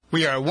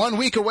We are 1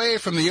 week away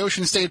from the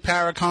Ocean State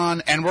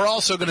Paracon, and we're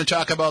also going to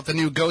talk about the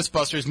new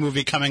Ghostbusters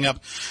movie coming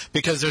up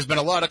because there's been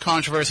a lot of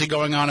controversy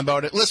going on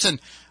about it. Listen,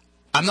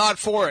 I'm not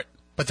for it,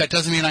 but that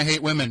doesn't mean I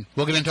hate women.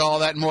 We'll get into all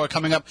that and more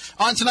coming up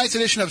on tonight's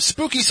edition of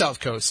Spooky South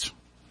Coast,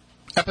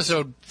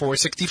 episode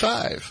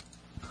 465.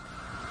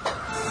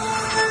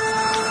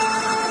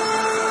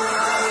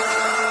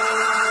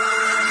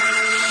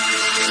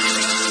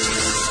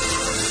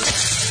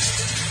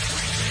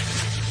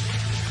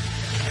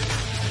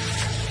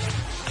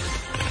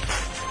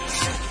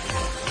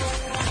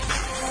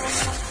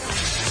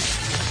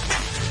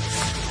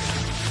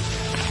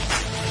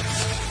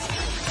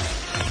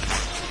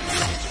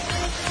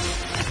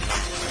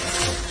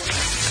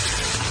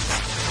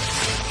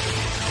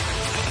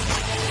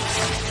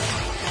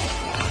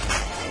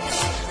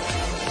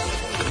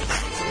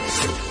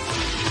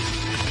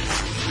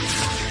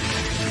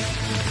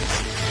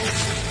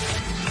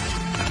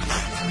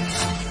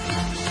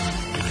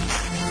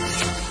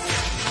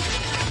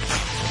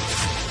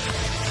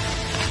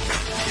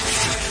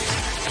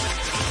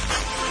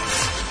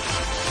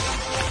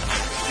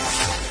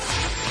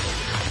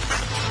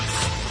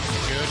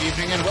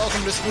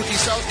 Spooky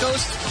South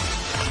Coast.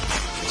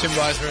 Tim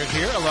Weisberg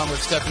here, along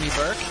with Stephanie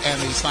Burke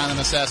and the silent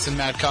assassin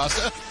Matt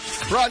Costa,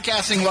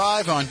 broadcasting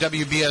live on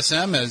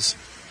WBSM as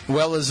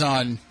well as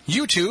on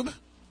YouTube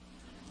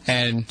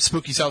and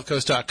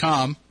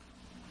SpookySouthCoast.com.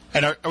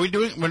 And are we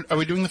doing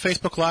the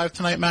Facebook Live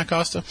tonight, Matt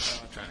Costa?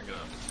 I'm trying to get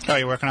on. Oh,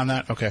 you're working on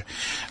that? Okay.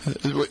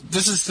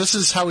 This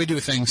is how we do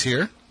things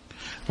here.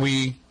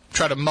 We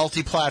try to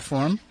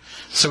multi-platform.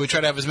 So we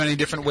try to have as many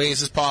different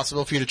ways as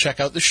possible for you to check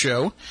out the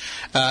show.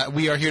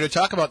 We are here to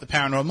talk about the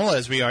paranormal,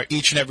 as we are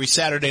each and every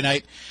Saturday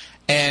night.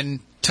 And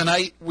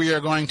tonight we are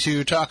going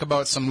to talk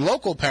about some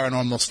local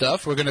paranormal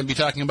stuff. We're going to be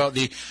talking about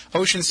the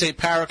Ocean State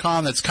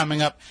Paracon that's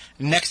coming up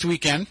next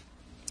weekend.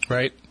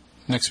 Right?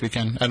 Next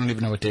weekend. I don't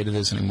even know what date it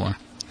is anymore.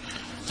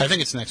 I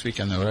think it's next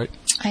weekend, though, right?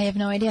 I have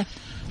no idea.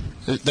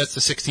 That's the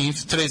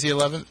 16th. Today's the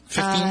 11th?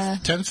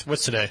 15th? 10th?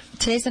 What's today?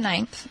 Today's the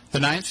 9th. The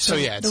 9th? So,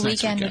 yeah, it's the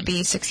next weekend. weekend. Would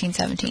be 16,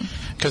 17.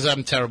 Because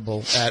I'm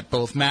terrible at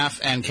both math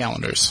and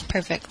calendars.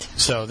 Perfect.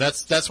 So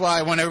that's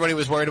why when everybody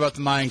was worried about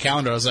the Mayan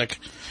calendar, I was like,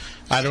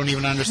 I don't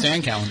even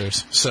understand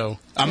calendars. So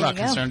I'm not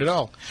concerned at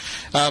all.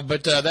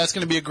 But that's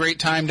going to be a great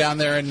time down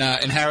there in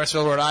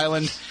Harrisville, Rhode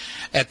Island,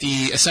 at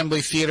the Assembly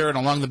Theater and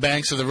along the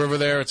banks of the river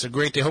there. It's a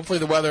great day. Hopefully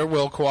the weather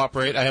will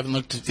cooperate. I haven't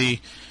looked at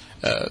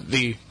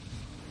the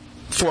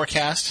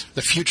forecast,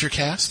 the future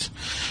cast,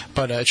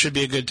 but it should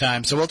be a good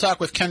time. So we'll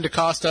talk with Ken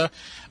DaCosta,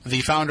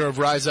 the founder of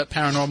Rise Up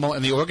Paranormal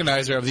and the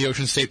organizer of the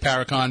Ocean State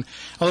Paracon.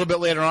 A little bit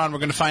later on, we're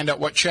going to find out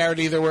what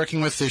charity they're working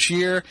with this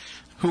year,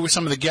 who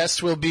some of the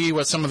guests will be,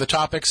 what some of the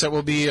topics that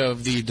will be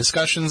of the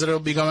discussions that will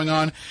be going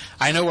on.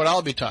 I know what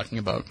I'll be talking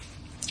about.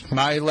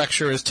 My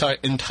lecture is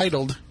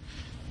entitled,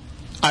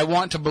 I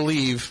Want to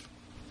Believe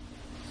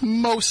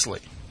Mostly.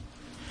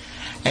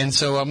 And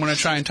so I'm going to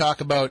try and talk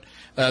about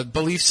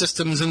belief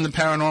systems in the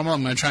paranormal.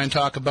 I'm going to try and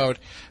talk about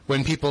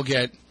when people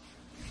get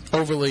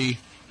overly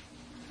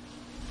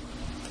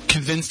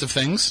convinced of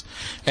things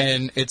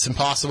and it's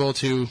impossible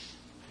to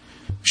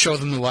show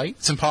them the light.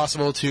 It's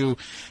impossible to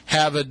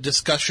have a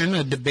discussion,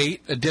 a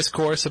debate, a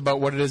discourse about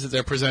what it is that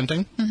they're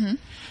presenting. Mm-hmm.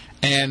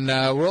 And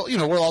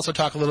we'll also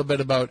talk a little bit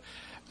about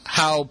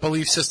how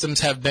belief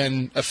systems have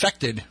been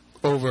affected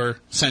over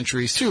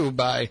centuries, too,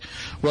 by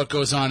what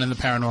goes on in the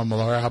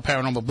paranormal, or how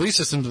paranormal belief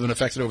systems have been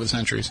affected over the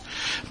centuries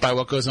by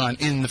what goes on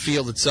in the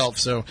field itself.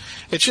 So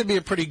it should be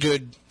a pretty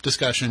good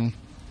discussion.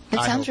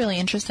 It sounds really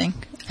interesting.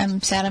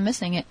 I'm sad I'm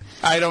missing it.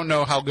 I don't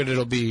know how good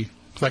it'll be.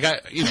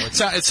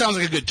 It sounds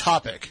like a good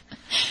topic.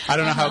 I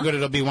don't know how good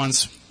it'll be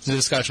once the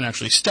discussion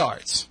actually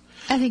starts.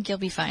 I think you'll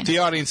be fine. The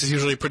audience is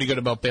usually pretty good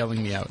about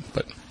bailing me out,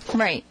 but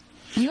right.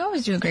 You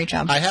always do a great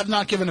job. I have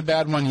not given a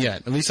bad one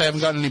yet. At least I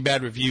haven't gotten any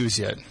bad reviews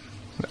yet.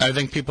 I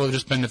think people have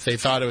just been, if they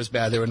thought it was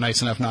bad, they were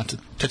nice enough not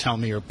to tell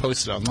me or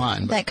post it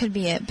online. That could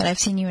be it, but I've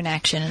seen you in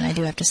action, and I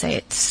do have to say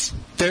it's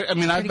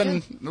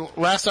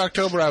last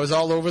October I was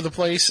all over the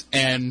place,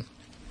 and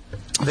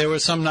there were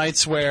some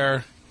nights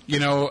where,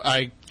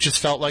 I just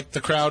felt like the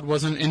crowd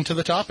wasn't into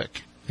the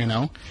topic, and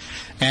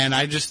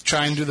I just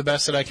try and do the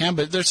best that I can.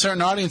 But there's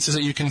certain audiences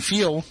that you can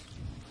feel,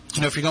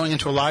 if you're going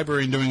into a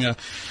library and doing a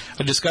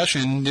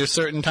discussion, there's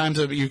certain times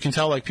that you can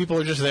tell, like, people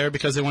are just there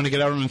because they want to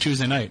get out on a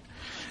Tuesday night.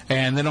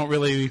 And they're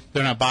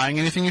not buying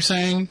anything you're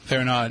saying.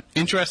 They're not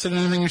interested in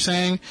anything you're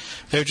saying.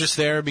 They're just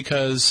there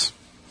because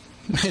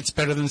it's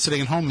better than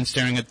sitting at home and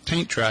staring at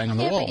paint drying on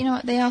the wall. But you know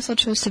what? They also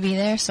chose to be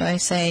there, so I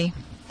say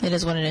it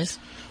is what it is.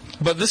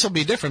 But this will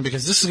be different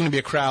because this is going to be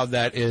a crowd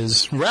that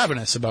is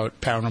ravenous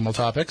about paranormal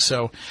topics,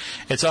 so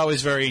it's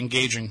always very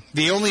engaging.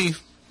 The only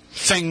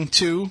thing,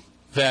 too,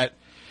 that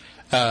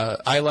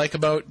I like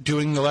about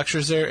doing the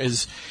lectures there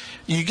is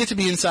you get to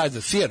be inside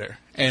the theater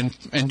and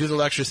do the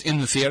lectures in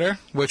the theater,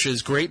 which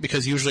is great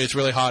because usually it's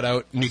really hot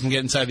out and you can get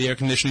inside the air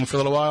conditioning for a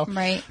little while.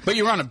 Right. But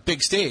you're on a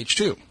big stage,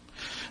 too.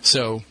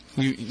 So,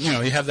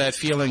 you have that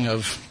feeling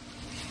of,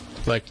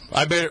 like,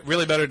 I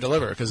really better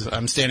deliver because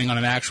I'm standing on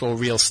an actual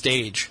real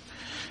stage.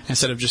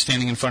 instead of just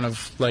standing in front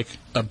of like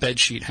a bed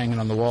sheet hanging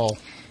on the wall.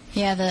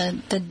 Yeah,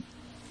 the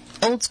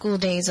old school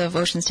days of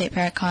Ocean State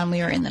Paracon,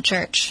 we were in the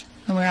church,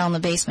 and we were all in the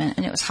basement,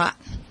 and it was hot.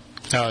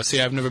 Oh,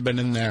 see, I've never been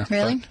in there.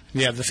 Really?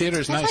 Yeah, the theater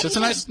is nice. It's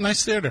a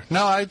nice theater.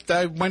 No,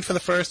 I went for the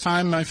first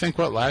time, I think,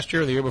 last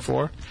year or the year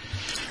before?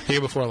 The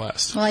year before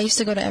last. Well, I used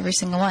to go to every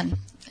single one.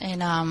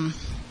 And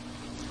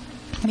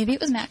maybe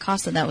it was Matt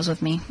Costa that was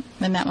with me.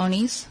 And Matt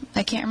Moniz?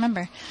 I can't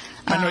remember.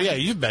 I know, yeah,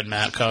 you've been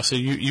Matt Costa.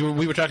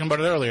 We were talking about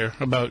it earlier,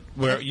 about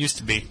where it used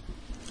to be.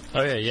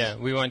 Oh, yeah.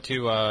 We went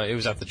to, it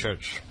was at the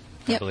church,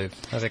 I believe.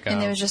 I think,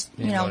 and there was just,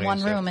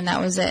 one room, and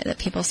that was it that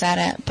people sat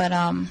at. But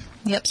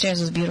the upstairs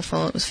was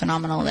beautiful. It was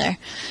phenomenal there.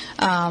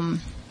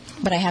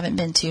 But I haven't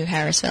been to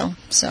Harrisville,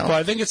 so. Well,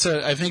 I think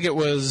it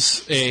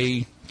was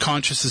a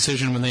conscious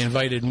decision when they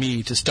invited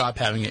me to stop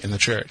having it in the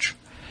church.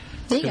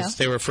 There you go. Because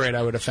they were afraid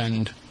I would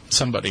offend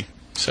somebody.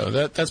 So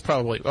that's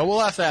probably... Well, we'll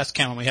have to ask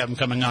Ken when we have him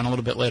coming on a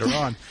little bit later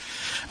on.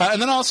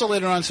 And then also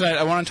later on tonight,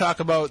 I want to talk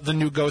about the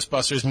new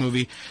Ghostbusters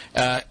movie.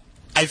 I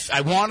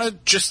want to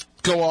just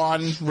go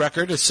on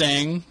record as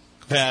saying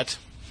that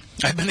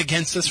I've been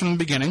against this from the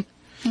beginning.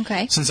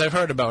 Okay. Since I've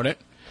heard about it.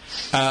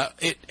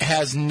 It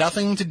has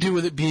nothing to do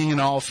with it being an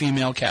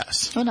all-female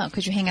cast. Well, no,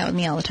 because you hang out with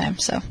me all the time,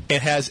 so.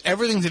 It has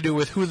everything to do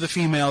with who the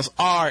females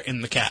are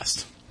in the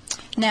cast.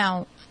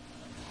 Now,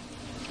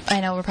 I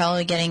know we're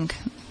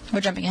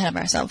jumping ahead of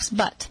ourselves,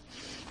 but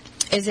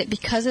is it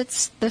because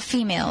it's the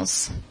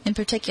females in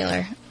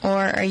particular, or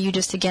are you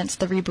just against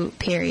the reboot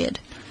period?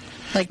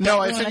 Like, no,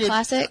 I figured, a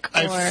classic?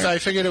 I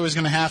figured it was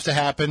going to have to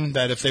happen,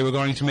 that if they were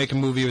going to make a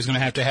movie, it was going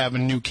to have a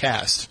new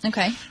cast.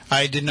 Okay.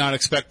 I did not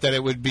expect that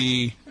it would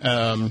be,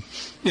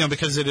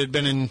 because it had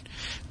been in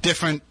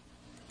different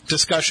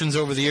discussions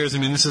over the years. I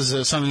mean, this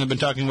is something I've been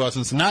talking about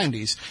since the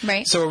 90s.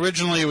 Right. So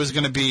originally it was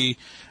going to be,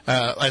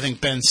 I think,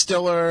 Ben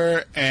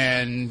Stiller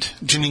and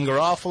Janine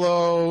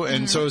Garofalo,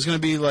 and so it was going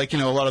to be like, a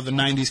lot of the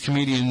 90s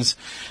comedians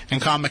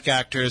and comic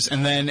actors.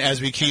 And then as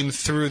we came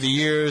through the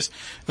years,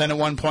 then at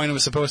one point it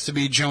was supposed to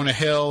be Jonah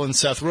Hill and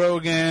Seth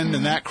Rogen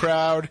and that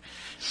crowd.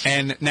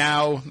 And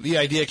now the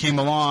idea came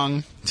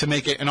along to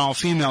make it an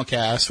all-female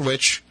cast,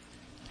 which,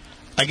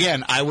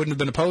 again, I wouldn't have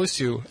been opposed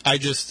to. I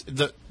just,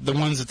 the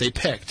ones that they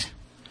picked.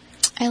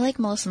 I like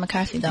Melissa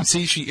McCarthy, though.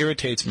 See, she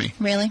irritates me.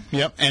 Really?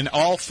 Yep. And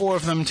all four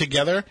of them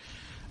together,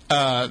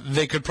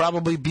 they could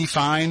probably be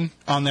fine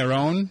on their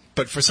own,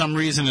 but for some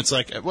reason it's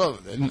like, well,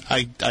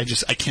 I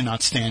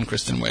cannot stand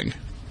Kristen Wiig.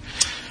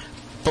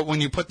 But when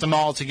you put them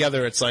all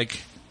together, it's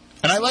like,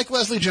 and I like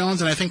Leslie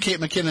Jones, and I think Kate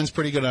McKinnon's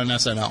pretty good on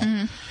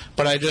SNL.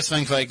 But I just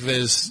think, like,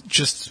 there's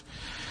just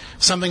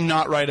something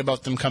not right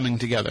about them coming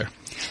together.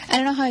 I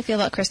don't know how I feel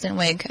about Kristen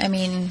Wiig. I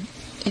mean,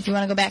 if you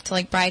want to go back to,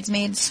 like,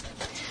 Bridesmaids,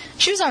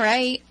 she was all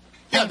right.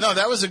 Yeah, no,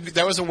 that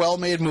was a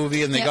well-made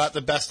movie, and they got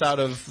the best out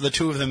of the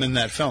two of them in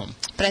that film.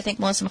 But I think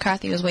Melissa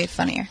McCarthy was way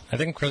funnier. I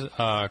think Kristen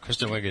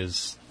Wiig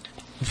is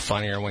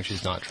funnier when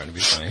she's not trying to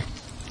be funny.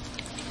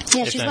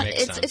 Yeah,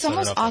 it's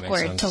almost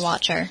awkward to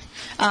watch her.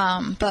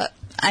 But,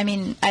 I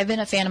mean, I've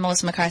been a fan of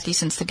Melissa McCarthy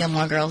since the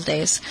Gilmore Girls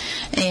days.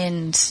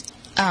 And,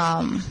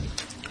 I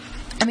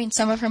mean,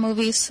 some of her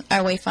movies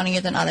are way funnier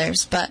than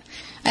others, but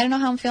I don't know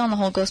how I'm feeling the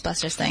whole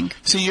Ghostbusters thing.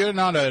 See, you're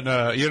not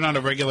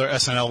a regular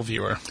SNL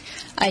viewer.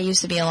 I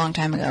used to be a long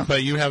time ago.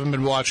 But you haven't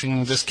been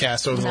watching this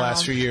cast over the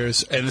last few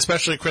years, and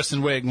especially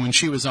Kristen Wiig when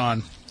she was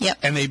on. Yep.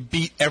 And they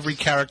beat every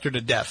character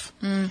to death.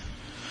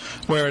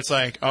 Where it's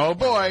like, oh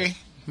boy,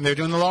 they're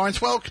doing the Lawrence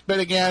Welk bit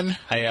again.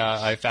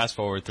 I fast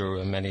forward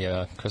through many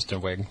Kristen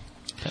Wiig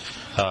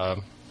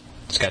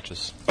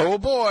sketches. Oh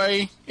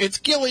boy, it's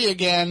Gilly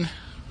again.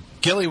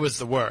 Gilly was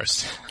the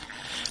worst.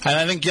 And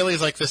I think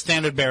Gilly's like the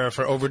standard bearer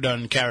for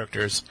overdone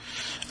characters.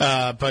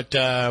 But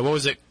what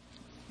was it?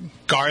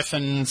 Garth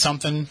and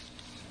something?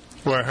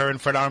 Where her and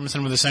Fred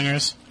Armisen were the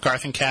singers?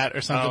 Garth and Kat or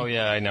something? Oh,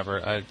 yeah,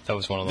 that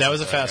was one of those. That was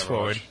a fast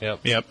forward.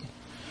 Yep.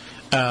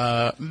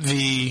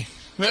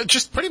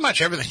 Just pretty much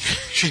everything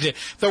she did.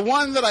 The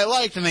one that I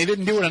liked, and they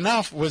didn't do it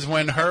enough, was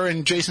when her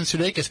and Jason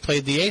Sudeikis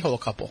played the a-hole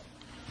couple.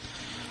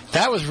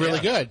 That was really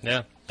good.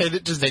 Yeah. They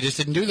just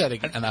didn't do that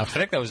enough. I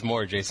think that was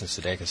more Jason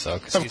Sudeikis, though,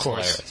 because he's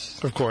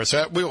hilarious. Of course.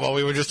 We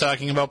were just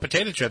talking about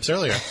potato chips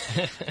earlier.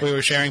 We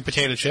were sharing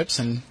potato chips,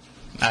 and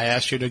I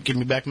asked you to give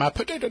me back my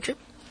potato chip.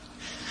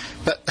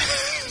 But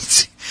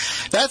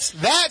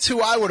that's who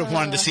I would have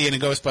wanted to see in a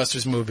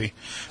Ghostbusters movie.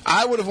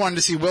 I would have wanted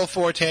to see Will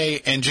Forte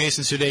and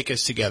Jason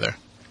Sudeikis together.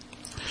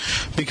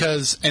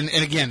 Because, and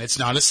again, it's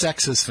not a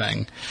sexist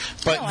thing,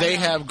 but they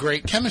have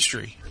great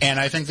chemistry, and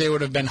I think they would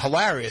have been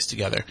hilarious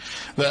together.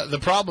 The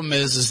problem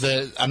is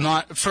that I'm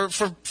not, for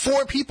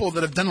four people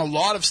that have done a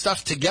lot of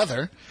stuff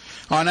together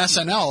on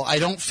SNL, I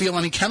don't feel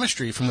any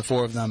chemistry from the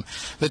four of them.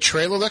 The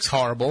trailer looks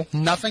horrible.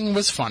 Nothing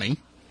was funny.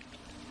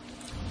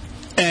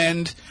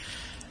 And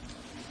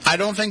I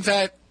don't think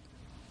that,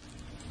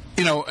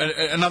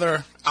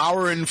 another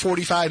hour and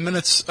 45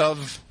 minutes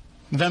of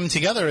them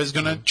together is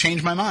going to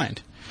change my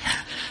mind.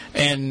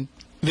 And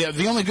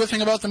the only good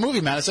thing about the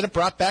movie, Matt, is that it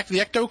brought back the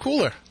Ecto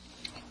Cooler.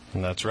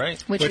 That's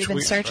right. Which we've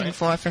been searching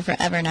for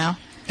forever now.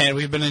 And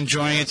we've been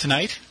enjoying it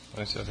tonight.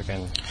 Let's see if I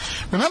can.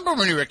 Remember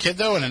when you were a kid,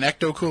 though, and an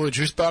Ecto Cooler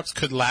juice box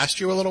could last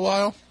you a little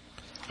while?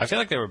 I feel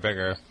like they were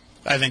bigger.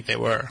 I think they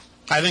were.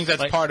 I think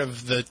that's part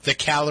of the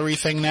calorie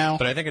thing now.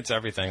 But I think it's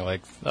everything.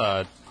 Like,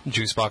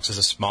 juice boxes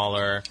are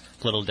smaller.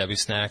 Little Debbie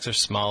snacks are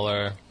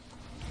smaller.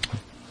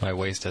 My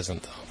waist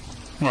isn't,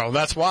 though. Well,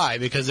 that's why,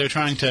 because they're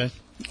trying to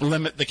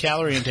limit the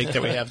calorie intake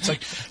that we have. It's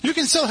like, you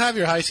can still have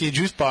your High C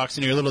juice box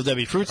and your Little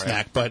Debbie fruit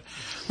snack, but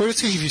we're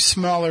just going to give you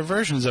smaller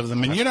versions of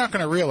them, and you're not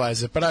going to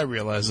realize it, but I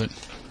realize it.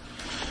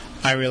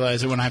 I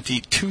realize it when I have to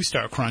eat 2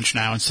 Star Crunch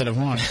now instead of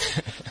 1. I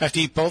have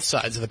to eat both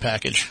sides of the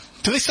package.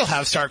 Do they still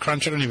have Star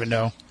Crunch? I don't even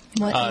know.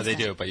 What they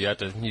do, but you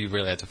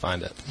really have to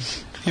find it.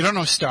 You don't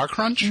know Star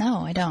Crunch?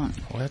 No, I don't.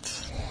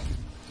 What?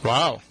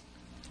 Wow.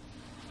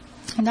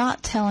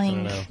 Not telling. I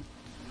don't know.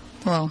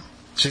 Well,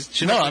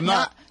 I'm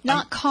not.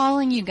 Not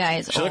calling you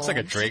guys She looks like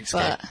a Drake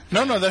skate.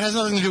 No, that has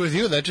nothing to do with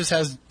you. That just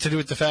has to do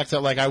with the fact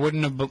that, like, I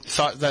wouldn't have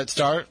thought that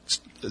Star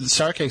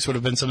Cakes would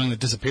have been something that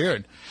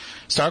disappeared.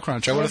 Star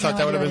Crunch. I would have thought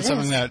that would have been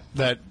something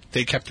that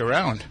they kept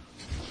around.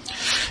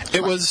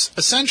 It was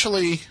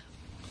essentially...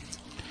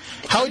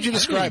 How would you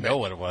describe it? I don't even know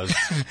what it was.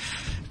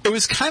 It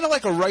was kind of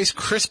like a Rice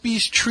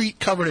Krispies treat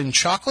covered in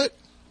chocolate,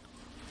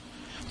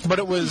 but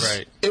it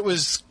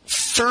was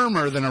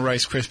firmer than a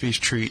Rice Krispies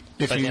treat.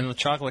 And the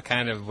chocolate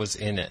kind of was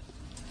in it,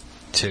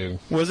 too.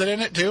 Was it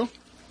in it, too?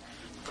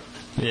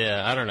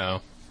 Yeah, I don't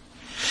know.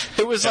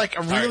 It was like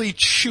a really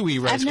chewy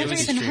Rice Krispies treat. I've never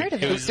even heard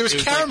of it. There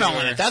was caramel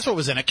in it. That's what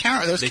was in it.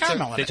 There was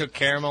caramel in it. They took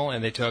caramel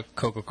and they took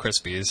Cocoa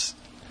Krispies.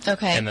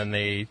 Okay. And then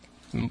they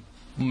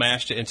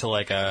mashed it into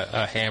like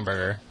a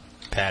hamburger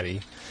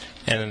patty,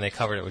 and then they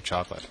covered it with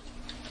chocolate.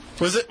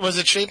 Was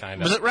it shaped?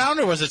 Kinda. Was it round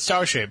or was it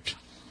star shaped?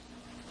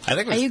 I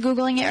think. Are you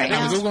googling it right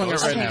now? I'm googling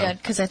it right now. Okay, good,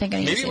 because I think I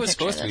need to see Maybe it was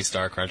supposed to be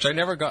Star Crunch. I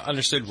never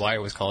understood why it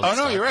was called. Oh no,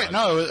 Star you're right. Crunch.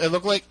 No, it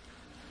looked like.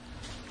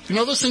 You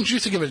know those things you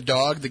used to give a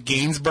dog, the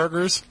Gaines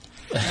burgers?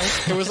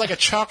 It was like a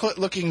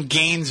chocolate-looking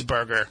Gaines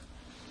burger.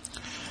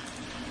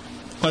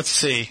 Let's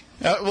see.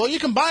 Well, you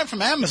can buy them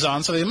from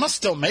Amazon, so they must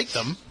still make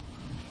them.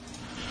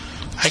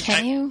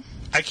 Can you?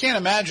 I can't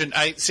imagine.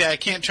 I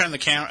can't turn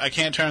the I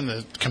can't turn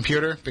the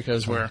computer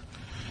because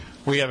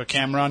we have a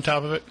camera on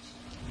top of it.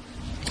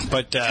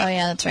 But oh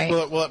yeah, that's right.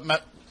 Oh,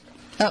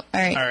 all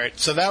right. All right.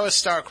 So that was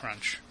Star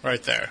Crunch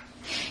right there.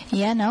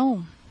 Yeah,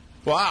 no.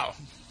 Wow.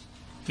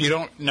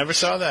 You never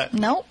saw that?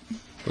 Nope.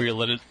 Were you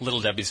a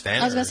Little Debbie's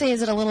fan? I was gonna say,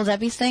 is it a Little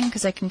Debbie's thing?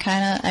 Because I can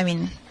kind of. I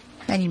mean,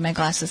 I need my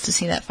glasses to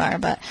see that far,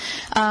 but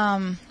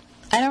I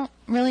don't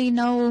really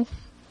know.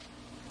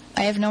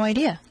 I have no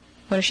idea.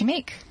 What does she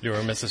make? You were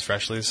Mrs.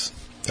 Freshly's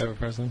type of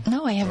person?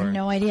 No, I have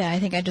no idea. I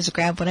think I just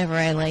grab whatever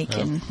I like.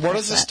 Oh. And what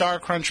is the Star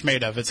Crunch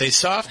made of? It's a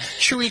soft,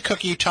 chewy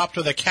cookie topped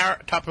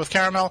with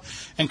caramel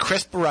and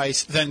crisp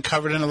rice, then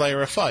covered in a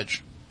layer of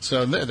fudge.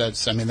 So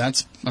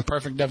that's a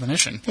perfect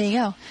definition. There you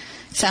go.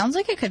 Sounds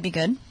like it could be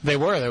good. They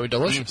were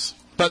delicious,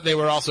 but they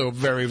were also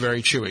very,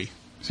 very chewy.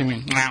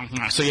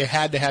 So you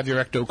had to have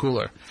your Ecto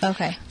Cooler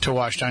to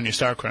wash down your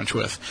Star Crunch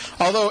with.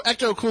 Although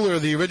Ecto Cooler,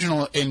 the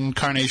original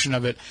incarnation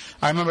of it,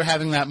 I remember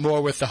having that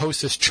more with the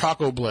Hostess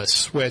Choco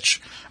Bliss,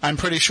 which I'm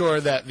pretty sure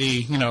that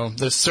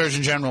the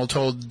Surgeon General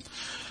told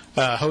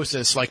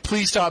Hostess, like,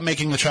 please stop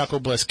making the Choco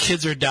Bliss.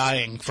 Kids are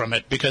dying from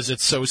it because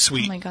it's so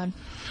sweet. Oh my God.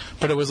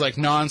 But it was like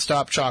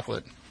non-stop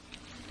chocolate.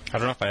 I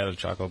don't know if I had a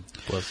Choco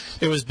Bliss.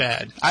 It was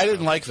bad. I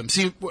didn't like them.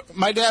 See,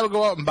 my dad would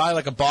go out and buy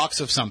like a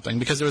box of something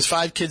because there was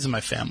 5 kids in my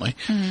family.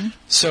 Mm-hmm.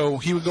 So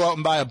he would go out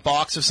and buy a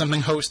box of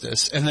something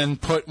Hostess and then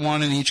put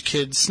one in each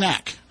kid's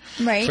snack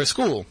for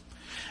school.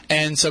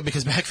 And so,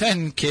 because back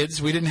then,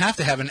 kids, we didn't have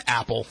to have an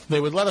apple.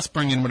 They would let us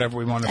bring in whatever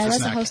we wanted for snack. I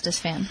was a Hostess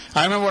fan.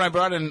 I remember when I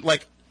brought in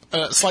like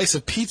a slice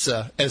of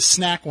pizza as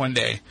snack one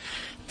day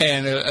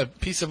and a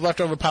piece of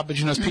leftover Papa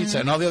Gino's pizza,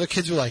 and all the other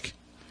kids were like,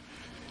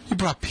 you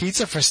brought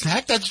pizza for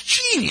snack? That's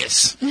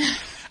genius.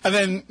 And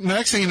then the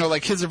next thing you know,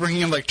 like, kids are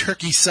bringing in like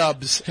turkey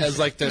subs as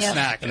like their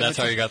snack. And that's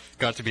how you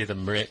got to be the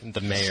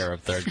mayor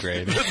of 3rd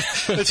grade.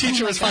 The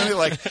teacher was finally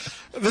like,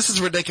 this is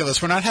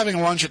ridiculous. We're not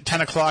having lunch at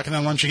 10 o'clock and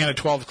then lunch again at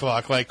 12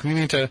 o'clock. Like, we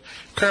need to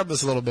curb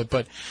this a little bit.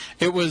 But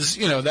it was,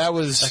 that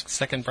was...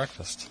 Second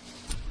breakfast.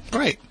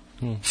 Right.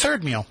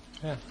 3rd meal.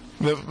 Yeah.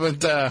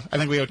 But I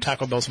think we owe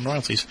Taco Bell some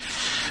royalties.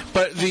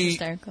 But the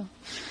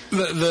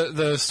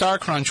Star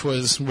Crunch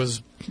was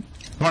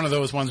one of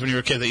those ones when you were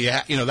a kid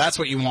that that's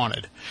what you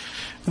wanted.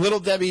 Little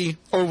Debbie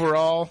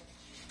overall,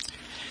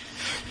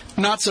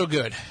 not so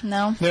good.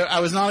 No. I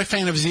was not a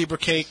fan of zebra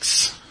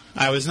cakes.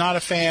 I was not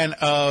a fan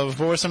of,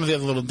 what were some of the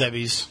other Little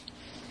Debbies?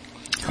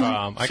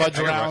 Fudge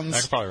rounds.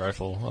 I could probably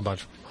rifle a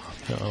bunch.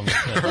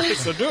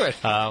 So do it.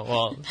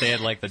 Well, they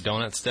had like the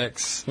donut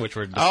sticks, which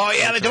were... Oh,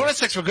 yeah, the donut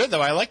sticks were good,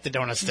 though. I liked the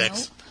donut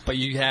sticks. Nope. But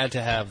you had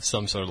to have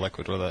some sort of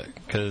liquid with it,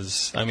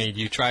 because, I mean,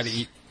 you can't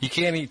eat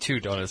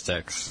 2 donut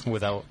sticks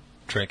without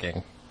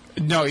drinking.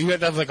 No, you had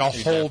to have like a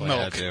You whole definitely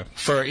milk had to.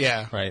 for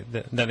Right.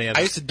 Then they had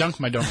I used to dunk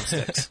my donut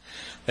sticks.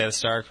 they had a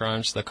Star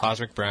Crunch, the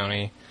Cosmic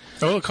Brownie.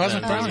 Oh,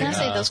 Cosmic I was Brownie. going to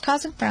say, those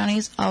cosmic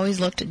brownies always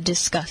looked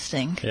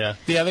disgusting. Yeah.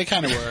 Yeah, they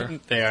kind of were.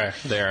 They are.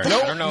 I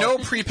don't know. No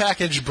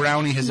prepackaged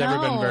brownie has ever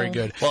been No. very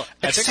good. Well,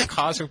 I think the Except-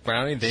 Cosmic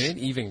Brownie, they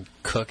didn't even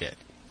cook it.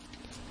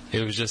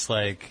 It was just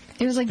like...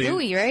 It was like they,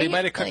 gooey, right? They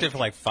might have cooked Like- it for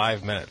like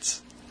 5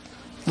 minutes.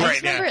 I Right,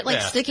 just remember yeah. it like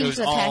Yeah, sticking it to was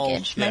the all-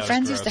 package. yeah, My it was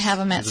friends used to gross. have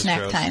them It at was snack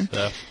gross. time.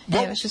 Yeah. And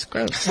it was just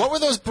gross. What were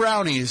those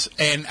brownies?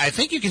 And I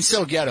think you can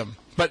still get them.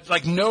 But,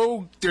 like,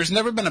 no, there's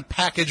never been a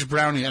packaged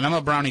brownie, and I'm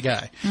a brownie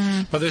guy,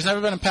 but there's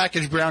never been a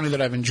packaged brownie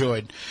that I've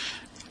enjoyed.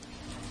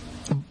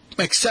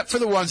 Except for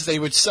the ones they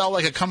would sell,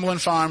 like, at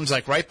Cumberland Farms,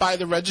 like, right by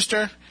the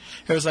register.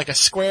 It was like a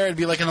square, it'd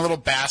be like in a little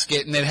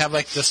basket, and they'd have,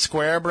 like, the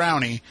square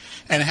brownie,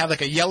 and it had,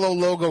 like, a yellow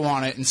logo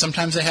on it, and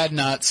sometimes they had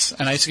nuts,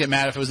 and I used to get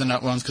mad if it was the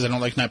nut ones, because I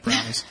don't like nut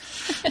brownies.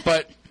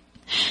 But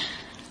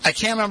I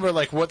can't remember,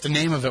 like, what the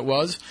name of it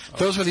was.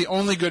 Those were the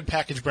only good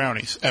packaged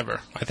brownies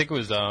ever. I think it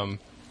was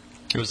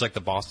like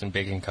the Boston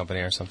Baking Company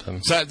or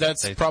something. So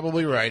that's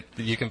probably right.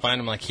 You can find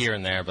them like here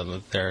and there,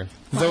 but they're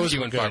Those few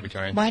were and good. far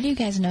between. Why do you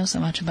guys know so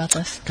much about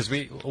this? Because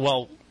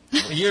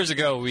years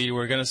ago, we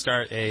were going to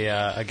start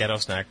a ghetto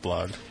snack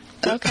blog.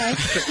 Okay.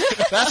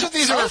 That's what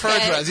these are referred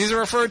to Okay. as. These are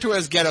referred to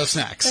as ghetto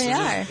snacks. They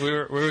are. We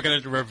were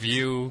going to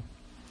review.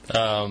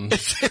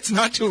 It's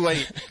not too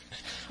late.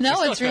 No,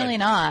 It's it's not really good.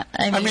 not.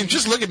 I mean,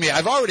 just look at me.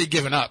 I've already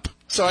given up.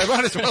 So I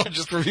might as well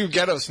just review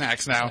ghetto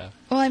snacks now. Yeah.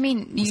 well, I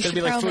mean, you It's should going to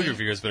be like probably food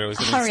reviewers, but it was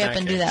gonna be hurry up snack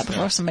and do that cakes,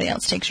 before yeah. somebody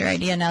else takes your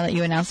idea now that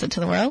you announced it to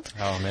the world.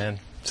 Oh man,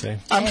 see, I'm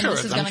and sure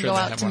this is I'm going to sure go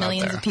they out have to one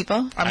millions there. of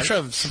people. I'm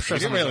sure we someone's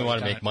didn't really already want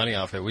to done make it. money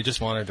off it. We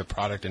just wanted a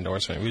product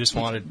endorsement. We just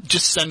wanted,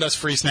 Just send us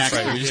free snacks.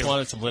 right, to we just review.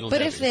 wanted some little.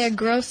 But if Debbie's. they're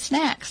gross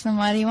snacks, then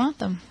why do you want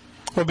them?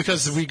 Well,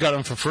 because we got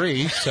them for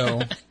free,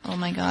 so it Oh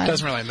my god.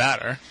 doesn't really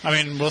matter. I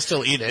mean, we'll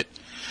still eat it.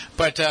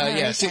 But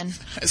yeah, we see, can.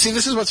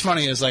 this is what's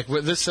funny is like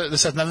this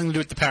has nothing to do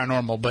with the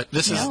paranormal, but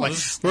this is No. like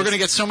we're going to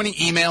get so many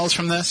emails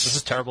from This this.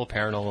 is terrible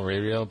paranormal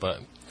radio,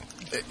 but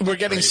We're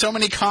getting Right. so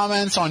many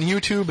comments on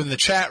YouTube in the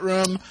chat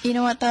room. You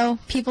know what though?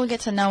 People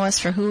get to know us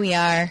for who we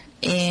are,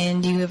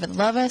 and you either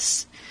love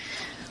us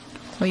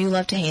or you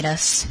love to hate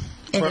us.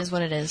 It is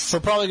what it is. We're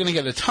probably going to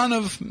get a ton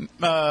of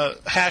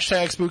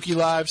hashtag Spooky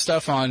Live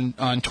stuff on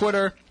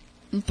Twitter.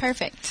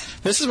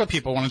 Perfect. This is what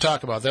people want to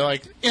talk about. They're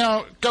like,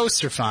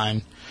 ghosts are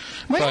fine.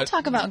 We're going But to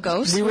talk about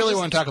ghosts. We We're really just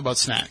want to talk about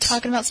snacks.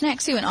 talking about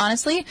snacks too. And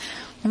honestly,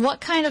 what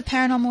kind of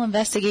paranormal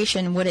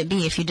investigation would it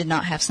be if you did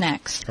not have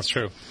snacks? that's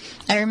true.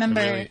 I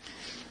remember, Really?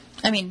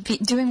 I mean,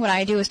 doing what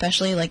I do,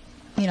 especially like,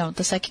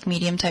 the psychic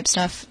medium type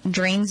stuff,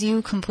 drains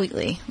you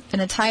completely. An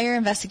entire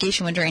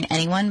investigation would drain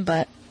anyone,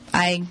 but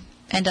I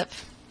end up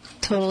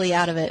totally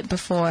out of it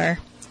before,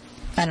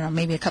 I don't know,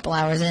 maybe a couple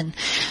hours in.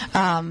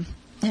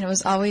 And it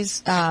was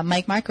always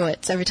Mike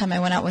Markowitz. Every time I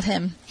went out with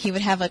him, he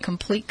would have a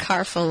complete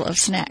car full of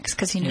snacks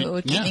because he knew it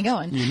would keep Yeah, me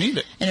going. you need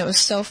it. And it was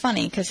so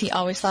funny because he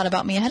always thought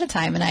about me ahead of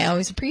time, and I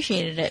always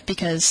appreciated it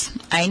because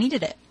I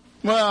needed it.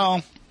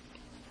 Well,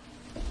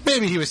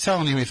 maybe he was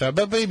telling you he thought,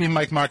 but maybe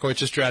Mike Markowitz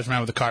just drives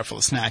around with a car full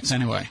of snacks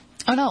anyway.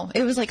 Oh no,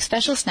 it was like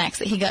special snacks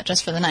that he got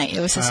just for the night. It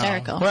was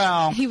hysterical.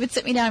 well. He would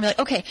sit me down and be like,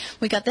 okay,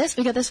 we got this,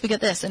 we got this, we got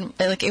this. And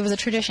like, it was a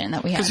tradition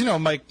that we had.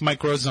 Because, Mike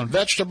grows his own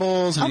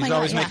vegetables, and Oh my he's God,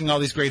 always yeah. making all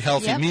these great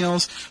healthy Yep.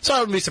 meals. So I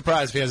wouldn't be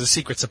surprised if he has a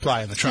secret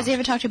supply in the trunk. Has he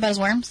ever talked to you about his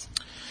worms?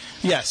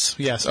 Yes,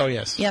 oh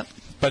yes. Yep.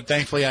 But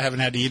thankfully I haven't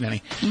had to eat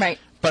any. Right.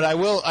 But I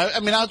will, I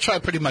mean, I'll try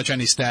pretty much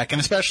any snack,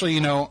 and especially,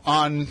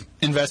 on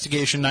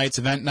investigation nights,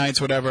 event nights,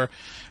 whatever.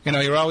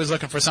 You're always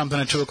looking for something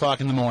at 2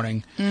 o'clock in the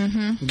morning.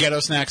 Mm-hmm. Ghetto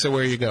snacks are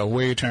where you go,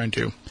 where you turn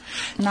to.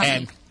 Not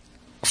And me.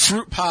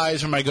 fruit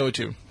pies are my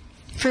go-to.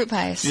 Fruit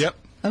pies. Yep.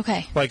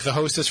 Okay. Like the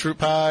Hostess fruit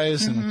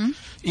pies, Mm-hmm. and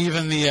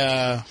even the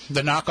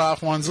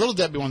knockoff ones. Little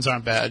Debbie ones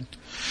aren't bad,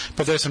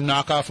 but there's some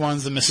knockoff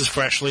ones, the Mrs.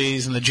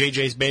 Freshley's and the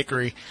JJ's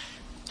Bakery.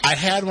 I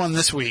had one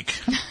this week.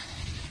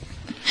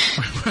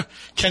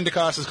 Ken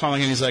DeCosta's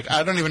calling in. He's like,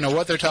 I don't even know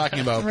what they're talking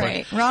about.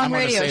 Right. But Wrong I'm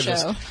gonna radio say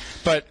this. show.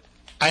 But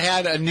I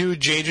had a new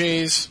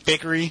JJ's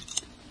Bakery,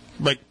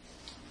 like,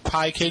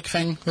 pie cake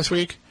thing this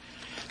week.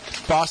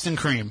 Boston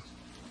cream.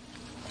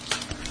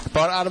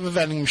 Bought it out of a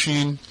vending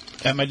machine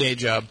at my day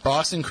job.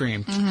 Boston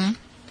cream. Mm-hmm.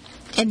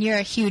 And you're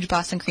a huge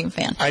Boston cream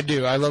fan. I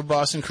do. I love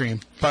Boston cream.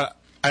 But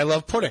I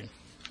love pudding.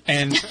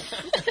 And,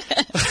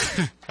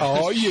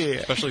 oh yeah.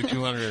 Especially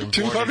 $240.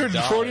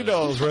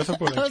 $240 worth of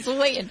pudding. I was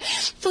waiting.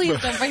 Please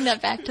don't bring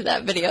that back to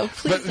that video.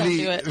 Please But don't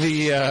do it.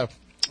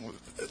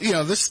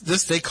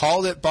 this they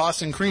called it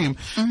Boston cream,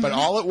 Mm-hmm. but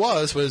all it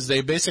was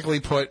they basically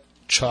put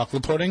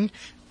chocolate pudding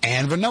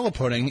and vanilla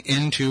pudding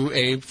into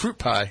a fruit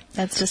pie.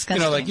 That's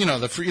disgusting.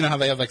 The fruit, how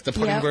they have like the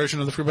pudding Yep. version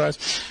of the fruit pies.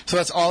 So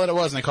that's all that it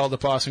was, and they called it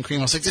Boston cream.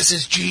 I was like, this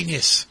is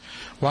genius.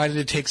 Why did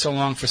it take so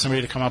long for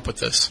somebody to come up with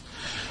this?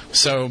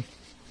 So,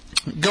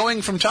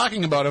 going from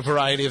talking about a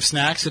variety of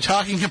snacks to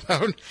talking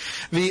about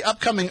the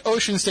upcoming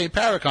Ocean State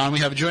Paracon, we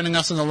have joining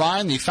us on the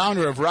line the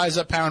founder of Rise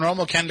Up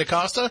Paranormal, Ken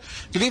DeCosta.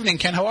 Good evening,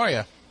 Ken. How are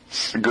you?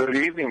 Good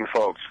evening,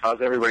 folks.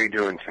 How's everybody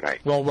doing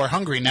tonight? Well, we're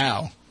hungry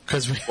now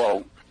because we.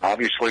 Well,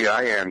 Obviously,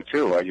 I am,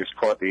 too. I just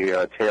caught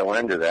the tail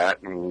end of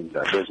that, and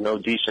there's no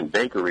decent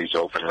bakeries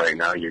open right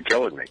now. You're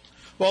killing me.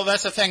 Well,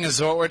 that's the thing,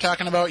 is what we're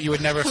talking about. You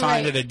would never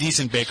find at a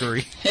decent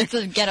bakery. It's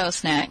a ghetto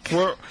snack.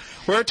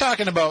 We're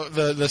talking about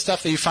the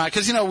stuff that you find,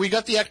 because, we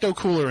got the Ecto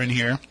Cooler in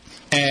here.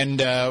 And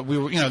they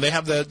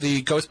have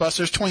the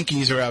Ghostbusters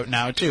Twinkies are out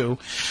now too.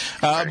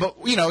 But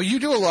you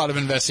do a lot of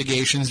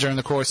investigations during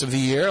the course of the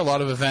year, a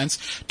lot of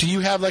events. Do you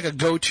have like a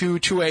go-to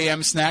 2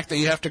 a.m. snack that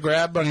you have to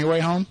grab on your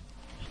way home?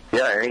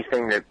 Yeah,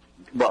 anything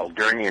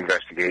during the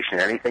investigation,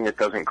 anything that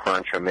doesn't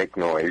crunch or make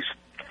noise.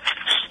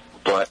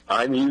 But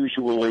I'm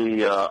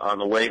usually, on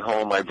the way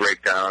home, I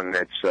break down,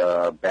 it's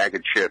a bag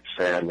of chips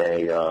and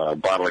a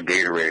bottle of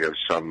Gatorade of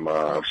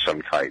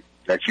some type.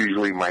 That's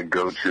usually my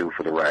go-to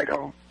for the ride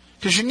home.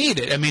 Because you need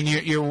it. I mean,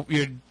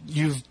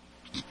 you've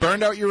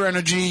burned out your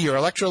energy, your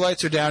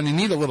electrolytes are down, you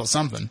need a little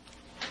something.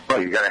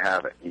 Well, you gotta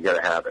have it.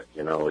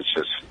 It's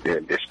just,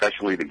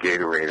 especially the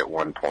Gatorade at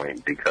one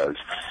point, because,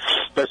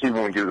 especially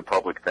when we do the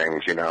public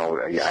things,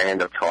 I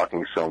end up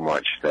talking so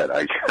much that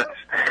I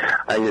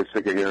get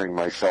sick of hearing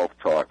myself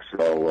talk,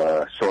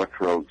 so, sore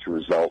throats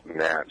result in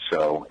that.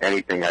 So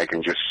anything I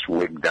can just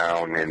swig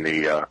down in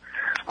the,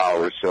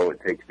 hour or so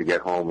it takes to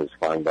get home is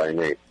fine by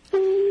me.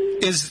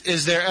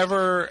 Is there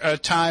ever a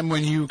time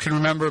when you can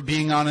remember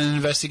being on an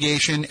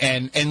investigation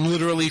and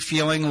literally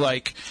feeling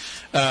like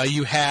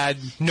you had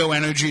no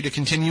energy to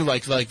continue,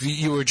 like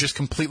you were just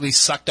completely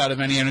sucked out of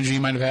any energy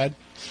you might have had?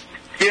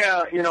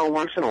 Yeah,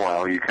 once in a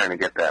while you kind of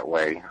get that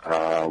way.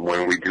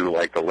 When we do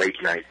like the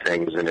late night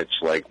things and it's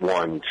like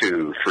 1,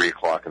 2, 3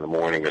 o'clock in the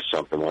morning or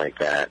something like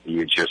that,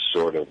 you just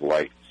sort of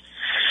like,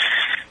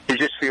 you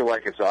just feel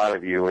like it's out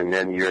of you, and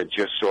then you're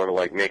just sort of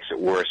like makes it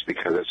worse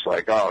because it's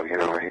like,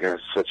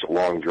 it's such a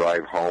long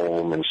drive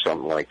home and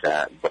something like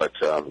that. But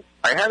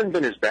I haven't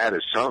been as bad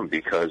as some,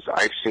 because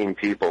I've seen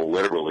people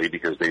literally,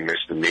 because they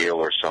missed a meal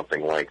or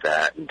something like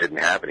that and didn't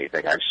have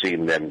anything, I've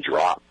seen them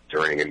drop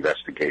during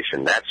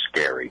investigation. That's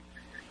scary.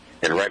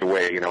 And right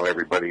away,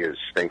 everybody is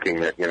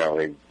thinking that,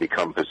 they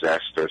become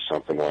possessed or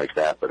something like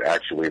that, but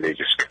actually they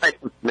just kind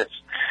of miss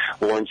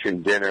lunch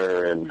and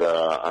dinner and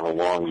on a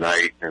long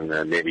night and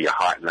then maybe a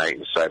hot night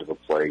inside of a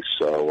place.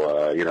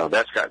 So,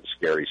 that's gotten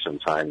scary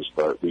sometimes,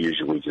 but we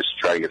usually just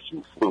try to get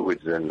some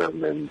fluids in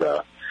them and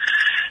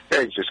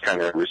just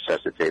kind of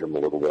resuscitate them a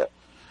little bit.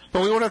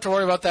 But we won't have to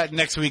worry about that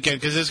next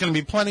weekend, because there's going to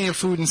be plenty of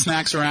food and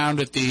snacks around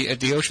at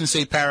the Ocean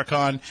State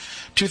Paracon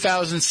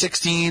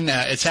 2016.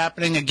 It's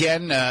happening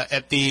again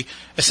at the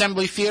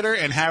Assembly Theater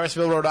in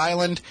Harrisville, Rhode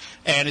Island,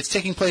 and it's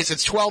taking place.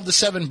 It's 12 to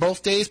 7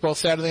 both days, both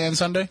Saturday and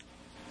Sunday.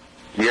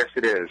 Yes,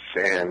 it is.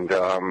 And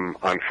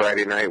on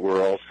Friday night,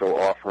 we're also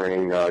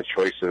offering a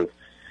choice of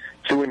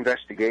 2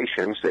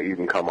 investigations that you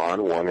can come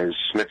on. One is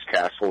Smith's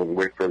Castle in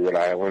Wickford, Rhode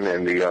Island,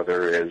 and the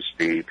other is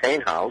the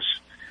Pain House,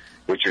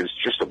 which is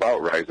just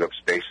about Rise Up's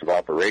base of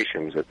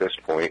operations at this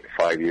point,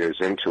 5 years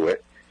into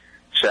it.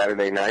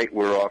 Saturday night,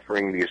 we're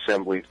offering the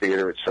Assembly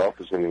Theater itself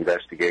as an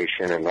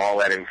investigation, and all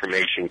that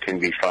information can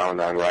be found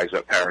on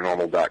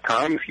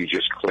RiseUpParanormal.com. If you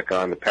just click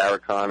on the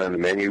Paracon on the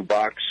menu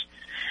box,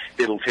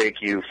 it'll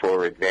take you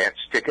for advance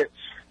tickets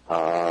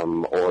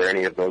or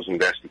any of those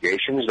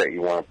investigations that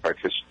you want to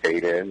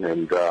participate in,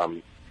 and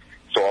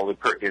so all the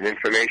pertinent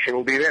information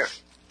will be there.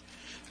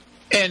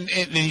 And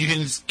you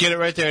can get it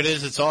right there. It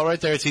is. It's all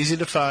right there. It's easy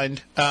to find.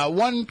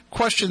 One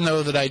question,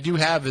 though, that I do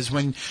have is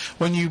when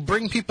you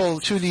bring people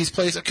to these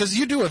places, because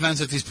you do events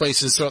at these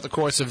places throughout the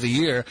course of the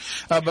year,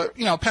 but,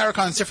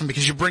 Paracon's different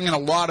because you bring in a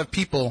lot of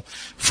people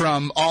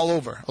from all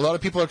over. A lot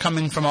of people are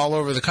coming from all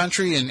over the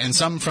country and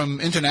some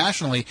from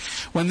internationally.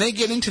 When they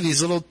get into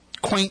these little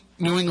quaint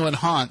New England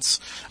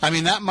haunts, I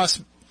mean, that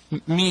must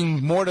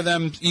mean more to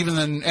them even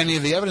than any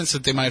of the evidence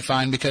that they might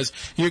find, because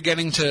you're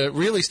getting to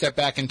really step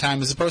back in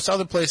time, as opposed to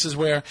other places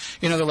where,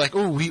 they're like,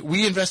 oh,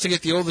 we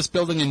investigate the oldest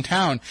building in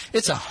town.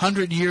 It's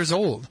 100 years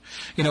old.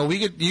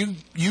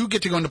 You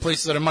get to go into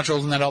places that are much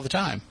older than that all the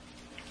time.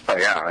 Oh,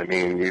 yeah. I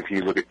mean, if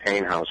you look at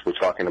Pain House, we're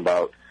talking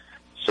about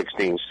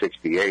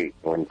 1668,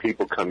 when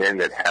people come in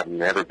that have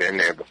never been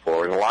there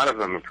before, and a lot of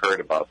them have heard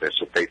about this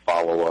if they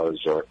follow us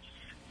or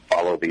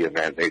follow the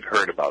event. They've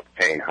heard about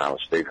the Pain House.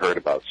 They've heard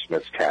about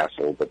Smith's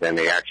Castle, but then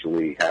they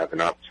actually have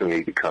an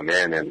opportunity to come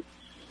in, and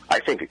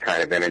I think it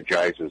kind of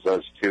energizes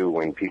us, too,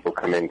 when people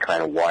come in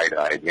kind of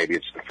wide-eyed. Maybe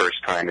it's the first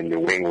time in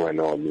New England,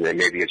 or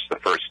maybe it's the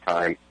first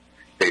time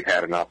they've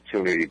had an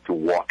opportunity to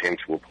walk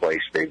into a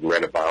place they've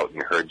read about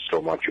and heard so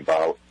much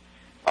about.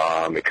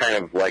 It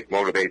kind of,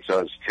 motivates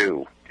us,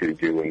 too, to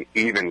do an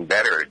even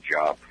better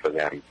job for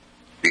them,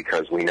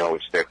 because we know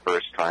it's their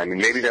first time and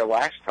maybe their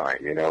last time.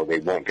 They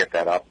won't get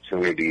that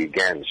opportunity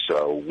again.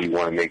 So we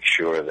want to make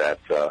sure that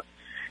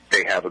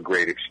they have a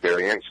great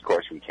experience. Of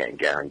course, we can't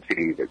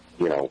guarantee that,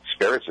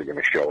 spirits are going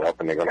to show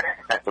up and they're going to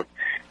have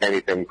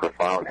anything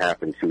profound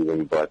happen to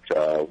them. But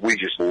we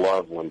just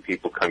love when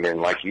people come in,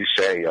 like you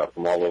say,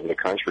 from all over the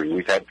country.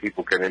 We've had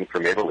people come in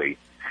from Italy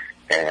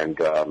and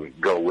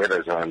go with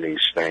us on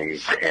these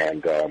things.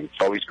 And it's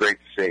always great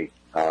to see.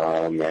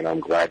 And I'm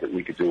glad that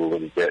we could do a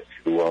little bit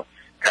to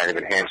kind of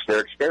enhance their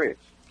experience.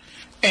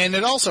 And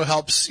it also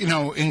helps,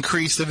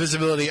 increase the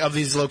visibility of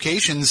these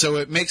locations. So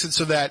it makes it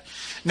so that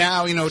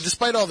now,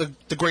 despite all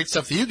the great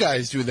stuff that you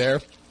guys do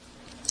there,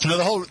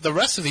 the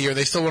rest of the year,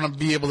 they still want to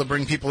be able to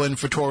bring people in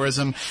for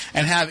tourism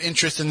and have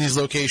interest in these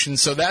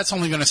locations. So that's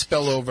only going to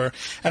spill over.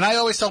 And I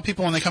always tell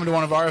people when they come to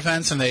one of our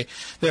events and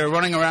they're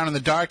running around in the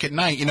dark at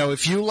night,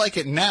 if you like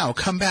it now,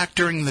 come back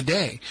during the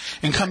day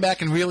and come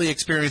back and really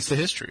experience the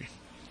history.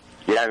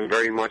 Yeah, and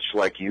very much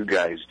like you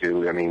guys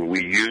do. I mean,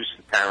 we use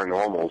the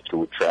paranormal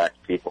to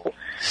attract people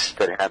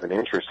that have an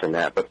interest in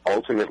that, but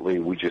ultimately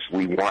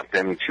we want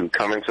them to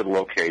come into the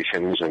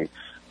locations and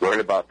learn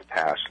about the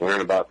past,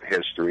 learn about the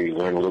history,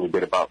 learn a little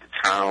bit about the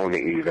town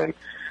even.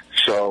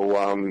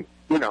 So,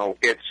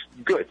 it's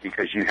good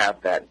because you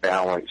have that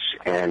balance,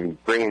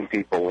 and bringing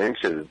people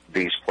into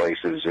these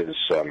places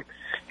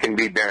can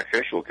be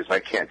beneficial, because I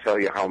can't tell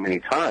you how many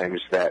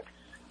times that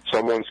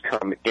someone's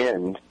come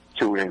in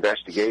to an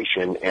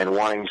investigation and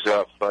winds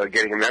up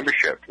getting a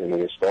membership in the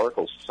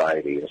Historical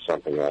Society or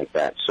something like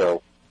that.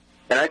 So,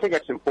 and I think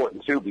that's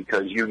important, too,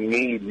 because you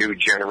need new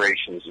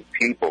generations of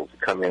people to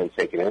come in and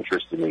take an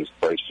interest in these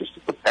places just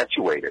to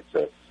perpetuate it,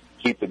 to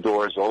keep the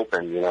doors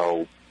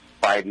open,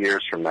 5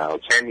 years from now,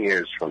 10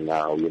 years from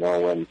now,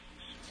 and,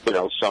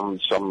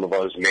 some of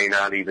us may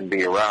not even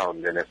be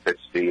around. And if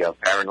it's the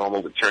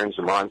paranormal that turns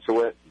them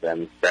onto it,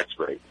 then that's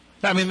great.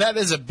 I mean, that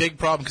is a big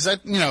problem because,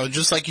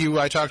 just like you,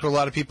 I talk to a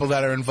lot of people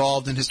that are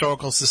involved in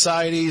historical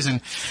societies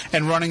and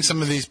running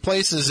some of these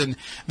places, and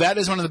that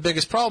is one of the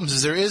biggest problems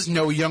is there is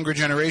no younger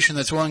generation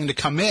that's willing to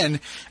come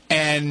in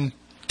and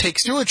take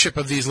stewardship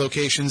of these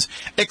locations,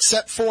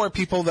 except for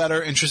people that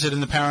are interested in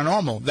the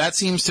paranormal. That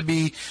seems to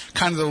be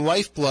kind of the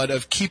lifeblood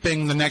of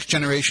keeping the next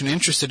generation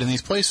interested in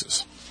these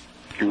places.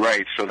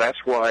 Right, so that's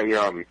why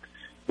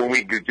when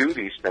we do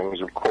these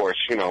things, of course,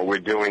 we're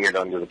doing it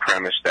under the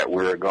premise that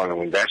we're going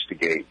to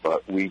investigate,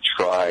 but we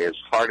try as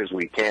hard as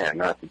we can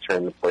not to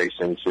turn the place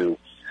into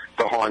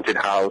the haunted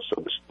house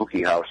or the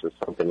spooky house or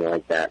something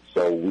like that.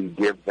 So we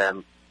give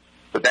them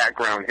the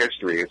background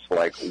history. It's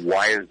like,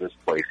 why is this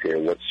place here?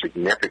 What's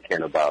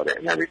significant about it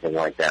and everything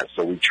like that.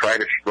 So we try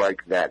to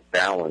strike that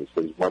balance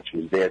as much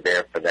as they're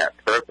there for that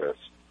purpose.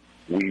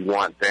 We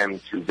want them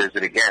to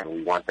visit again.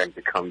 We want them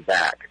to come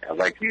back.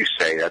 Like you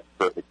say, that's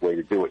the perfect way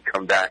to do it.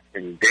 Come back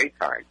in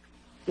daytime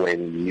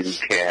when you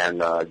can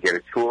get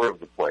a tour of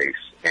the place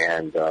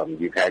and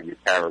you've had your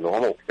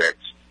paranormal fix.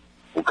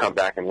 We'll come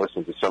back and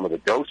listen to some of the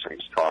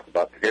docents talk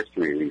about the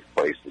history of these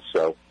places.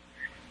 So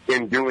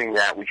in doing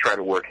that, we try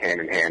to work hand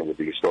in hand with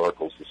the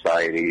historical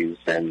societies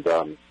and,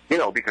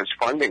 because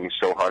funding is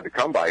so hard to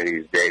come by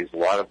these days, a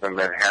lot of them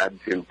have had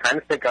to kind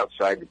of think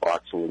outside the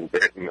box a little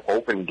bit and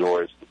open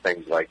doors to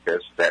things like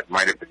this that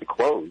might have been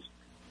closed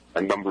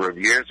a number of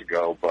years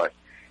ago, but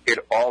it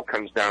all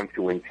comes down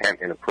to intent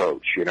and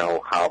approach,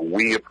 how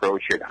we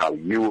approach it, how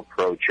you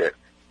approach it,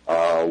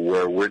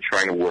 where we're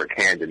trying to work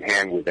hand in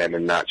hand with them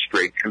and not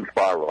stray too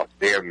far off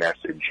their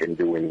message in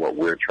doing what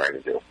we're trying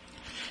to do.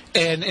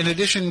 And in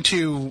addition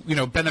to,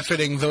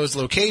 benefiting those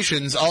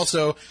locations,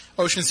 also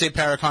Ocean State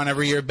Paracon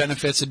every year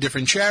benefits a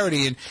different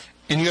charity, and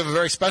you have a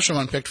very special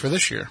one picked for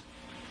this year.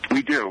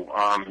 We do.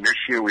 This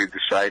year we've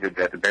decided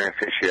that the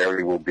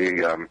beneficiary will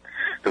be the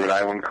Rhode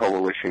Island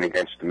Coalition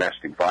Against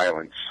Domestic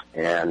Violence.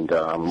 And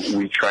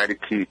we try to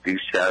keep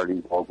these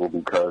charities local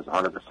because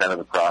 100% of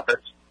the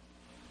profits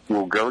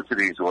will go to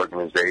these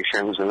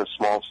organizations. In a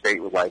small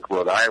state like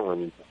Rhode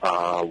Island,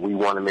 we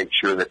want to make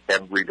sure that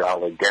every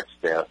dollar gets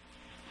there.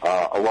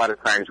 A lot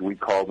of times we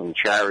call them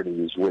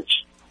charities, which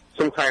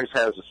sometimes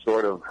has a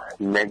sort of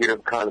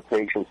negative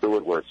connotation to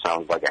it where it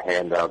sounds like a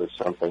handout or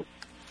something.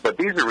 But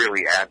these are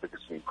really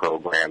advocacy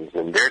programs,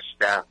 and they're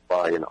staffed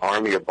by an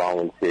army of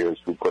volunteers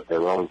who put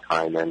their own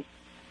time in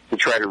to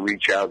try to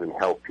reach out and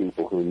help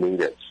people who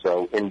need it.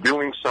 So in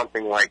doing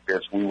something like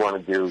this, we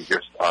want to do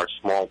just our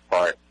small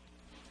part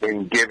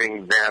in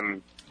giving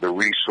them the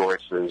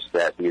resources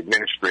that the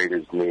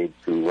administrators need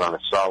to run a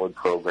solid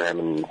program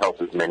and help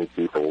as many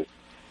people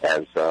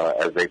as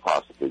they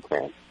possibly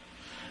can.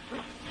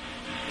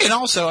 And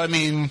also,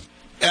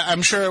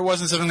 I'm sure it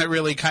wasn't something that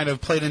really kind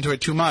of played into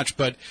it too much,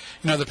 but,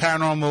 the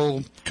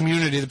paranormal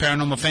community, the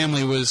paranormal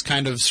family was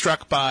kind of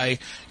struck by,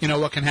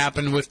 what can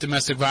happen with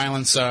domestic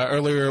violence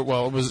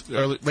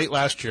late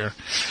last year.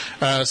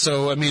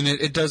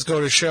 It does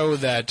go to show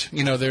that,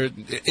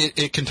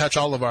 it can touch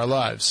all of our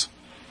lives.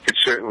 It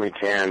certainly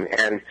can.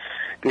 And,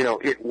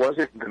 it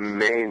wasn't the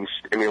main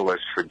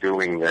stimulus for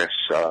doing this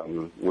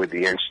with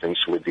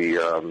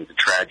the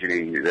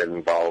tragedy that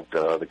involved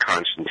the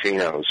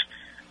Constantinos.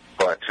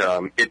 But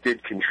it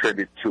did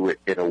contribute to it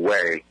in a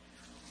way.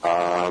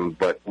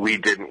 But we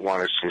didn't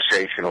want to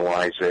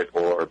sensationalize it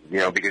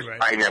because right.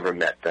 I never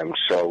met them.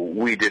 So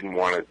we didn't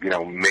want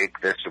to, make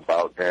this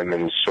about them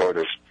and sort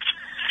of,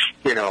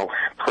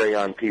 prey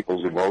on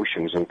people's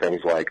emotions and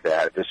things like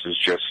that. This is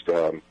just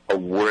a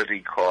worthy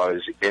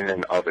cause in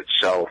and of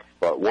itself.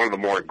 But one of the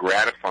more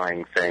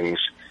gratifying things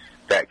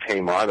that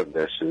came out of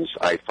this is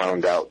I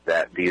found out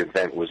that the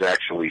event was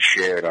actually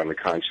shared on the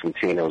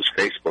Constantinos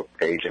Facebook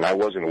page, and I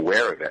wasn't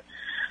aware of it.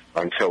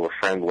 until a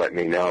friend let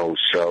me know.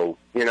 So,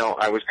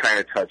 I was kind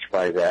of touched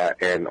by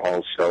that, and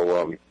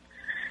also,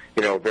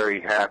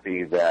 very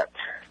happy that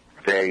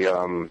they,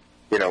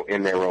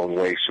 in their own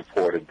way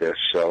supported this.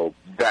 So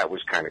that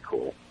was kind of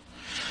cool.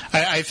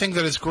 I think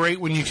that it's great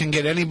when you can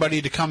get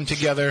anybody to come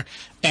together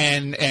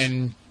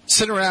and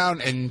sit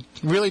around and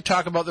really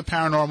talk about the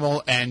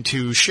paranormal and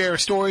to share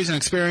stories and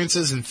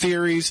experiences and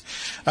theories.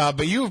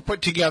 But you have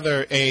put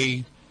together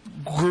a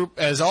group,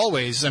 as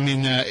always. I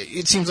mean,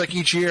 it seems like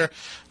each year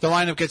the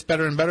lineup gets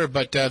better and better,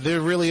 but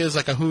there really is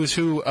like a who's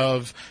who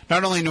of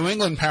not only New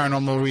England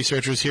paranormal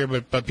researchers here,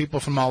 but people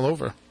from all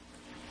over.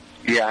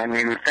 Yeah, I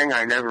mean, the thing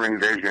I never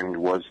envisioned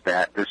was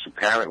that this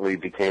apparently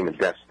became a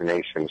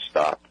destination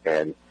stop.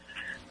 And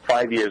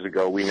 5 years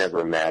ago, we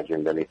never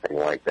imagined anything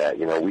like that.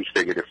 We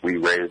figured if we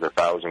raised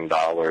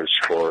 $1,000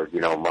 for,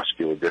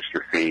 muscular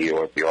dystrophy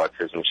or the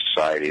Autism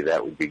Society,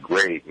 that would be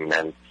great. And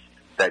then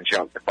that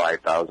jumped to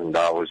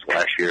 $5,000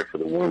 last year for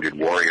the Wounded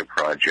Warrior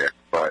Project.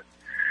 But,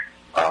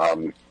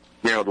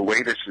 the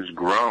way this has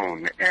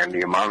grown and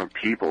the amount of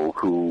people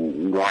who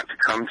want to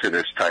come to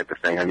this type of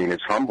thing, I mean,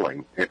 it's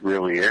humbling. It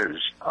really is.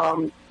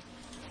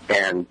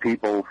 And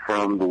people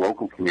from the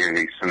local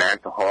community,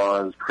 Samantha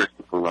Hawes,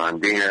 Christopher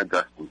Rondina,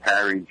 Dustin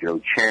Parry, Joe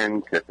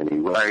Chin, Tiffany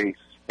Rice,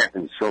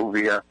 Stephen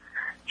Sylvia,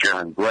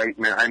 John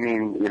Brightman. I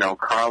mean,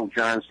 Carl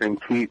Johnson,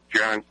 Keith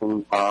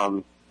Johnson,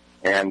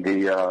 and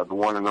the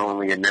one and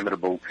only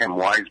inimitable Tim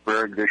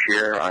Weisberg this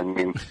year. I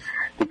mean,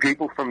 the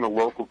people from the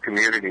local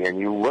community, and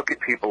you look at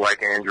people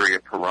like Andrea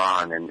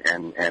Perron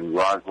and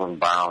Rosalind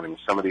Bound and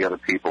some of the other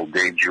people,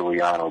 Dave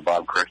Giuliano,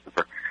 Bob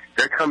Christopher,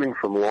 they're coming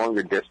from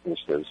longer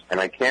distances, and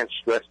I can't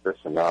stress this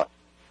enough.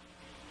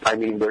 I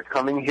mean, they're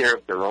coming here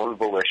of their own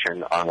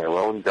volition, on their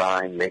own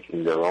dime,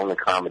 making their own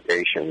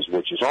accommodations,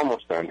 which is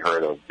almost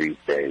unheard of these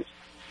days,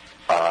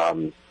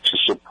 to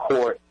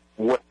support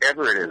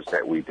whatever it is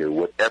that we do,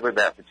 whatever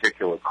that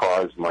particular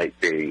cause might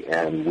be.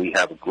 And we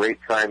have a great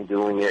time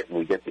doing it, and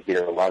we get to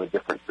hear a lot of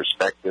different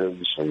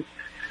perspectives and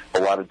a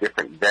lot of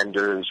different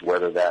vendors,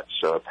 whether that's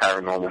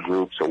paranormal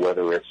groups or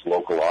whether it's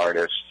local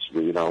artists,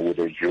 with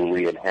their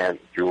jewelry and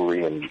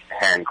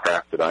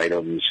handcrafted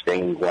items,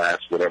 stained glass,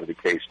 whatever the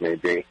case may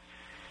be.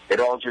 It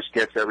all just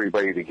gets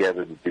everybody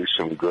together to do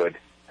some good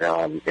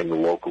in the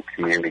local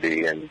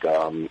community, and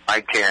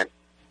I can't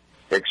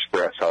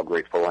express how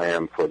grateful I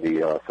am for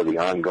the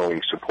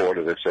ongoing support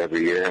of this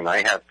every year. And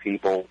I have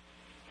people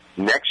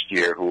next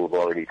year who have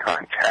already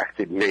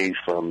contacted me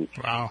from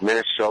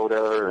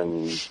Minnesota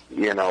and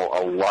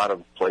a lot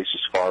of places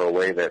far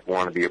away that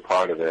want to be a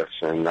part of this.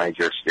 And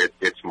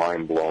it's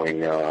mind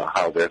blowing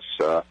how this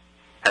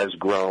has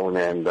grown,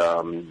 and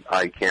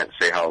I can't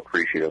say how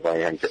appreciative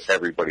I am to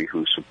everybody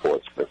who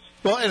supports this.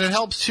 Well, and it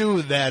helps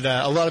too that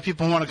a lot of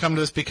people want to come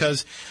to this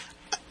because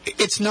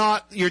it's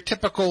not your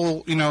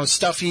typical,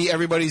 stuffy,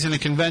 everybody's in a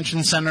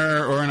convention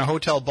center or in a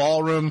hotel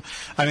ballroom.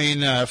 I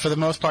mean, for the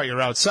most part,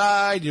 you're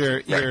outside,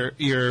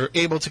 you're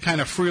able to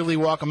kind of freely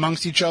walk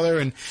amongst each other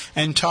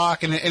and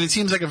talk, and it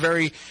seems like a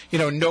very,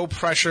 no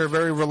pressure,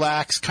 very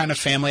relaxed kind of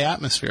family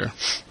atmosphere.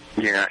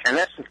 Yeah, and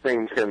that's the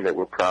thing, Tim, that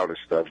we're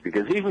proudest of,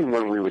 because even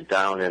when we were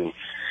down in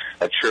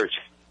a church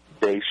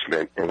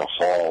basement in a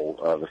hall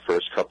the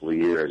first couple of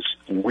years,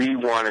 we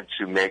wanted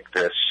to make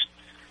this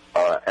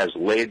as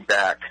laid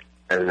back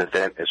an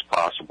event as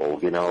possible,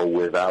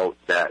 without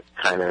that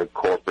kind of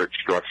corporate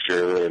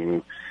structure,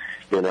 and,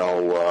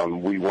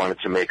 we wanted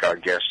to make our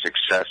guests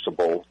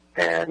accessible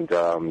and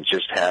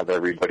just have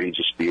everybody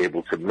just be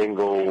able to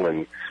mingle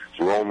and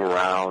roam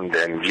around,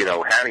 and,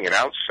 having it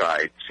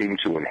outside seemed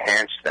to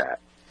enhance that.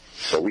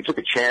 So we took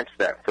a chance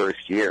that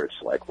first year. It's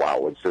like, wow,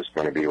 what's this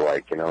going to be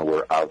like?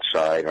 We're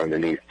outside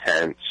underneath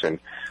tents,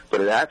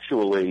 but it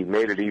actually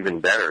made it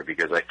even better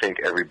because I think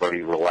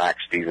everybody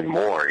relaxed even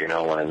more,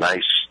 on a nice,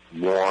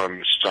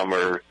 warm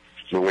summer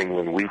New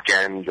England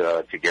weekend,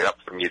 to get up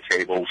from your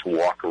table, to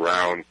walk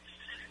around,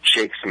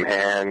 shake some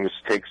hands,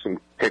 take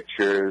some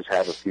pictures,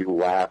 have a few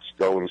laughs,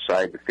 go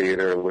inside the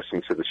theater,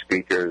 listen to the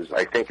speakers.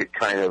 I think it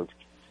kind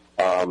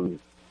of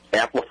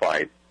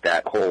amplified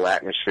that whole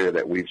atmosphere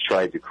that we've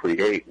tried to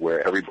create,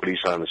 where everybody's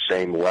on the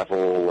same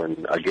level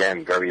and,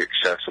 again, very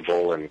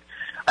accessible. And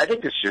I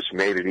think it's just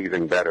made it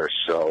even better.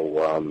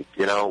 So,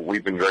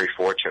 we've been very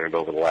fortunate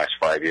over the last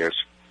 5 years.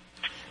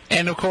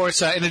 And, of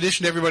course, in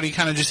addition to everybody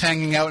kind of just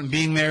hanging out and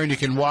being there, and you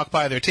can walk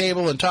by their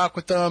table and talk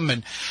with them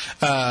and,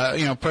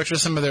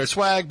 purchase some of their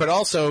swag, but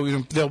also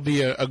there'll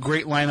be a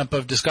great lineup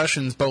of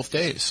discussions both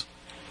days.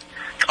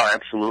 Oh,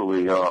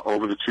 absolutely.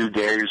 Over the 2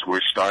 days,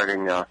 we're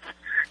starting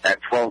at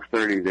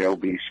 12:30. There'll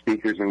be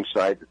speakers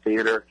inside the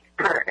theater,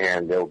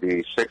 and there'll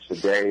be 6 a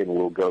day, and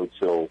we'll go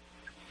till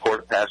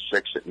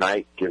 6:15 at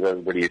night, give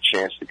everybody a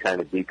chance to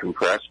kind of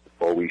decompress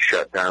before we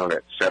shut down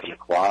at 7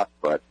 o'clock.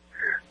 But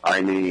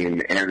I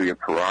mean, Andrea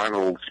Perron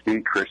will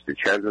speak, Krista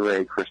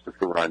Cesare,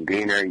 Christopher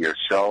Rondina,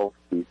 yourself,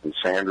 Keith and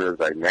Sandra,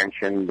 as I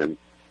mentioned, and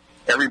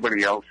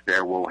everybody else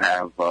there will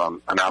have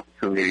an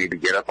opportunity to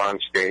get up on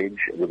stage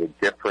with a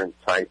different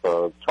type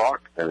of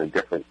talk and a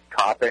different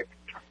topic.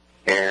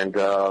 and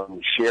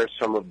share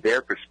some of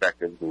their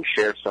perspectives and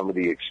share some of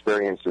the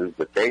experiences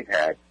that they've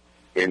had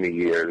in the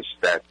years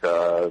that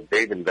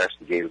they've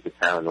investigated the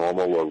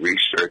paranormal or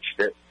researched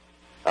it.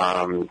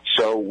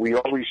 So we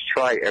always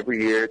try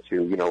every year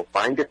to,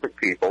 find different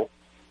people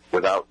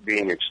without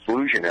being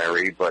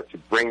exclusionary, but to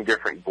bring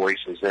different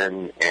voices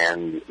in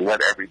and let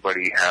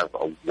everybody have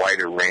a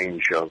wider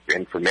range of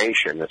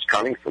information that's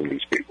coming from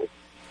these people.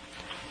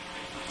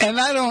 And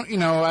I don't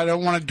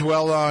want to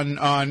dwell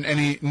on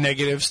any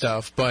negative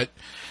stuff, but,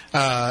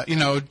 I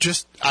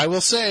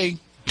will say,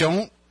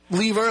 don't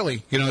leave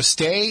early.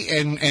 Stay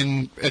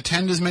and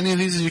attend as many of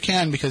these as you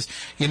can, because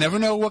you never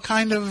know what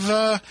kind of,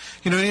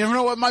 you never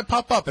know what might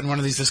pop up in one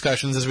of these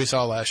discussions, as we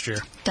saw last year.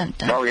 Dun,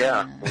 dun, oh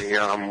yeah,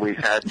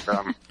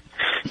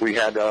 we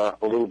had a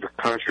little bit of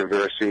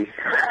controversy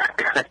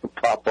kind of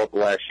pop up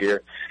last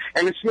year,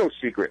 and it's no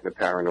secret in the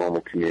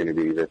paranormal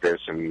community that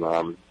there's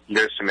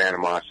some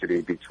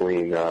animosity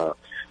between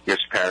Miss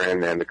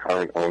Perrin and the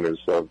current owners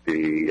of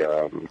the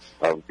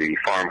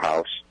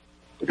farmhouse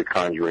The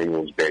Conjuring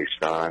was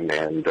based on,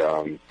 and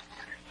the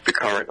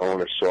current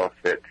owner saw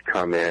fit to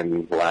come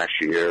in last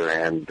year,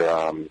 and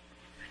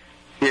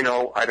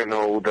I don't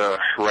know the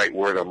right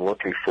word I'm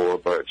looking for,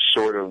 but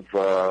sort of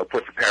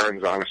put the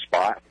Perrins on a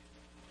spot,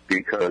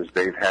 because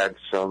they've had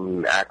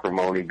some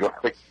acrimony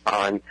going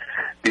on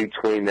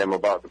between them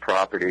about the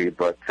property.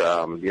 But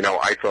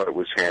I thought it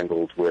was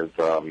handled with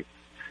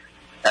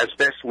as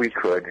best we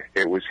could.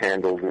 It was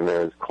handled in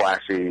as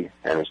classy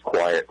and as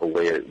quiet a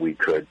way that we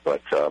could.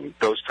 But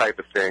those type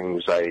of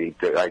things I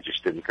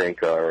just didn't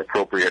think are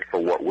appropriate for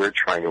what we're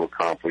trying to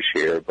accomplish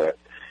here. But,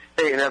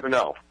 hey, you never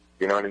know.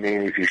 You know what I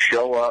mean? If you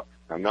show up,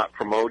 I'm not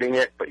promoting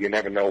it, but you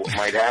never know what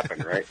might happen,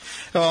 right?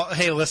 Well,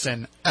 hey,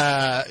 listen,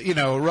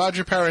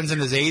 Roger Perrin's in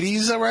his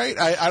 80s, all right?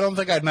 I don't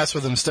think I'd mess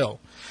with him still.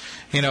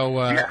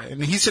 Yeah.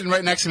 And he's sitting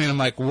right next to me, and I'm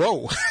like,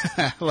 whoa.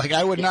 Like,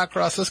 I would not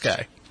cross this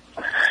guy.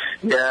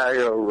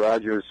 Yeah,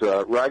 Roger's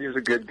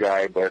a good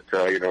guy, but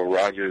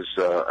Roger's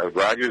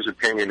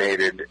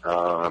opinionated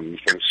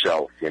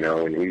himself,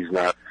 and he's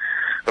not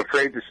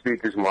afraid to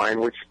speak his mind.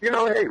 Which,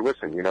 hey,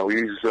 listen,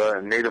 he's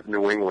a native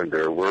New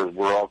Englander.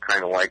 We're all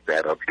kind of like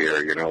that up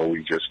here.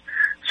 We just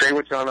say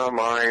what's on our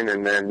mind,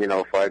 and then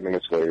 5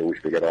 minutes later we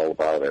forget all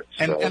about it.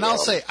 And I'll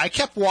say, I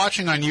kept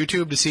watching on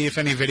YouTube to see if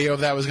any video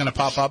of that was going to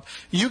pop up.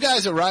 You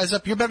guys at Rise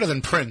Up, you're better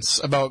than Prince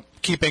about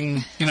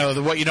keeping,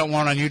 what you don't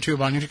want on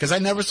YouTube, because I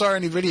never saw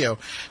any video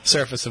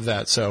surface of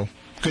that. So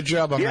good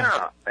job on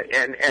that.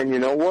 Yeah, and you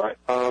know what?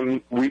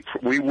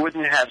 We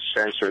wouldn't have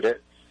censored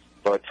it,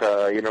 but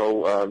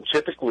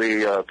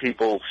typically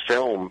people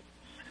film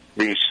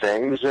these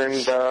things,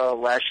 and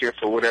last year,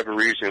 for whatever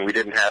reason, we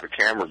didn't have a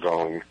camera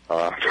going.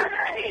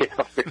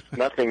 If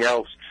nothing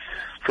else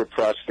for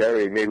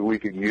posterity, maybe we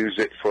could use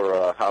it for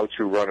a how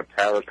to run a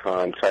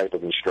Paracon type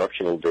of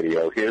instructional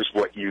video. Here's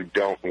what you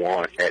don't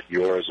want at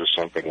yours, or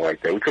something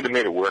like that. We could have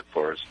made it work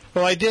for us.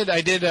 Well, I did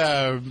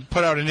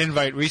put out an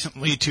invite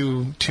recently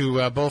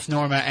to both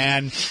Norma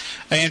and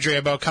Andrea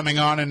about coming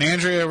on, and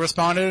Andrea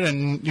responded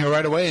and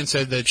right away and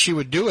said that she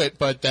would do it,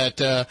 but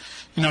that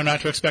not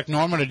to expect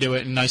Norma to do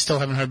it, and I still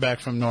haven't heard back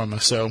from Norma.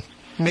 So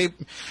maybe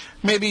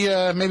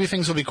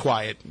things will be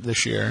quiet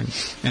this year.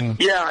 And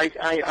yeah,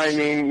 I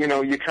mean,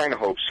 you kind of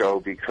hope so,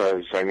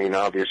 because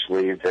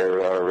obviously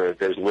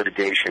there's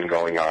litigation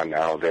going on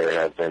now. There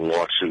have been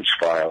lawsuits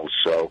filed,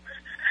 so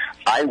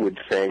I would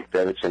think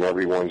that it's in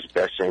everyone's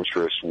best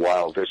interest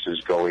while this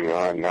is going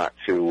on not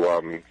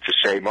to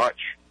say much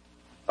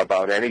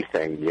about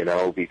anything,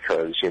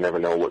 because you never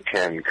know what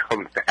can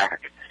come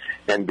back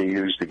and be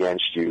used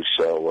against you.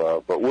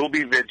 So, but we'll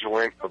be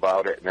vigilant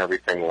about it and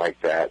everything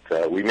like that.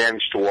 We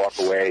managed to walk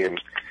away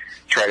and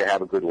try to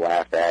have a good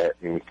laugh at it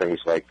and things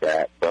like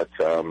that. But,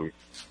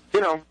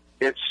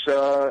 it's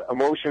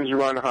emotions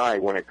run high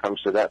when it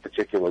comes to that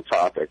particular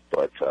topic.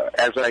 But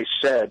as I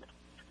said,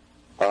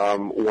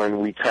 when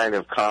we kind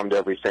of calmed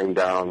everything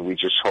down, we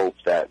just hope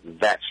that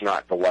that's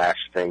not the last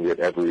thing that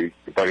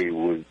everybody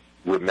would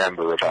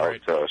remember about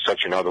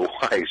such an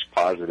otherwise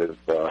positive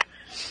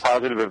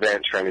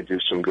event trying to do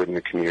some good in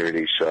the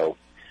community. So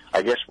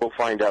I guess we'll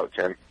find out,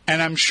 Tim.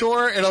 And I'm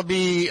sure it'll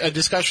be a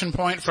discussion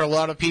point for a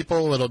lot of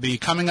people. It'll be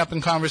coming up in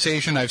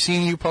conversation. I've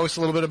seen you post a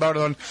little bit about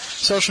it on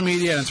social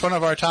media, and it's one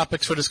of our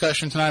topics for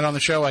discussion tonight on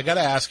the show. I got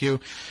to ask you,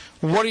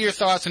 what are your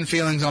thoughts and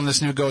feelings on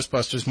this new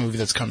Ghostbusters movie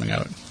that's coming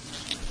out?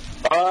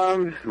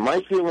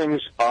 My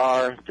feelings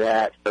are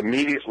that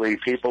immediately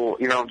people,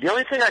 the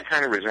only thing I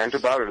kind of resent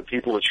about it are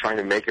people are trying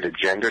to make it a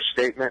gender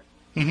statement.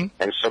 Mm-hmm.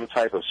 And some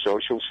type of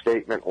social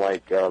statement,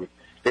 like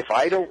if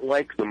I don't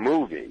like the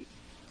movie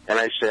and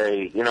I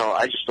say,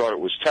 I just thought it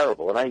was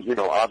terrible, and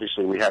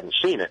obviously we haven't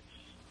seen it,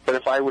 but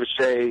if I were to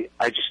say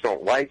I just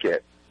don't like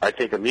it, I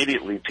think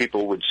immediately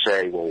people would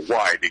say, well,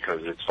 why? Because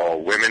it's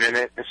all women in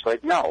it? It's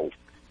like, no.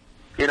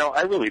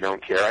 I really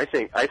don't care. I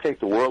think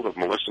the world of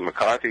Melissa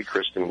McCarthy,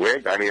 Kristen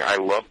Wiig. I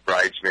love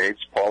Bridesmaids.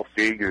 Paul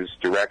Feig is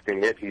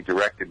directing it. He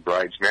directed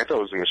Bridesmaids. That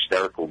was an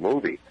hysterical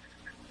movie.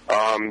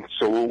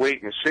 So we'll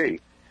wait and see.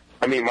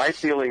 My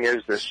feeling is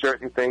there's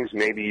certain things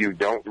maybe you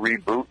don't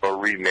reboot or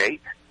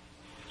remake,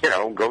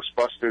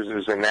 Ghostbusters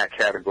is in that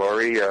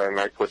category, and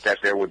I put that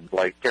there with,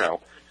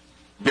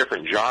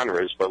 different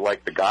genres, but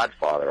like The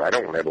Godfather, I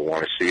don't ever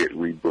want to see it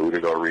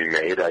rebooted or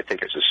remade. I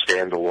think it's a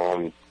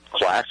standalone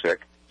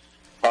classic.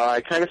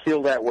 I kind of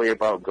feel that way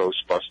about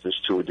Ghostbusters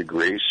to a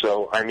degree,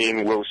 so,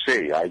 we'll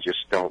see. I just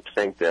don't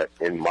think that,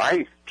 in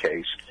my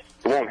case,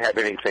 it won't have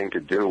anything to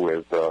do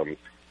with the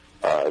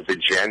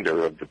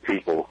gender of the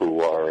people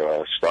who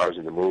are stars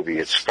in the movie.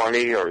 It's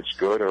funny, or it's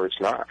good, or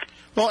it's not.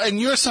 Well, and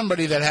you're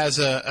somebody that has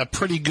a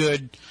pretty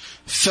good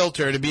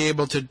filter to be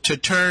able to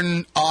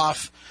turn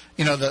off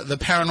the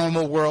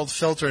paranormal world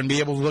filter and be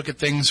able to look at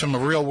things from a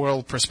real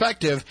world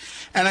perspective.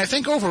 And I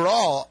think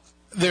overall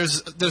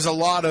there's a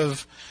lot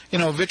of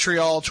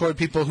vitriol toward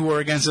people who are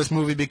against this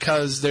movie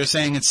because they're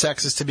saying it's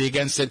sexist to be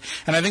against it.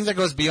 And I think that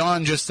goes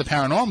beyond just the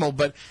paranormal,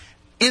 but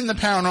in the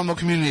paranormal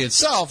community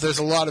itself, there's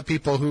a lot of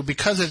people who,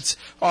 because it's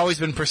always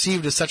been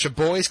perceived as such a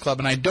boys' club,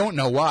 and I don't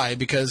know why,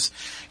 because,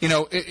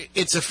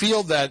 it's a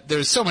field that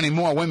there's so many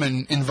more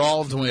women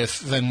involved with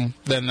than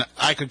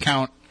I could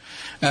count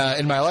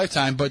in my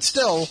lifetime, but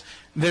still,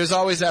 there's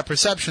always that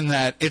perception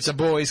that it's a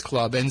boys'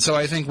 club. And so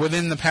I think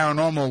within the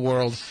paranormal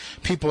world,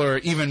 people are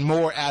even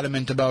more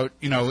adamant about,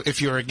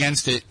 if you're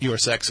against it, you're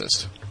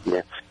sexist.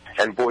 Yeah.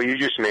 And, boy, you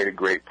just made a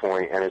great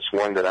point, and it's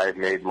one that I've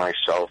made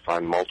myself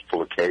on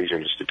multiple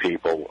occasions to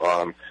people.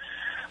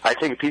 I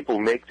think people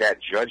make that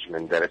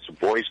judgment that it's a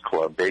boys'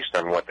 club based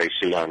on what they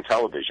see on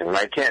television, and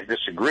I can't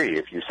disagree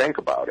if you think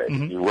about it.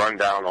 Mm-hmm. You run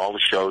down all the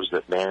shows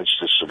that manage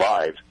to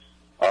survive.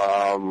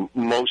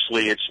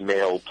 Mostly it's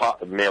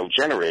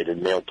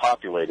male-generated,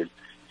 male-populated,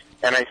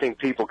 and I think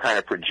people kind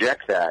of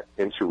project that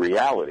into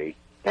reality,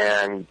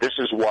 and this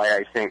is why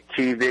I think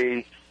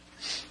TV...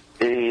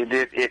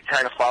 It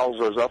kind of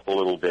follows us up a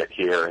little bit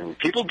here, and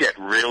people get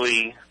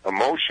really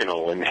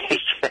emotional, and they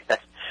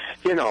get,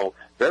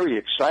 very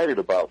excited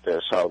about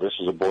this, how this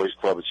is a boys'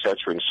 club, et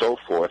cetera, and so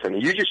forth. And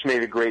you just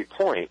made a great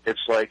point. It's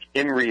like,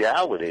 in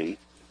reality,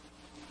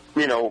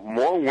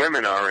 more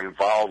women are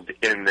involved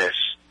in this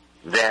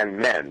than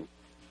men.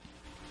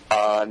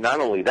 Not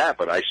only that,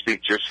 but I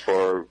speak just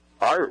for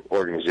our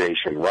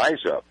organization,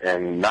 Rise Up,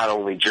 and not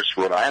only just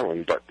Rhode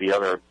Island, but the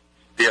other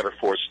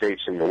 4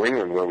 states in New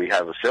England where we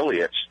have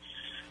affiliates.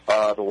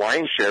 The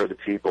lion's share of the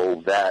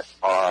people that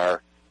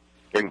are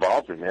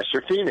involved in this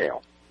are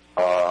female.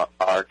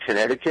 Are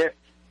Connecticut,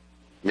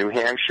 New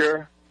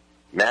Hampshire,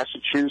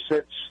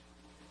 Massachusetts,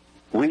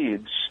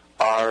 Leeds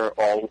are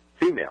all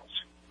females,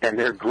 and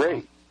they're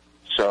great.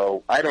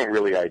 So I don't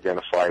really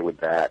identify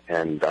with that,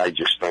 and I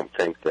just don't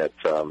think that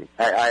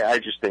I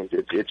just think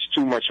it's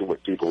too much of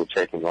what people are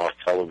taking off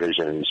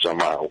television and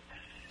somehow,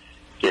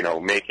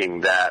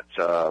 making that,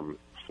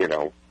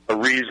 a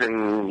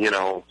reason,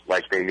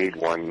 like they need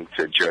one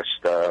to just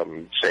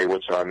say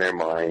what's on their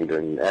mind,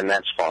 and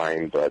that's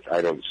fine, but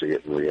I don't see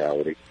it in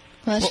reality.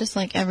 Well, it's just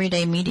like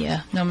everyday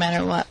media. No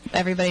matter what,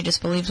 everybody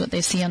just believes what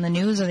they see on the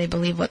news, or they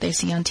believe what they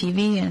see on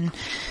TV, and,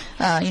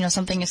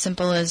 something as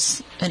simple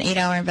as an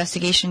 8-hour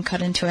investigation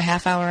cut into a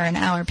half hour or an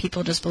hour,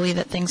 people just believe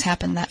that things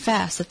happen that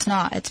fast. It's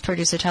not. It's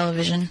producer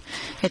television.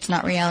 It's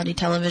not reality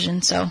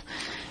television, so...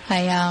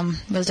 I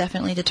was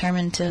definitely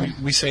determined to...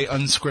 We say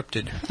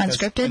unscripted.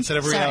 Unscripted? Instead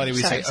of reality,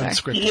 we say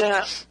unscripted.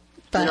 Yeah.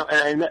 But,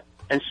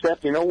 and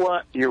Steph, you know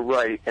what? You're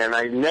right. And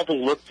I never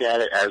looked at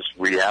it as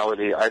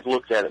reality. I've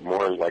looked at it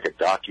more like a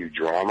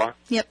docudrama.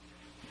 Yep.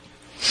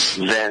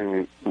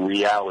 Than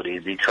reality,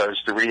 because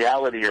the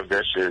reality of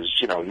this is,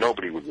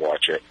 nobody would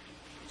watch it.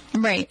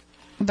 Right.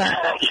 But...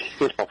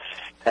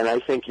 And I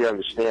think you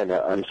understand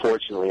that.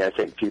 Unfortunately, I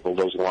think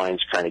those lines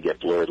kind of get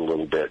blurred a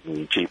little bit,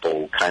 and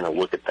people kind of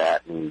look at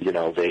that, and,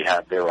 they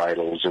have their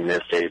idols and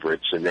their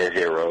favorites and their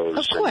heroes.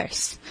 Of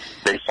course.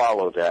 They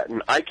follow that.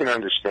 And I can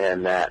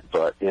understand that,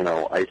 but,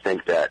 I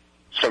think that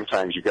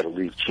sometimes you got to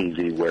leave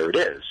TV where it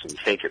is and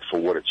take it for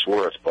what it's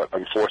worth. But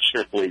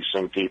unfortunately,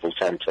 some people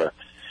tend to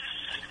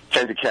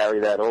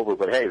carry that over,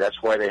 but hey,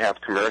 that's why they have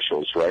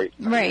commercials, right?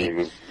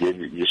 Right.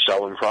 You're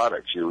selling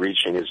products. You're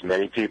reaching as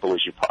many people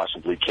as you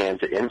possibly can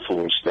to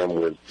influence them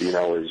with,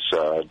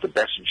 the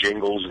best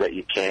jingles that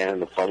you can,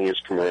 the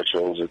funniest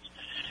commercials. It's,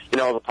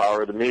 the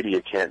power of the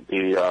media can't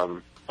be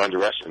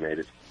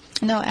underestimated.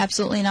 No,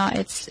 absolutely not.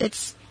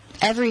 It's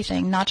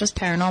everything, not just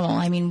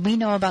paranormal. We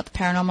know about the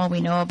paranormal. We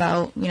know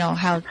about,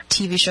 how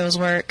TV shows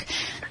work,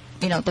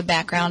 the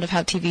background of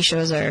how TV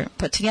shows are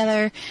put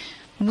together.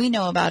 We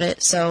know about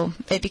it, so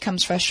it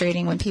becomes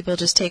frustrating when people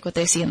just take what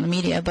they see in the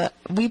media, but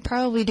we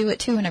probably do it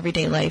too in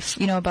everyday life,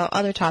 about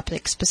other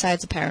topics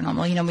besides the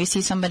paranormal. We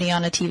see somebody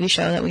on a TV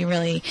show that we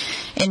really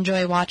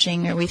enjoy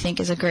watching, or we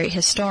think is a great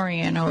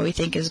historian, or we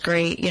think is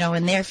great,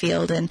 in their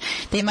field, and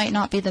they might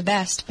not be the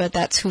best, but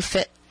that's who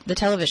fit the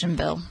television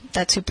bill.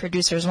 That's who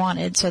producers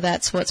wanted, so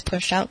that's what's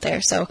pushed out there.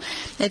 So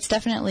it's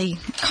definitely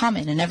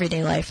common in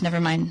everyday life,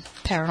 never mind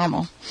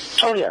paranormal.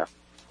 Oh, yeah.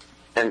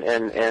 And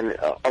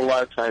a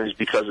lot of times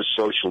because of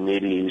social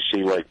media, you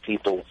see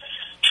people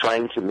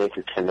trying to make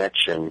a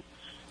connection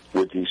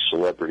with these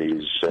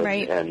celebrities. And,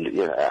 right. And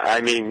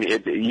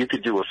you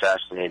could do a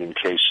fascinating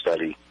case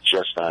study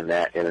just on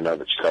that in and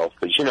of itself.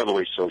 Because you know the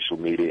way social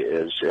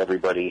media is.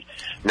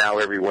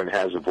 Everyone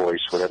has a voice,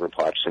 whatever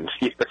pops into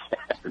your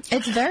head.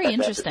 It's very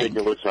interesting. At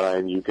that particular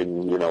time, you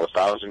can,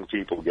 1,000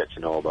 people get to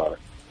know about it.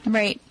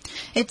 Right.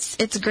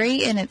 It's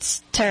great and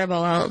it's terrible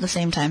all at the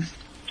same time.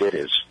 It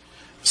is.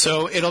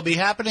 So it'll be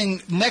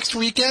happening next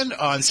weekend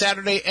on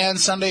Saturday and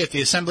Sunday at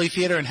the Assembly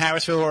Theater in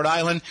Harrisville, Rhode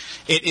Island.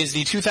 It is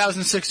the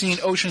 2016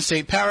 Ocean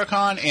State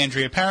Paracon.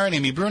 Andrea Perrin,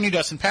 Amy Bruni,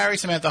 Dustin Parry,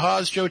 Samantha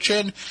Hawes, Joe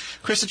Chin,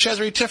 Krista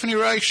Chesney, Tiffany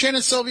Reich,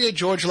 Shannon Sylvia,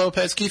 George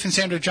Lopez, Keith and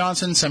Sandra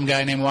Johnson, some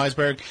guy named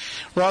Weisberg,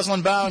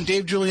 Rosalind Bound,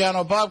 Dave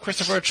Giuliano, Bob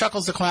Christopher,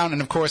 Chuckles the Clown,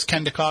 and, of course,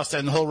 Ken DaCosta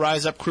and the whole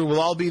Rise Up crew will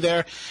all be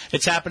there.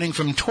 It's happening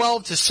from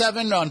 12 to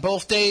 7 on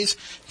both days,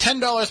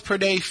 $10 per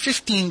day,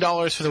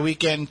 $15 for the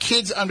weekend,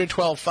 kids under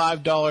 12,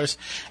 $5,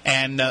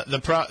 and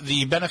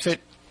the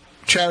benefit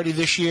charity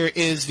this year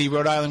is the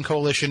Rhode Island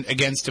Coalition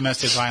Against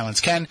Domestic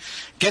Violence. Ken,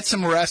 get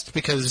some rest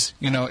because,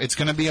 it's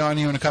going to be on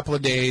you in a couple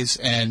of days,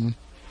 and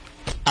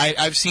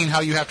I've seen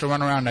how you have to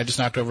run around. I just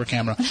knocked over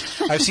camera.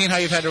 I've seen how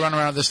you've had to run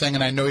around with this thing,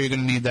 and I know you're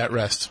going to need that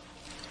rest.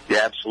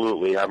 Yeah,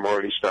 absolutely. I'm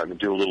already starting to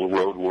do a little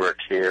road work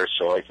here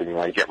so I can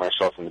get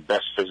myself in the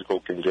best physical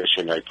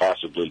condition I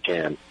possibly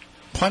can.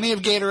 Plenty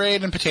of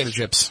Gatorade and potato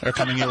chips are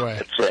coming your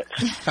way. That's it.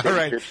 All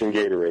right. Chips and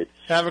Gatorade.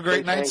 Have a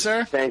great night,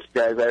 sir. Thanks,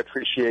 guys. I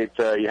appreciate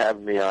you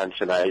having me on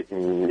tonight.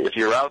 And if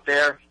you're out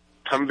there,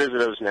 come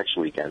visit us next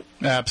weekend.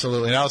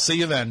 Absolutely. And I'll see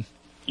you then.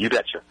 You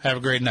betcha. Have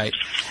a great night.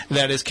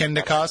 That is Ken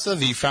DaCosta,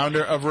 the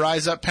founder of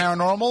Rise Up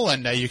Paranormal,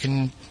 and you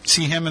can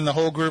see him and the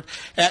whole group.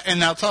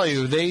 And I'll tell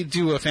you, they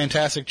do a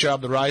fantastic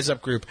job, the Rise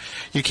Up group.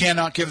 You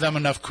cannot give them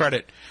enough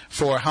credit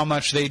for how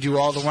much they do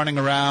all the running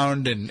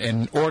around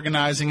and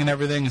organizing and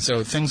everything.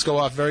 So things go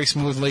off very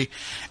smoothly,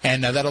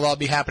 and that'll all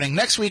be happening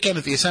next weekend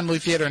at the Assembly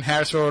Theater in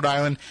Harrisville, Rhode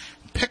Island.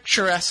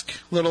 Picturesque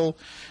little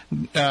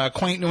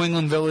quaint New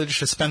England village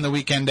to spend the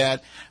weekend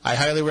at. I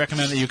highly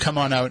recommend that you come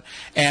on out,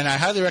 and I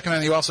highly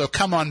recommend that you also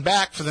come on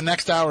back for the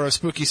next hour of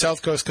Spooky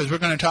South Coast because we're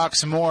going to talk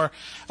some more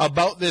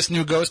about this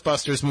new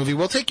Ghostbusters movie.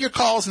 We'll take your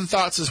calls and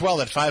thoughts as well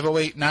at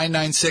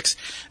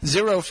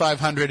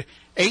 508-996-0500,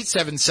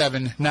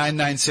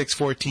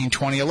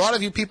 877-996-1420. A lot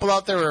of you people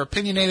out there are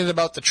opinionated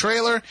about the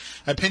trailer,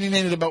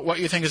 opinionated about what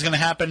you think is going to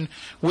happen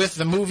with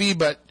the movie,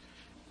 but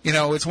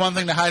it's one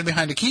thing to hide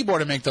behind a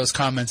keyboard and make those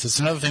comments. It's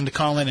another thing to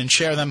call in and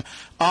share them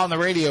on the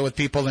radio with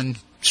people and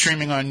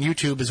streaming on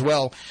YouTube as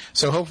well.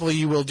 So hopefully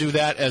you will do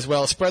that as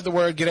well. Spread the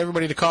word. Get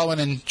everybody to call in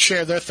and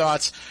share their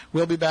thoughts.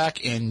 We'll be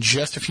back in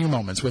just a few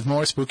moments with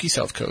more Spooky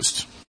South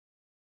Coast.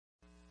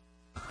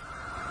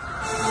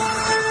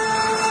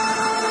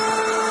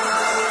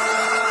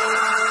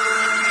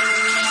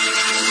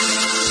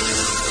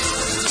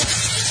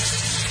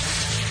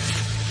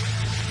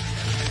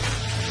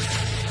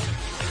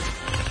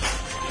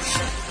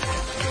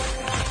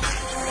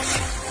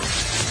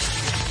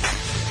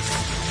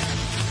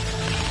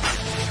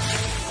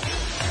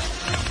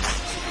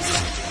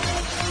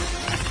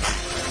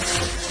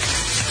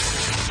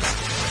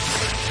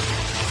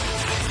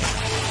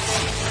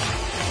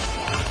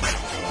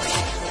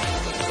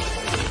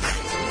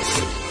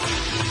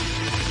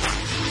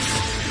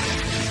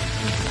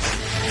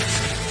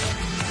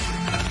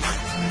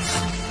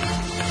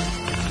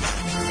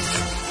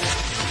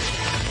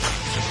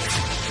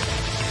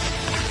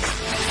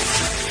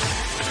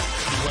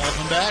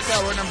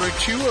 Hour number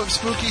 2 of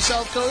Spooky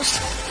South Coast.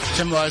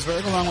 Tim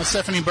Weisberg along with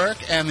Stephanie Burke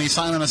and the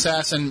silent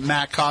assassin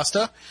Matt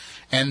Costa.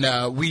 And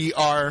we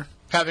are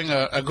having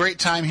a great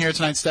time here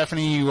tonight.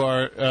 Stephanie, you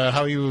are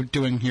how are you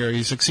doing here? Are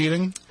you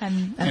succeeding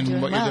I'm in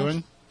doing what well. you're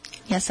doing?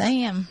 Yes, I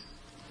am.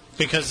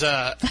 Because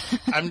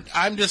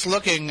I'm just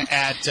looking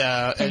at...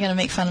 Are you going to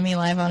make fun of me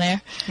live on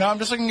air? No, I'm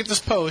just looking at this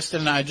post,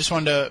 and I just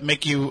wanted to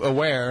make you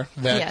aware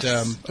that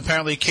Yes.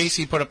 Apparently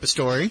Casey put up a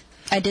story,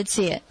 I did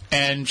see it.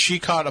 and she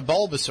caught a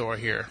Bulbasaur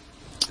here.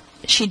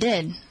 She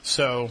did.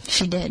 So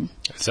She did.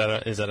 Is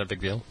that a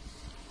big deal?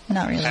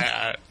 Not really.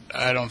 I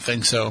don't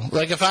think so.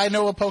 Like, if I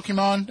know a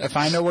Pokemon, if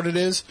I know what it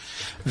is,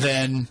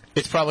 then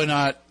it's probably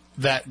not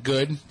that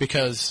good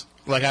because,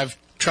 like, I've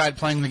tried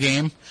playing the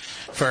game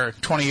for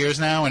 20 years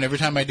now, and every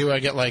time I do, I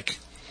get, like,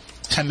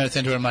 10 minutes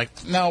into it, I'm like,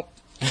 nope.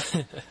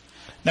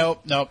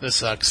 nope, this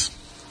sucks.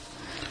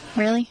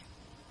 Really?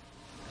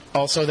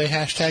 Also, they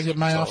hashtagged at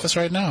my office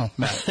right now,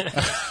 Matt.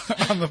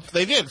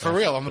 They did, for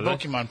real, on the Did they?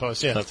 Pokemon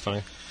post, yeah. That's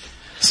funny.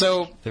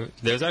 So,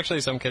 There's actually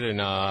some kid in,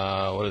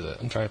 what is it?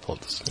 I'm trying to pull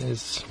up this.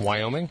 It's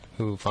Wyoming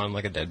who found,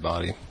 like, a dead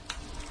body.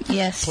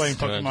 Yes. playing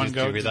Did Pokemon you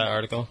Go. read that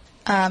article?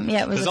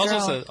 Yeah, it was There's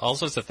a girl. all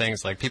sorts of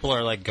things. Like, people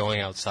are, like,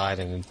 going outside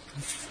and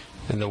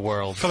in the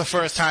world. For the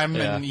first time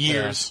Yeah, in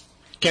years.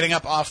 Getting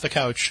up off the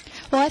couch.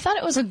 Well, I thought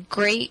it was a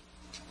great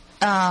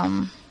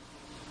thing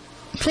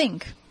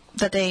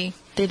that they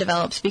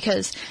developed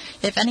because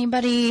if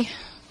anybody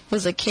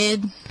was a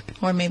kid,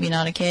 or maybe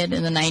not a kid,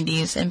 in the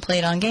 90s and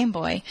played on Game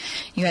Boy,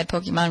 you had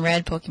Pokemon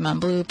Red, Pokemon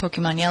Blue,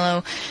 Pokemon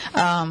Yellow.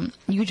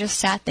 You just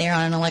sat there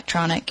on an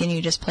electronic and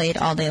you just played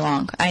all day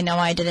long. I know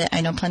I did it.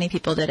 I know plenty of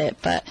people did it.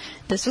 But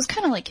this was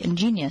kind of like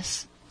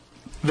ingenious.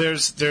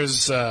 There's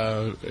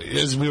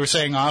as we were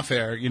saying off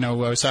air, I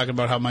was talking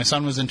about how my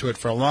son was into it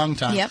for a long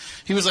time. Yep.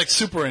 He was like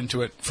super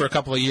into it for a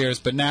couple of years,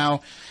 but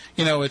now,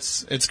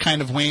 it's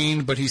kind of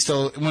waned. But he's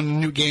still, when a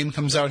new game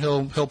comes out,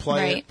 he'll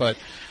play it. But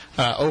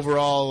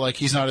overall, like,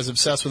 he's not as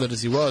obsessed with it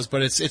as he was.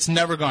 But it's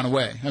never gone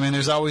away. I mean,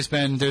 there's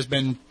been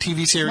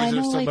TV series that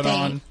have still been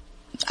on.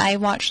 I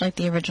watched like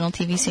the original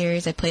TV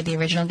series. I played the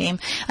original game.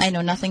 I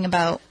know nothing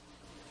about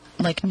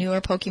like newer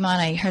Pokemon.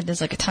 I heard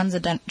there's like tons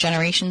of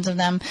generations of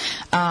them.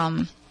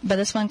 But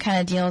this one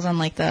kind of deals on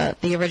like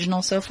the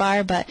original so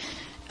far. But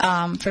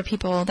for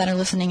people that are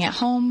listening at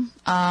home,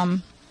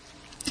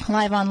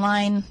 live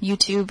online,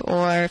 YouTube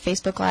or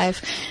Facebook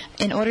Live,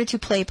 in order to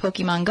play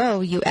Pokemon Go,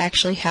 you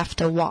actually have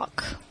to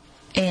walk.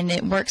 And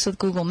it works with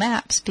Google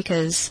Maps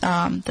because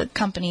the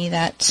company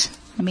that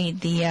made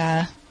the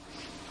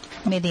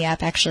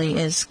app actually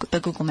is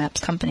the Google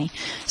Maps company.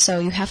 So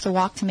you have to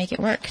walk to make it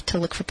work, to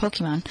look for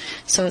Pokemon.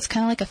 So it's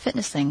kind of like a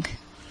fitness thing.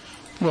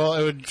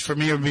 Well, for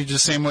me, it would be the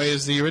same way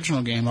as the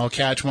original game. I'll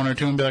catch one or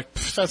two and be like,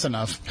 that's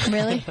enough.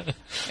 Really?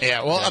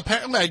 Yeah, well,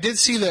 apparently I did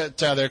see that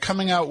they're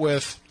coming out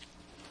with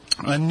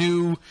a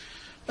new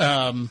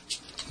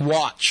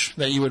watch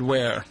that you would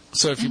wear.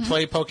 So if you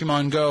play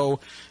Pokemon Go,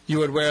 you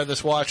would wear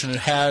this watch, and it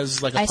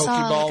has like a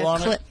Pokeball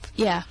on clip. it.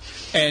 Yeah.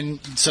 And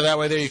so that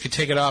way there you could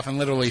take it off and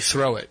literally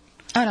throw it.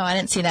 Oh, no, I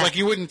didn't see that. Like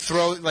you wouldn't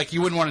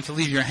you wouldn't want it to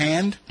leave your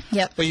hand.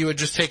 Yep. But you would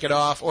just take it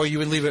off, or you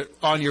would leave it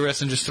on your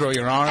wrist and just throw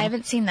your arm. I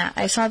haven't seen that.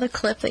 I saw the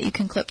clip that you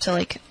can clip to,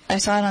 like, I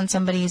saw it on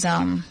somebody's,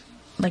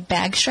 like,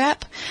 bag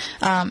strap,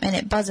 and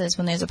it buzzes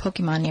when there's a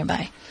Pokemon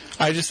nearby.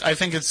 I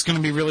think it's going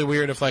to be really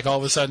weird if, like, all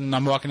of a sudden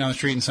I'm walking down the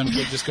street and some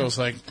kid just goes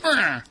like,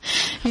 "Arr."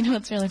 You know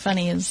what's really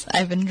funny is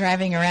I've been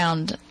driving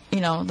around,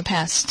 the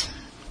past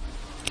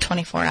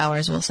 24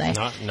 hours, we'll say.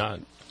 Not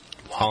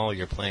while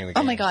you're playing the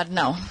game. Oh, my God,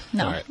 no.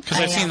 Right. Because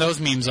I've seen those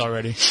memes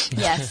already.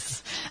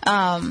 Yes.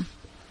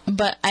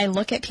 But I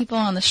look at people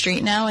on the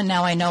street now, and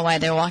now I know why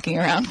they're walking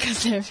around,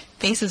 because their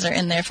faces are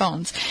in their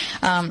phones.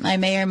 I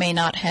may or may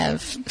not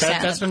have...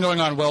 That's been going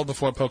on well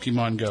before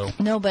Pokemon Go.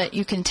 No, but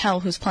you can tell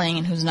who's playing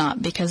and who's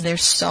not, because they're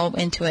so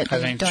into it,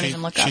 they don't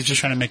even look up. She's just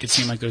trying to make it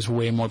seem like there's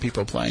way more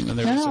people playing than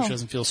there is, so she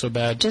doesn't feel so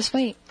bad. Just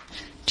wait.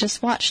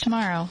 Just watch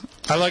tomorrow.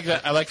 I like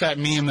that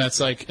meme that's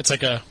like, it's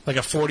like a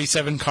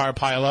 47 car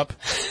pileup.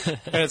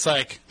 And it's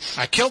like,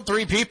 I killed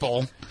 3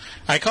 people,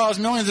 I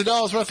caused millions of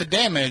dollars worth of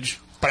damage,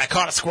 but I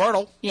caught a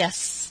Squirtle.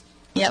 Yes.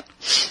 Yep.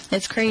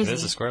 It's crazy. It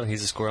is a squirrel.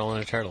 He's a squirrel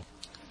and a turtle.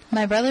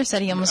 My brother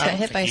said he almost got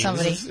hit by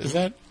somebody. Is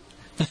that?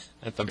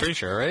 I'm pretty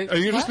sure, right? Are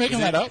you just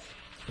making that up?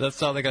 That's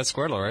how they got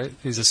Squirtle, right?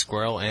 He's a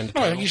squirrel and a No,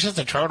 turtle. I think he's just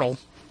a turtle.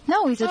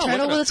 No, he's a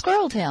turtle with a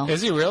squirrel tail.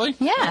 Is he really?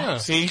 Yeah.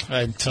 See?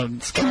 I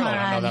don't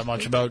know that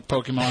much about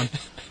Pokemon.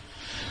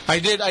 I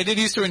did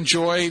used to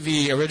enjoy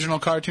the original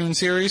cartoon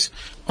series,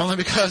 only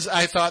because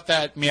I thought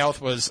that Meowth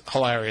was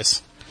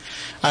hilarious.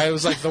 I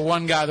was like the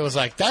one guy that was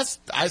like, that's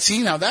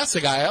the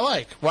guy I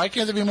like. Why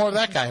can't there be more of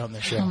that guy on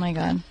this show? Oh, my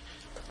God.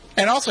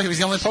 And also, he was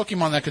the only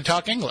Pokemon that could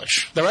talk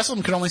English. The rest of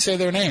them could only say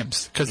their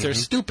names, because they're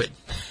stupid.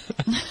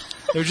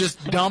 They're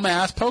just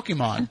dumb-ass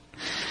Pokemon.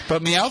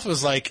 But Meowth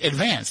was, like,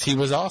 advanced. He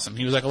was awesome.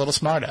 He was like a little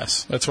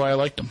smartass. That's why I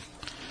liked him.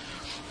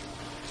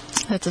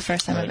 That's the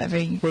first time I've ever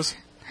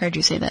heard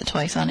you say that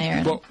twice on air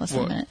in less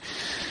than a minute.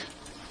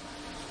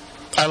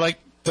 I like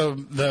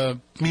the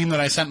meme that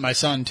I sent my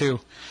son, too.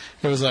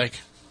 It was like...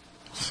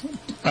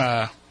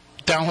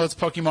 downloads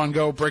Pokemon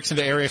Go, breaks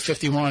into Area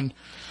 51.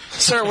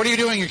 Sir, what are you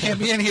doing? You can't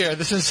be in here.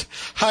 This is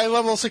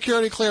high-level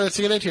security clearance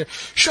to get in here.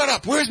 Shut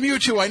up! Where's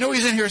Mewtwo? I know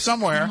he's in here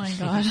somewhere. Oh, my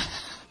God.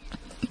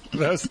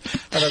 I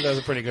thought that was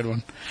a pretty good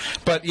one.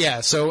 But,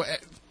 yeah,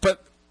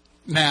 but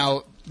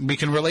now we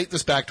can relate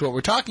this back to what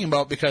we're talking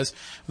about, because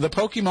the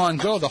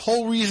Pokemon Go, the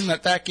whole reason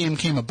that game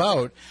came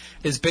about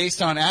is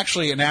based on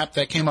actually an app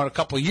that came out a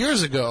couple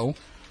years ago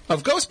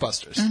of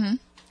Ghostbusters,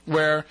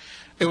 where...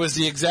 It was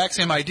the exact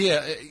same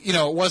idea.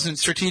 It wasn't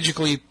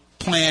strategically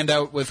planned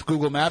out with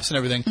Google Maps and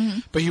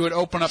everything, but you would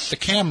open up the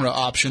camera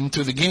option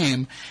through the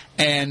game,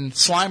 and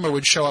Slimer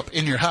would show up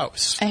in your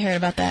house. I heard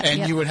about that.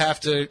 And you would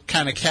have to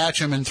kind of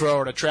catch him and throw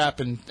out a trap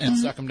and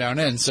suck him down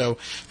in. So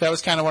that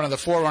was kind of one of the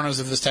forerunners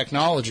of this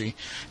technology.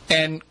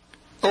 And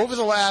over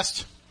the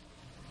last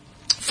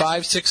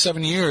 5, 6,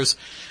 7 years,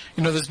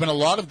 there's been a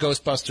lot of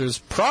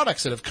Ghostbusters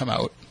products that have come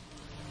out.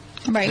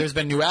 Right. There's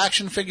been new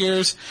action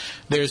figures.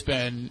 There's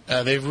been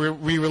they've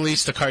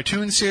re-released the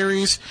cartoon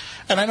series,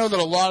 and I know that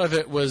a lot of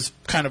it was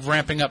kind of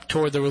ramping up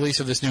toward the release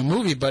of this new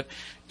movie. But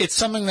it's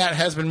something that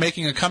has been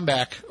making a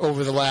comeback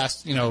over the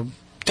last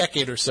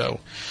decade or so.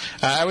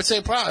 I would say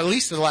at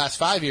least the last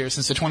 5 years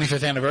since the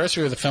 25th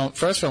anniversary of the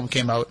first film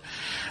came out.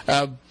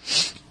 But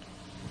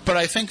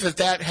I think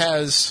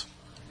that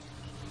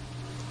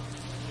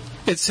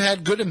it's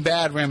had good and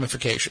bad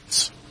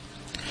ramifications.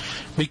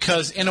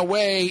 Because in a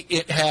way,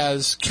 it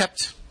has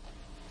kept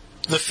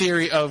the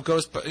theory of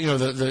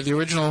the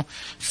original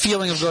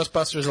feeling of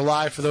Ghostbusters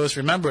alive for those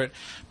who remember it.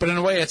 But in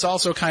a way, it's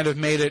also kind of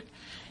made it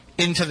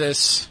into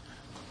this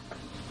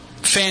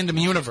fandom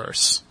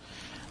universe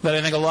that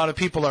I think a lot of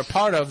people are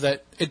part of.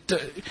 That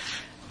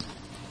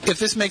if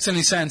this makes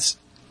any sense,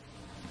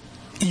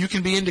 you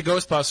can be into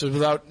Ghostbusters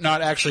without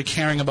not actually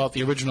caring about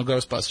the original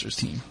Ghostbusters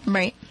team.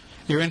 Right.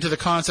 You're into the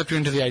concept, you're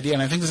into the idea,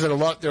 and I think there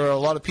are a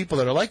lot of people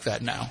that are like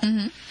that now.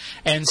 Mm-hmm.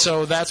 And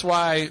so that's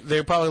why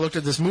they probably looked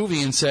at this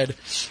movie and said,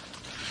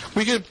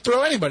 we could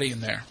throw anybody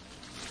in there.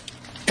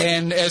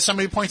 And as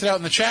somebody pointed out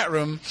in the chat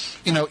room,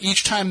 you know,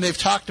 each time they've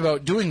talked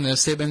about doing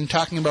this, they've been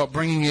talking about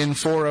bringing in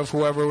 4 of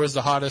whoever was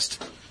the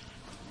hottest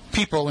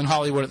people in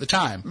Hollywood at the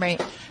time.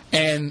 Right.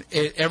 And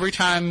every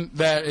time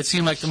that it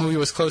seemed like the movie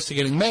was close to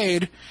getting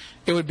made,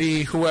 it would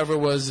be whoever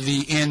was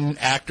the in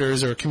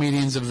actors or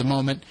comedians of the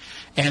moment,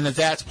 and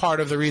that's part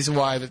of the reason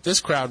why that this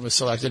crowd was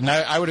selected. And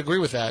I would agree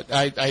with that.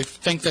 I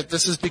think that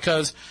this is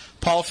because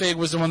Paul Feig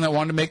was the one that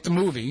wanted to make the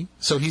movie,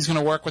 so he's going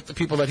to work with the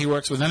people that he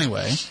works with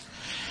anyway.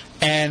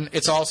 And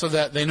it's also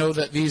that they know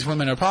that these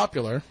women are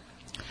popular.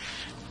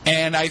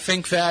 And I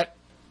think that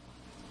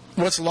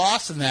what's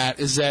lost in that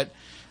is that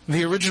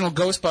the original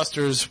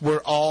Ghostbusters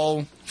were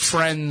all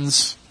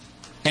friends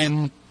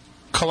and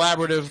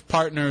collaborative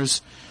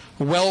partners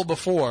well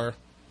before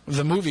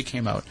the movie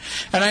came out.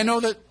 And I know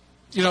that,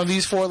 you know,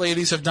 these 4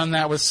 ladies have done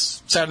that with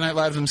Saturday Night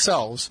Live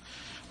themselves,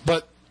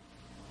 but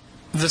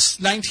the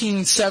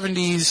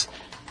 1970s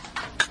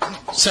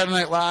Saturday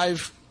Night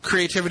Live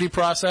creativity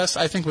process,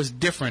 I think, was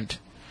different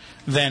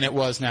than it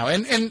was now.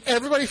 And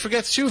everybody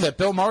forgets, too, that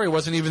Bill Murray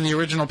wasn't even the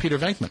original Peter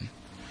Venkman.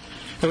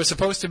 It was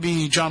supposed to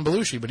be John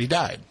Belushi, but he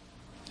died.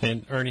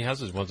 And Ernie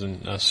Hudson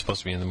wasn't supposed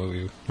to be in the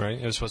movie, right?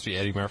 It was supposed to be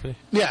Eddie Murphy?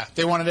 Yeah,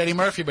 they wanted Eddie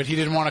Murphy, but he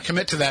didn't want to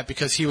commit to that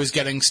because he was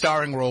getting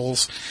starring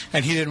roles,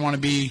 and he didn't want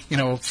to be, you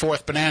know,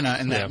 fourth banana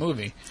in that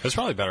movie. It was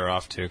probably better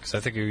off, too, because I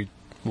think he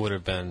would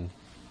have been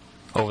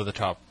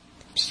over-the-top,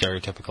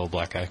 stereotypical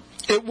black guy.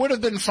 It would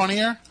have been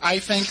funnier. I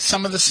think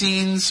some of the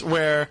scenes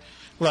where,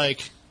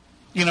 like,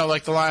 you know,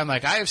 like the line,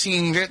 like, I have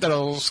seen grit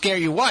that'll scare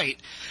you white.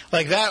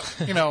 Like that,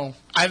 you know,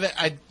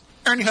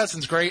 Ernie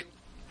Hudson's great.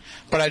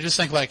 But I just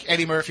think, like,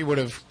 Eddie Murphy would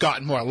have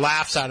gotten more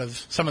laughs out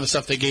of some of the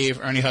stuff they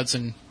gave Ernie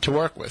Hudson to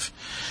work with.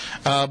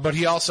 But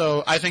he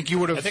also, I think he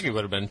would have been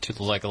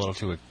a little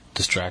too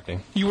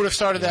distracting. You would have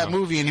started that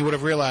movie and you would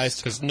have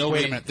realized,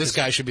 wait a minute, this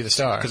guy should be the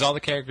star. Because all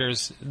the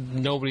characters,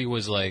 nobody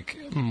was, like,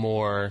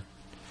 more,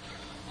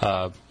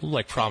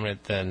 like,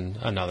 prominent than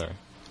another.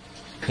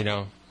 You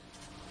know?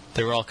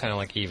 They were all kind of,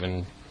 like,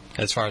 even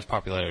as far as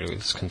popularity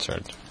was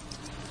concerned.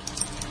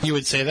 You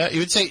would say that?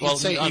 You would say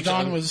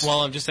Egon was...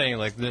 Well, I'm just saying,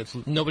 like,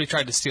 nobody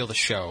tried to steal the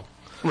show.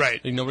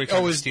 Right. Like, nobody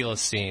tried to steal a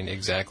scene,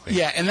 exactly.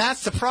 Yeah, and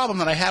that's the problem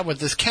that I have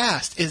with this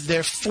cast, is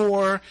they're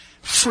 4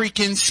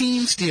 freaking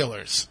scene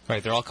stealers.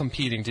 Right, they're all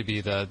competing to be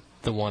the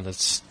one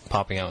that's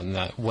popping out in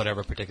that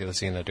whatever particular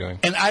scene they're doing.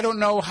 And I don't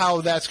know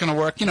how that's going to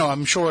work. You know,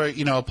 I'm sure,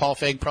 you know, Paul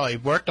Feig probably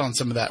worked on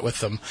some of that with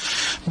them.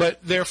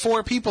 But there are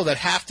 4 people that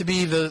have to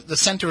be the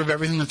center of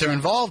everything that they're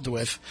involved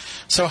with.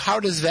 So how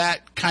does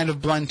that kind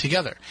of blend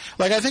together?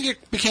 Like, I think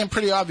it became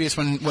pretty obvious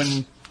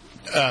when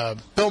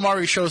Bill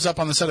Murray shows up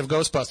on the set of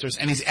Ghostbusters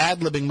and he's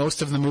ad-libbing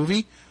most of the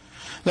movie,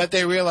 that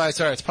they realized,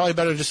 all right, it's probably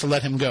better just to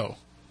let him go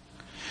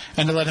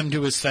and to let him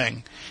do his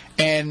thing.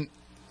 And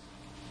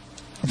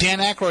Dan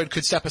Aykroyd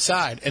could step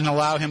aside and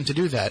allow him to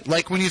do that.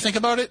 Like, when you think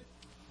about it,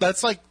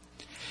 that's like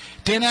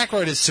Dan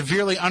Aykroyd is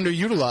severely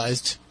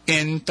underutilized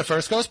in the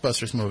first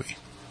Ghostbusters movie.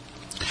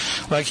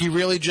 Like, he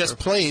really just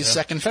plays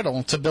second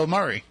fiddle to Bill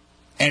Murray,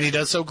 and he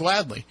does so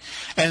gladly.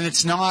 And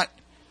it's not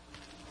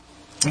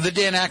the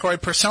Dan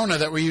Aykroyd persona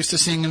that we're used to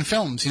seeing in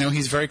films. You know,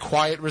 he's very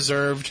quiet,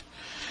 reserved,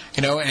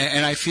 you know,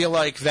 and I feel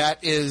like that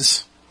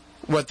is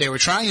what they were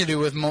trying to do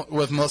with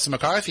Melissa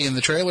McCarthy in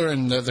the trailer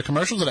and the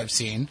commercials that I've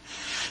seen.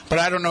 But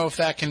I don't know if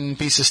that can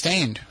be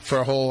sustained for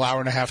a whole hour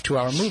and a half,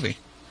 2-hour movie.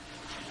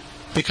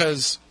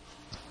 Because,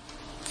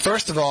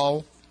 first of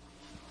all,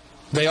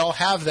 they all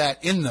have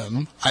that in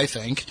them, I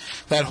think,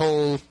 that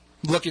whole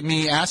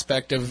look-at-me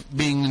aspect of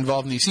being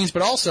involved in these scenes.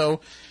 But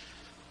also,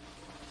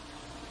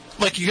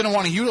 like, you're going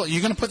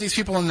to put these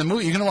people in the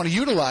movie, you're going to want to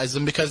utilize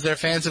them because their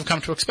fans have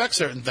come to expect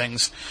certain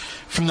things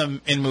from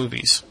them in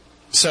movies.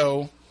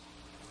 So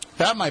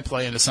that might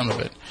play into some of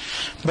it.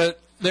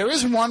 But there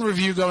is one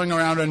review going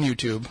around on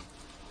YouTube.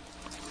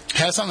 It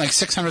has something like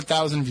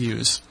 600,000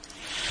 views.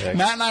 Okay.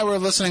 Matt and I were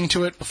listening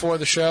to it before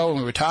the show, and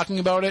we were talking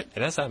about it.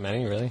 It has that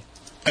many, really?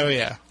 Oh,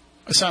 yeah.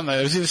 It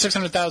was either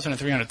 600,000 or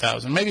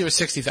 300,000. Maybe it was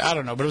 60,000. I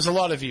don't know, but it was a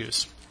lot of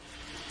views.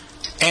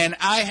 And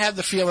I had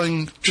the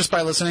feeling, just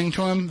by listening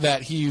to him,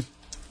 that he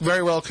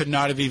very well could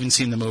not have even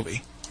seen the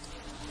movie.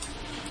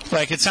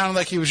 Like, it sounded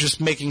like he was just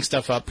making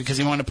stuff up because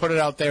he wanted to put it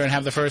out there and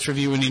have the first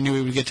review and he knew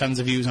he would get tons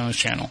of views on his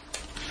channel.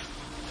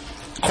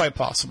 Quite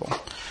possible.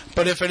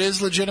 But if it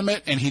is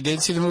legitimate and he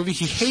did see the movie,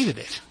 he hated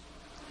it.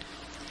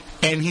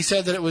 And he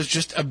said that it was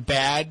just a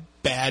bad,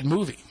 bad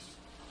movie.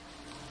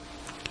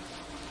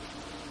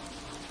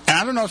 And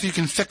I don't know if you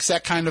can fix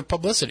that kind of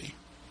publicity.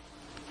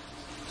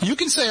 You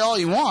can say all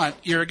you want.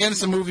 You're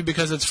against the movie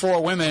because it's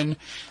 4 women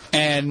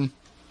and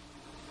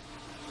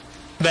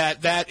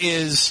that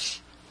is,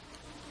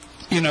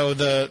 you know,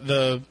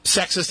 the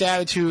sexist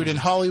attitude in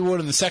Hollywood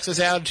and the sexist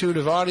attitude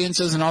of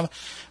audiences and all that.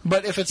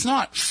 But if it's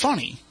not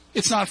funny,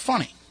 it's not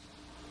funny.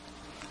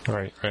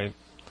 Right.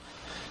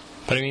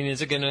 But I mean,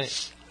 is it gonna?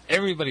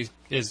 Everybody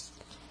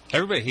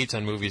hates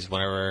on movies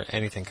whenever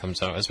anything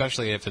comes out,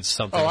 especially if it's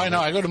something. Oh, I know.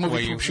 I go to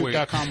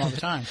moviepoopshoot.com all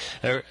the time.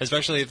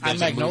 Especially if I'm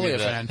there's Magnolia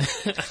a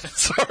movie fan.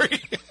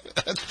 Sorry.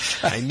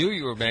 I knew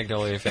you were a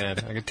Magnolia fan.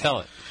 I could tell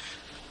it.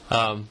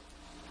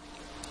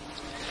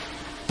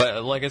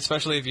 But like,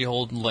 especially if you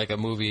hold like a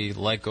movie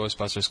like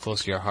Ghostbusters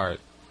close to your heart,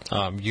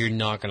 you're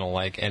not gonna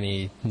like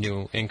any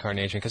new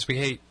incarnation because we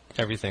hate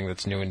everything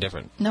that's new and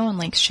different. No one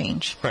likes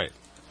change. Right.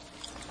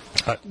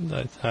 I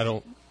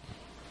don't.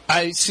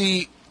 I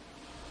see.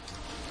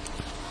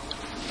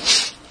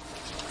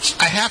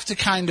 I have to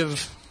kind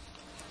of.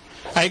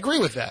 I agree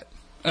with that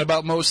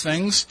about most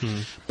things,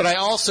 but I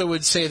also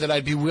would say that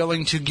I'd be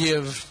willing to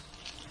give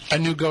a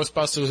new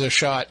Ghostbusters a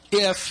shot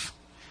if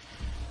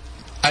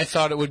I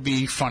thought it would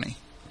be funny.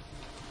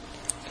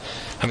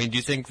 I mean, do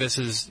you think this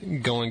is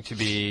going to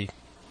be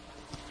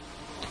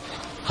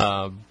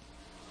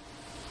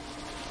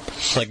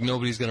like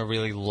nobody's going to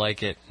really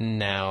like it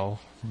now,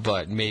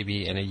 but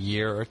maybe in a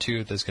year or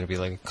two there's going to be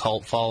like a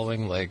cult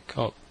following, like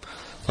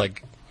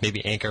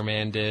maybe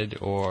Anchorman did,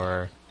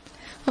 or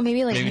Well,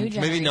 maybe like new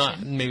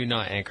generation. maybe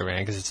not Anchorman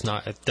because it's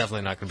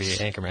definitely not going to be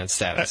Anchorman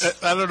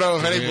status. I don't know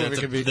if any movie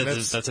could be.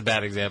 That's a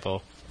bad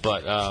example,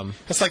 but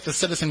It's like the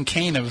Citizen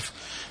Kane of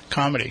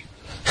comedy,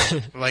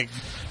 like.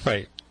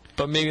 Right.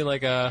 But maybe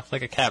like a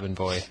Cabin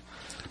Boy.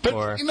 But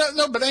or,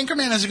 but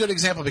Anchorman is a good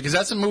example because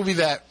that's a movie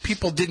that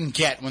people didn't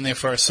get when they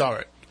first saw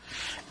it,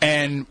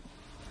 and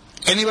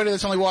anybody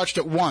that's only watched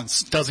it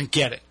once doesn't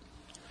get it.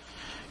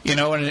 You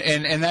know,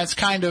 and that's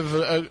kind of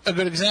a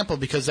good example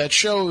because that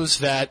shows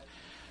that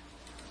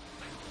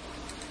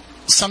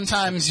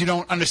sometimes you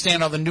don't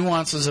understand all the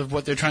nuances of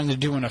what they're trying to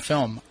do in a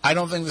film. I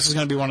don't think this is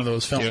going to be one of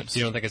those films.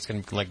 You don't think it's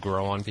going to like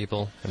grow on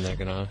people and they're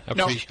going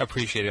to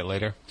appreciate it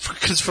later?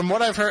 Because from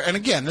what I've heard, and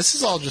again, this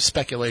is all just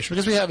speculation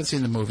because we haven't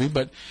seen the movie,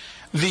 but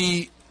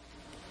the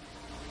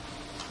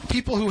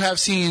people who have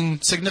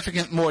seen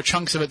significant more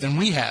chunks of it than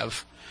we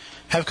have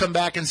come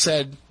back and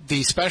said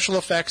the special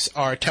effects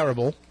are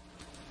terrible.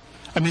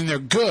 I mean, they're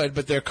good,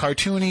 but they're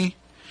cartoony,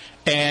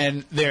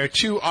 and they're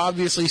too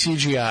obviously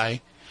CGI.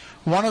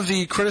 One of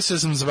the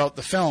criticisms about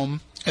the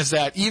film is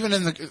that even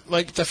in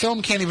the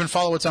film can't even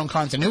follow its own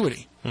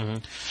continuity.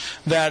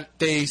 Mm-hmm. That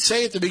they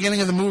say at the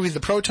beginning of the movie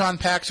the proton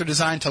packs are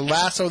designed to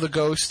lasso the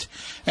ghost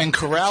and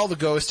corral the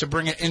ghost to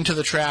bring it into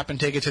the trap and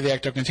take it to the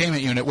ecto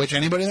containment unit, which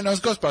anybody that knows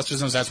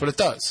Ghostbusters knows that's what it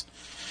does.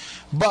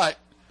 But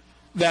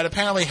that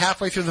apparently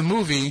halfway through the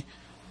movie,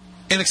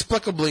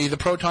 inexplicably, the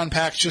proton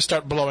packs just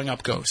start blowing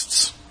up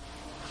ghosts.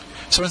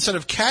 So instead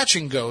of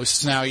catching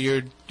ghosts, now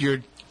you're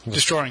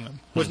destroying them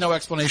with no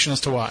explanation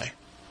as to why.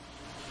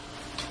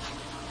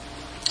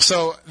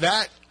 So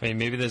that... I mean,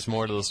 maybe there's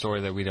more to the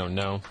story that we don't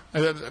know.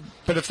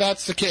 But if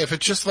that's the case, if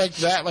it's just like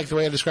that, like the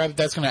way I described it,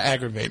 that's going to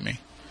aggravate me.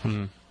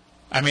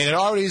 I mean, it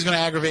already is going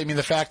to aggravate me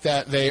the fact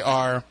that they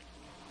are...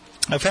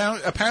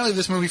 Apparently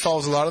this movie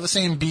follows a lot of the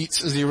same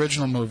beats as the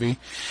original movie,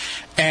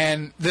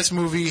 and this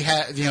movie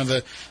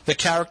the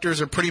characters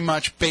are pretty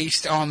much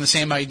based on the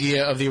same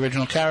idea of the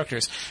original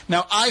characters.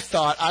 Now, I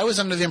was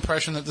under the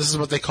impression that this is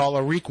what they call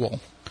a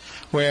requel,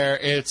 where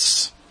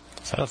it's...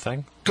 Is that a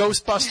thing?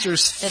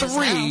 Ghostbusters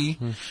 3,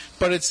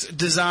 but it's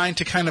designed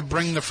to kind of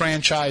bring the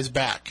franchise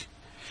back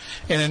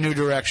in a new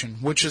direction,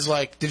 which is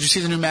like... Did you see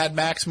the new Mad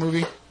Max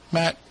movie,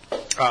 Matt?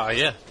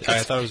 Yeah. I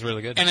thought it was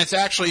really good. And it's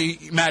actually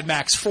Mad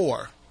Max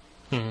 4.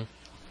 Mm-hmm.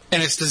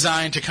 And it's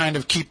designed to kind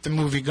of keep the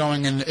movie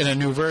going in a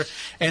new version,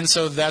 and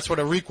so that's what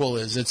a requel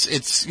is.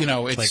 It's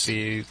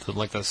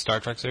like the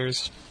Star Trek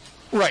series,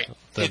 right?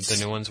 The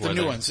new ones. The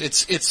new ones.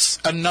 It's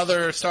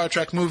another Star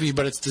Trek movie,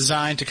 but it's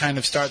designed to kind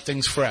of start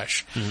things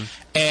fresh,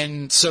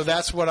 and so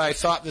that's what I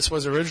thought this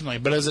was originally.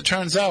 But as it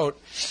turns out,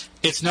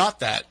 it's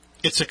not that.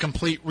 It's a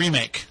complete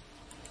remake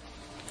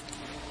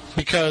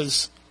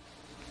because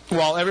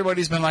while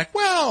everybody's been like,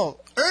 well,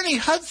 Ernie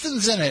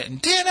Hudson's in it,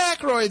 and Dan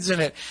Aykroyd's in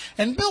it,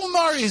 and Bill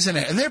Murray's in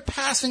it, and they're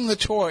passing the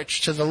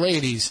torch to the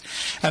ladies,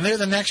 and they're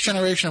the next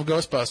generation of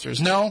Ghostbusters.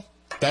 No,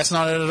 that's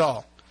not it at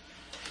all.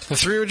 The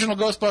 3 original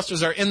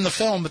Ghostbusters are in the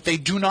film, but they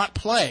do not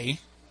play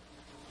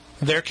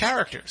their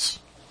characters.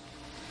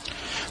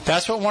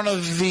 That's what one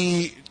of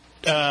the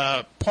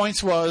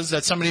points was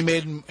that somebody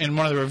made in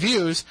one of the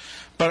reviews,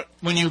 but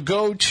when you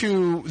go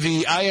to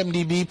the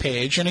IMDb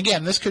page, and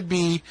again, this could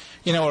be,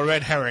 a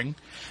red herring,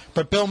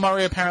 but Bill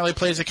Murray apparently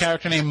plays a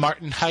character named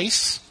Martin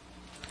Heiss.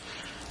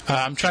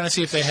 I'm trying to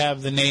see if they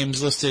have the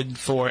names listed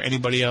for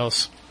anybody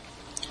else.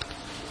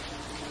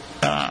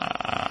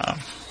 Dan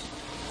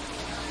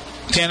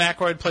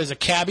Aykroyd plays a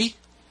cabbie.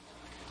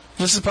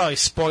 This is probably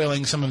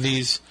spoiling some of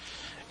these.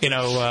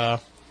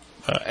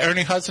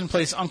 Ernie Hudson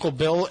plays Uncle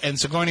Bill, and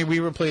Sigourney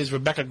Weaver plays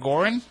Rebecca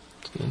Gorin.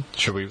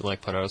 Should we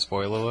put out a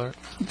spoiler alert?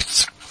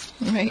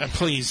 Right.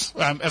 Please.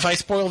 If I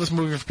spoil this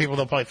movie for people,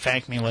 they'll probably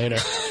thank me later.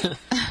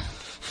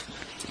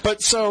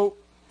 But so,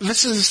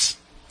 this is,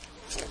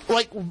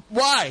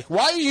 why?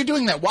 Why are you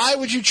doing that? Why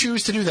would you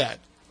choose to do that?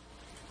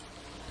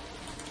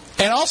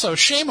 And also,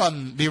 shame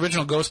on the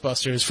original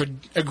Ghostbusters for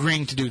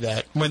agreeing to do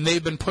that when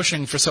they've been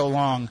pushing for so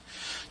long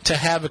to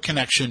have a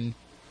connection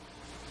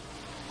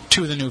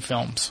to the new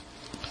films.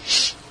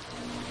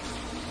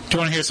 Do you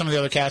want to hear some of the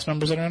other cast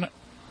members that are in it?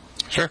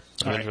 Sure.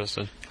 I'm right.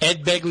 interested.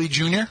 Ed Begley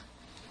Jr.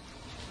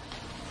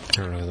 I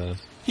don't know who that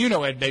is. You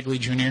know Ed Begley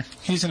Jr.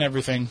 He's in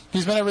everything.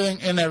 He's been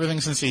in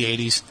everything since the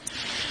 80s.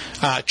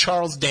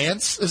 Charles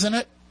Dance is in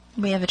it.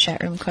 We have a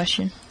chat room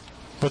question.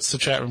 What's the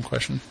chat room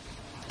question?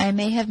 I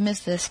may have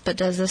missed this, but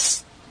does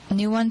this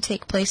new one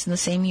take place in the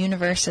same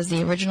universe as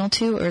the original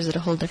two, or is it a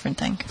whole different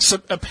thing? So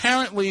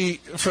apparently,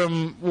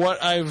 from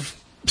what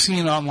I've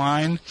seen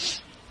online,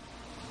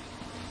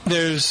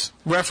 there's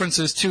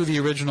references to the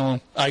original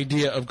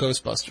idea of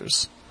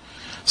Ghostbusters.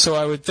 So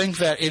I would think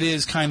that it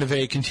is kind of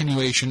a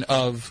continuation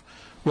of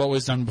what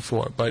was done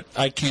before, but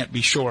I can't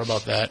be sure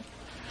about that.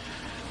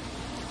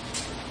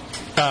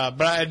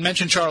 But I had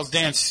mentioned Charles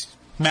Dance.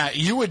 Matt,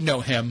 you would know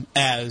him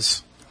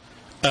as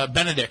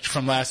Benedict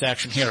from Last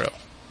Action Hero,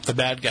 the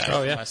bad guy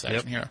from Last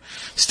Action Hero.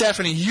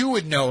 Stephanie, you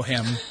would know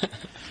him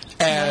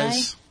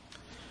as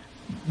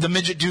the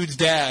midget dude's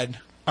dad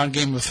on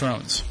Game of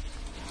Thrones.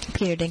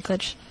 Peter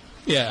Dinklage.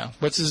 Yeah,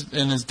 what's his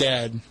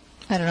dad?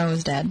 I don't know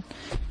his dad.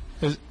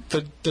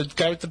 The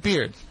guy with the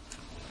beard.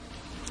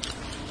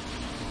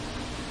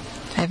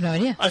 I have no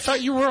idea. I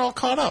thought you were all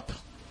caught up.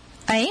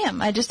 I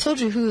am. I just told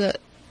you who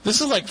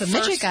this is like the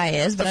midget guy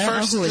is, but I don't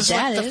know who his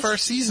dad is. The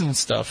first season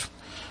stuff,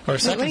 or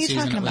second season.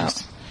 What are you talking about?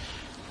 Least.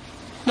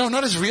 No,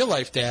 not his real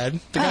life dad.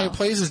 The guy who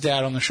plays his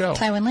dad on the show.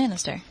 Tywin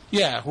Lannister.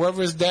 Yeah,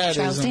 whoever his dad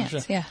Charles is.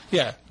 Dance, yeah.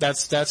 Yeah,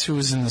 that's who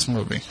is in this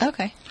movie.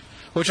 Okay.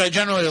 Which I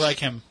generally like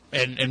him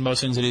in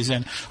most things that he's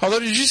in. Although,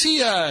 did you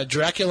see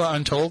Dracula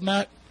Untold,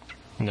 Matt?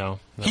 No.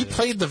 He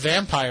played the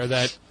vampire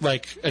that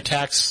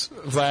attacks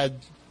Vlad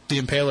the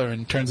Impaler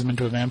and turns him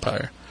into a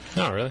vampire.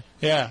 Oh, really?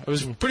 Yeah, it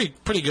was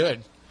pretty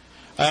good.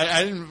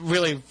 I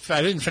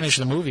didn't finish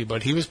the movie,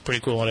 but he was pretty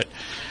cool at it.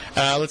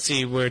 Let's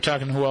see, we're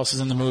talking who else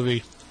is in the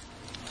movie.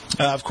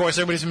 Of course,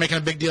 everybody's been making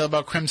a big deal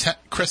about Chris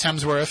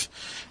Hemsworth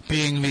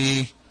being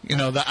the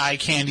eye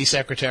candy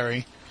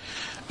secretary.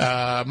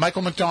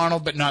 Michael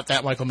McDonald, but not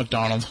that Michael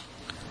McDonald.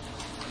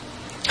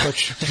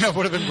 Which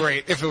would have been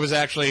great if it was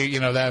actually,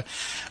 that.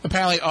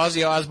 Apparently,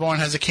 Ozzy Osbourne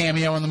has a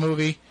cameo in the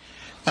movie.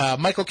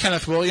 Michael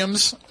Kenneth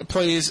Williams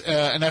plays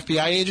an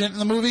FBI agent in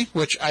the movie,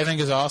 which I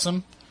think is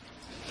awesome.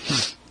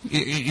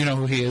 You know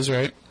who he is,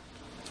 right?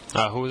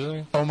 Who is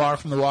he? Omar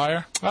from The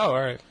Wire. Oh, all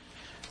right.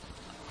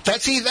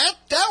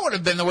 That would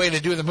have been the way to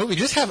do the movie.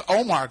 Just have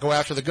Omar go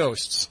after the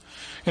ghosts.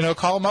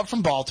 Call him up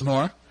from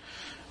Baltimore,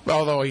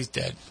 although he's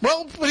dead.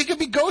 Well, but he could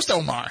be Ghost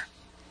Omar.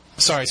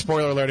 Sorry,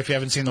 spoiler alert if you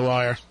haven't seen The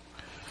Wire.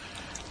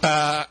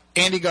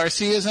 Andy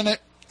Garcia's in it.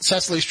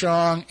 Cecily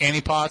Strong.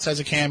 Annie Potts has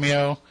a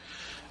cameo.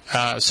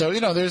 So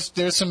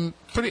there's some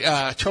pretty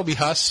Toby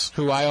Huss,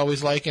 who I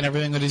always like in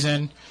everything that he's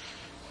in.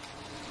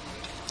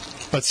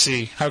 Let's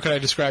see. How could I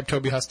describe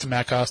Toby Huss to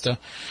Matt Costa?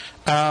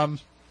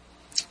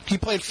 He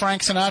played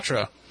Frank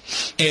Sinatra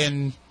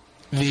in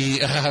the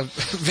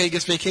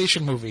Vegas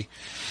Vacation movie.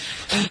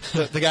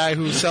 The guy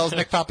who sells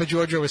Nick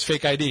Papagiorgio his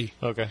fake ID.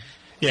 Okay.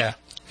 Yeah.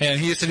 And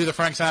he used to do the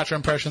Frank Sinatra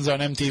impressions on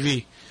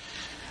MTV.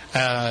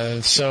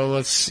 So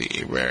let's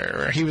see.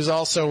 Where he was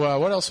also,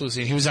 what else was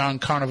he? He was on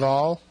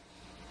Carnival.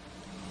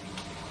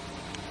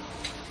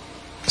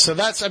 So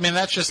that's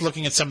just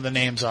looking at some of the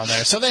names on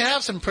there. So they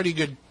have some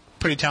pretty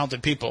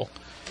talented people.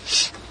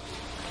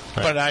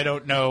 Right. But I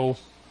don't know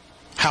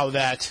how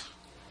that,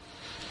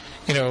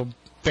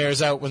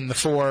 bears out when the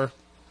four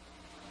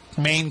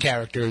main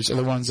characters are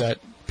the ones that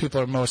people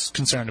are most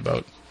concerned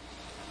about.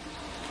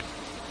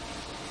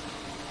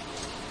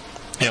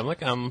 Yeah,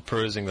 I'm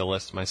perusing the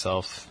list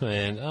myself,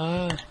 and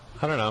I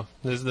don't know.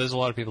 There's a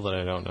lot of people that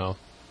I don't know.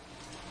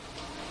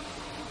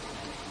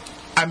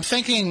 I'm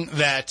thinking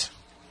that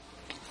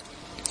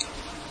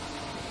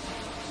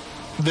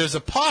there's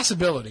a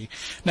possibility.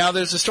 Now,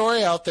 there's a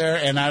story out there,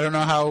 and I don't know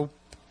how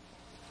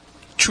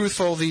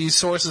truthful these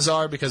sources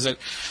are because it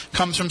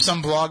comes from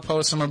some blog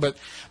post somewhere, but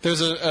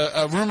there's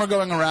a rumor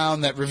going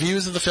around that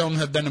reviews of the film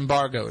have been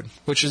embargoed,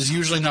 which is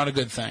usually not a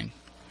good thing.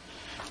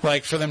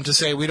 Like, for them to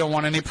say, we don't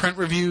want any print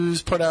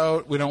reviews put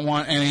out, we don't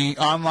want any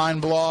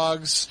online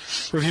blogs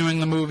reviewing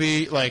the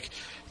movie,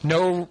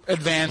 no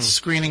advanced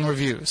screening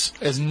reviews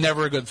is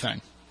never a good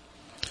thing.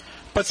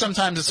 But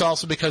sometimes it's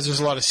also because there's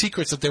a lot of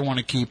secrets that they want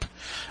to keep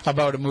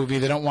about a movie.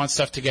 They don't want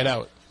stuff to get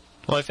out.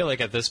 Well, I feel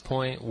like at this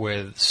point,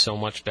 with so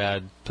much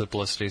bad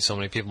publicity, so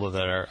many people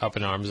that are up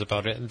in arms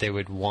about it, they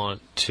would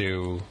want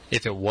to,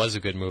 if it was a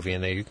good movie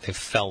and they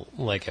felt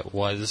like it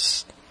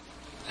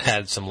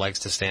had some legs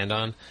to stand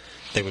on,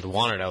 they would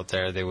want it out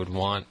there. They would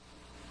want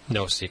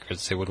no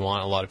secrets. They would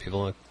want a lot of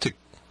people to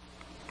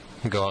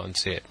go out and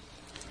see it.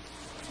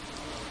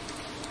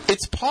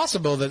 It's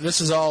possible that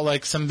this is all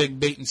some big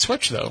bait and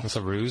switch, though. It's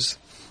a ruse.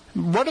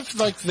 What if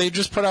they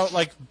just put out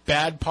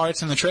bad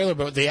parts in the trailer,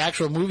 but the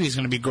actual movie is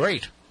going to be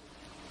great?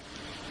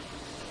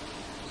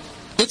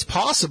 It's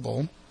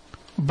possible,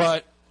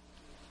 but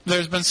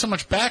there's been so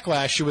much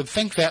backlash, you would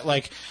think that,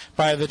 like,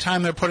 by the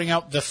time they're putting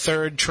out the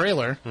third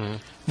trailer,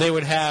 they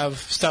would have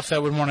stuff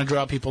that would want to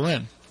draw people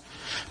in.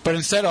 But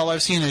instead, all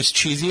I've seen is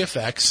cheesy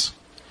effects,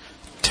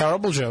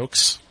 terrible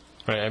jokes.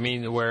 Right. I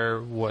mean,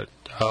 we're,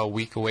 a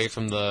week away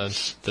from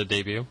the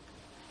debut?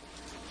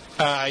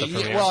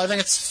 Well, I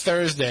think it's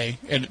Thursday.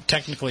 It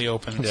technically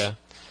opens. Yeah.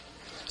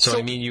 So,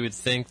 I mean, you would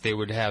think they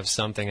would have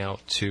something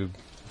out to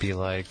be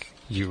like,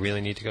 you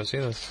really need to go see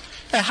this.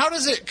 And how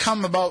does it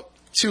come about,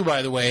 too,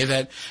 by the way,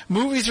 that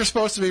movies are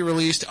supposed to be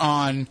released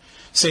on,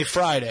 say,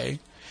 Friday,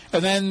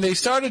 and then they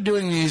started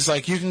doing these,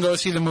 like, you can go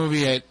see the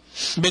movie at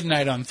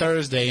midnight on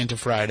Thursday into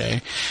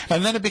Friday,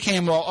 and then it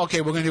became, well,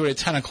 okay, we're going to do it at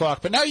 10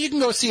 o'clock, but now you can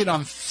go see it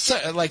on,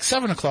 like,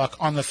 7 o'clock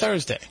on the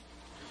Thursday.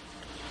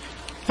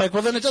 Like,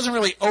 well, then it doesn't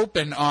really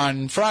open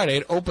on Friday,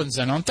 it opens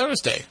then on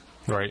Thursday.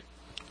 Right.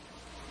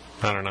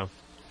 I don't know.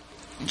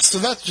 So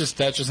that's just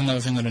another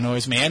thing that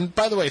annoys me. And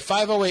by the way,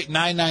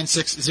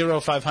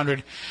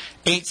 508-996-0500,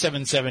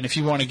 877 if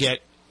you want to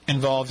get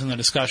involved in the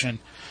discussion.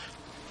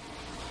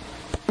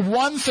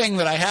 One thing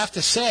that I have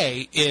to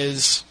say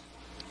is,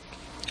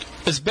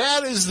 as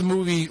bad as the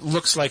movie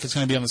looks like it's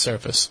going to be on the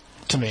surface,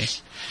 to me,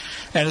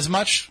 and as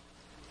much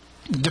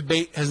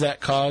debate as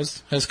that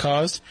has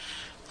caused,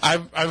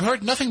 I've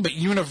heard nothing but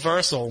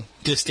universal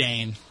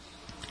disdain,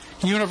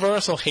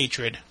 universal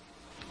hatred,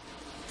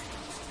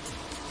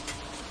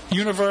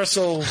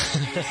 universal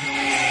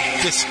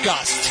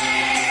disgust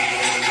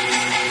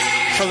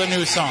for the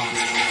new song.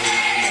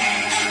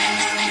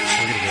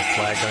 We're going to get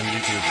flagged on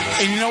YouTube for this.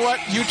 And you know what?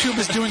 YouTube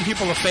is doing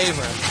people a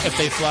favor if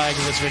they flag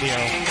this video.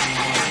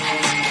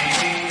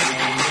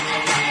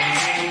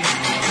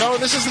 No,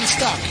 this isn't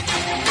stuck.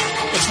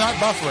 It's not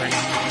buffering.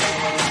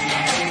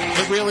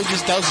 It really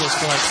just does this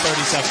for like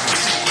 30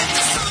 seconds.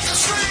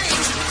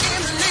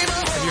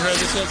 Have you heard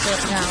this yet,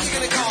 Seth? No.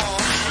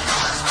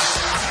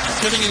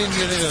 Good thing you didn't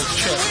get into those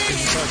chips,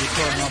 because you'd probably be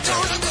throwing up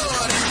right.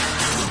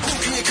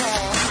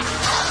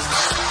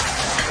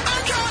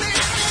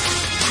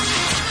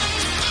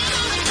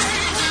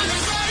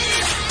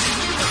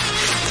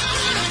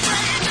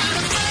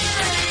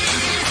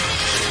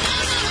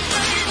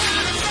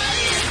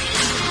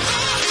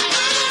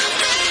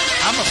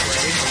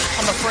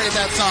 I'm afraid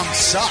that song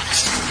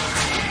sucks.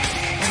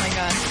 Oh my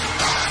god.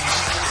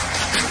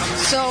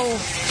 So,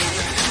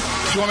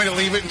 do you want me to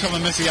leave it until the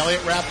Missy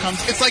Elliott rap comes?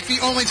 It's like the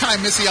only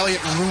time Missy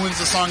Elliott ruins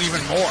the song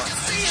even more.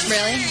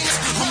 really?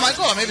 I'm like,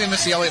 oh, maybe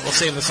Missy Elliott will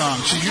save the song.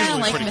 She's I usually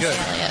don't like pretty Missy good.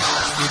 Elliott.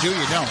 You do,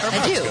 you don't.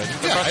 I do.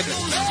 Yeah, I do.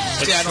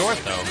 It's short,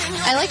 though.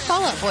 I like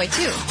Fall Out Boy,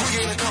 too.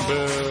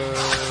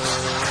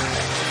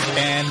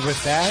 And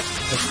with that,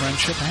 the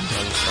friendship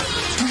ended.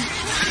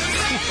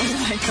 Oh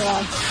my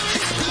god.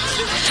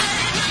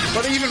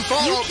 But even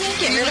Fall You Out... can't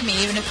get rid of me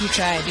even if you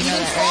tried. You know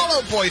Even that, Fall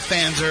right? Out Boy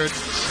fans are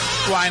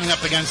lining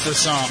up against this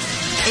song.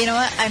 You know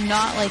what? I'm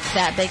not like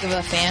that big of a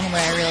fan where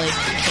I really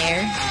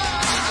care.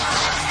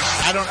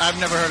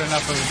 I've never heard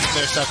enough of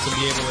their stuff to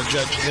be able to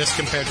judge this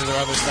compared to their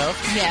other stuff.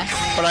 Yeah.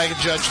 But I could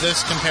judge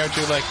this compared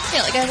to, like...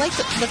 Yeah, like I like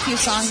the few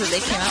songs that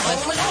they came out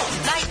with.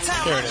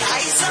 There it is.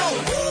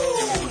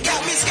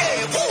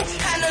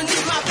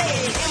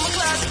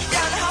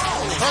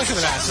 I should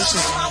have asked. This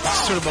is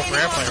suitable for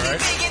airplay, right?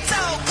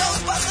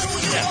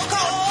 Yeah.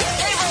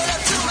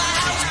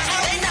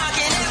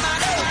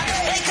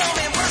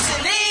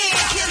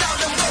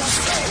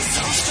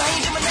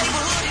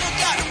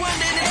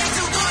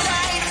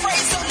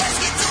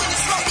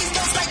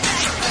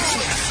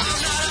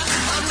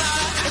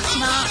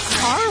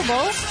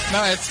 Horrible.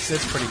 No,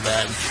 it's pretty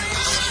bad.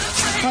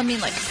 Well, I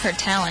mean, like, her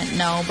talent,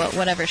 no, but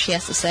whatever she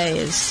has to say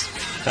is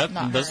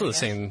not Those her, are the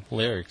same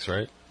lyrics,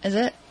 right? Is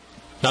it?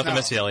 Not the No.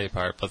 Missy Elliott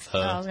part, but the...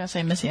 Oh, I was going to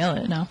say Missy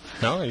Elliott, no.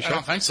 No, are you I sure?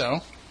 don't think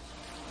so.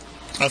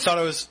 I thought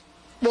it was...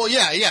 Well,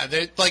 yeah.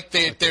 They're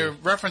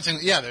referencing...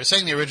 Yeah, they're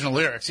saying the original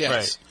lyrics,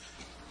 yes.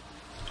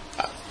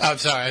 Right. I'm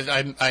sorry,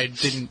 I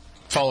didn't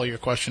follow your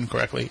question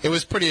correctly. It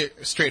was a pretty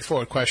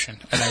straightforward question,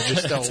 and I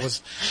just still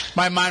was...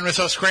 My mind was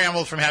so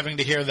scrambled from having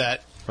to hear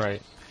that.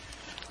 Right.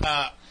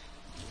 Now,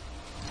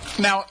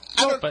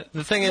 But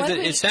the thing is,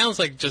 it sounds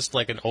like just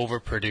like an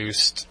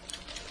overproduced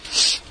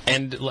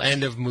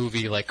end of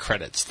movie like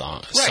credits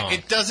song. right,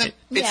 it doesn't...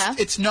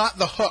 It's not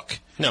the hook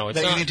No, it's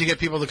that not. you need to get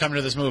people to come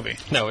to this movie.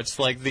 No, it's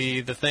like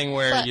the thing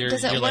where But you're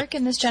does it you're work like,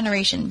 in this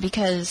generation?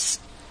 Because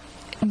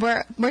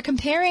we're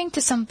comparing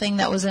to something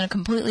that was in a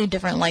completely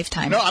different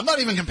lifetime. No, I'm not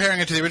even comparing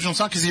it to the original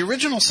song, because the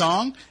original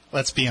song,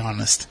 let's be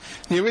honest,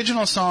 the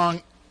original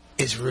song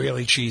is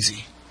really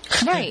cheesy.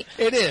 Right.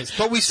 It is,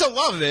 but we still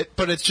love it,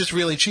 but it's just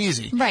really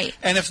cheesy. Right.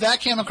 And if that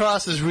came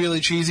across as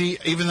really cheesy,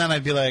 even then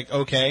I'd be like,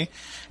 okay.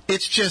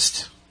 It's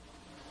just...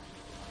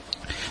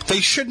 They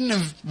shouldn't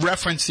have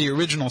referenced the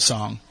original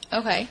song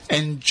Okay.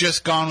 and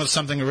just gone with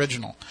something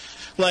original.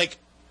 Like,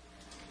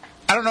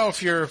 I don't know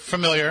if you're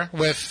familiar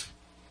with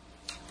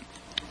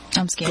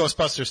I'm scared.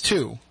 Ghostbusters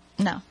 2,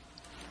 No.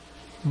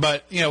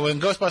 but, you know,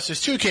 when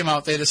Ghostbusters 2 came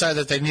out, they decided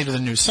that they needed a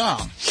new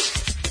song.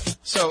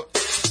 So...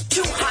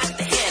 Too hot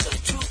to handle,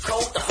 too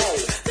cold to hold.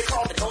 They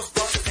call the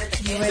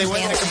Ghostbusters and They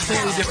went in a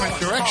completely different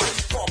direction.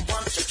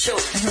 I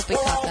hope we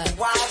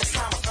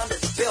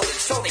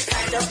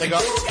caught that. They go.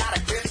 Well,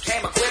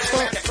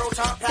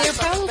 they're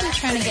probably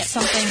trying to get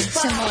something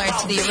similar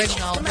to the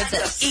original with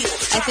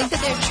this. I think that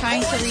they're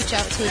trying to reach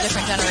out to a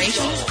different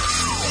generation.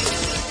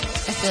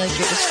 I feel like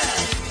you're just...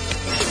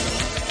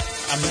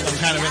 I'm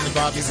kind of in the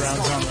Bobby Brown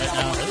zone right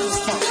now.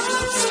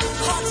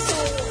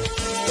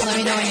 Let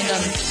me know when you're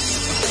done.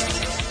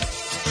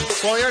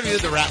 Well, we already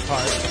did the rap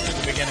part at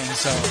the beginning,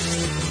 so...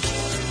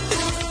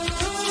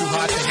 Too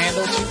hot to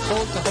handle, too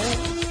cold to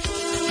hold.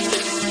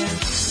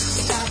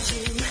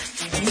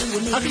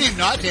 How can you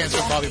not dance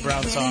with Bobby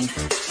Brown song?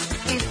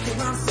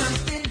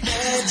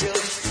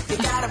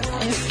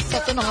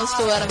 Something almost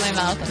flew out of my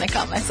mouth and I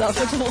caught myself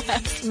at the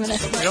last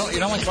minute. You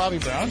don't like Bobby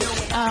Brown?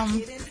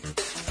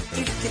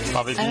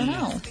 Bobby I don't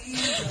know.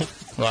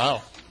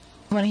 Wow.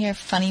 Want to hear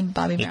funny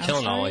Bobby You're Brown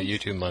killing all story? that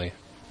YouTube money.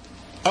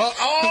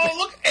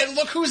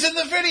 Look who's in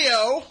the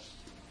video.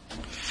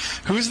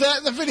 Who's that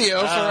in the video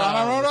for On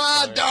Our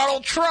Own?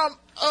 Donald Trump.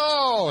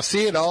 Oh,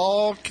 see, it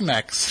all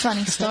connects.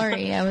 Funny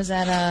story. I was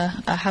at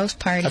a house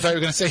party. I thought you were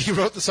going to say he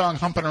wrote the song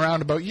Humping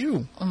Around about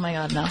you. Oh my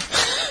God, no.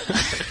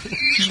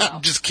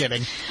 I'm just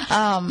kidding.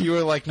 You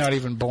were like not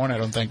even born, I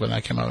don't think, when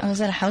that came out. I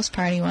was at a house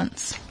party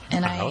once,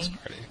 and house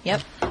party?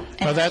 Yep.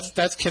 No,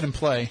 that's Kid and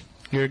Play.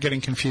 You're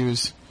getting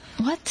confused.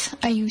 What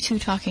are you two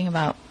talking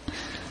about?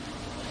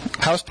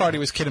 House Party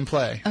was Kid and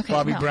Play. Okay,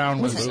 Bobby no.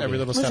 Brown was Listen. Every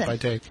Little Step I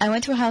Take. I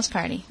went to a house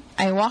party.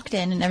 I walked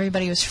in, and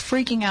everybody was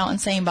freaking out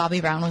and saying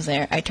Bobby Brown was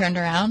there. I turned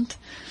around.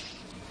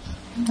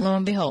 Lo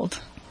and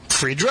behold.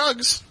 Free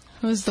drugs.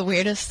 It was the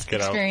weirdest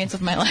Get out. experience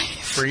of my life.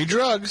 Free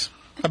drugs.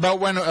 About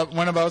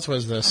whenabouts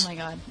was this? Oh my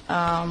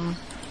God.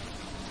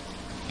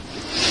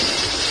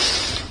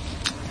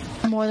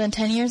 More than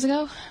 10 years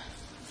ago?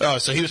 Oh,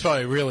 so he was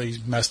probably really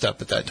messed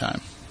up at that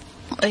time.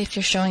 If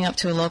you're showing up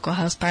to a local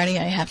house party,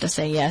 I have to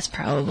say yes,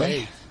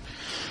 probably. Hey,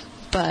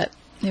 But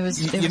it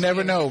was. you never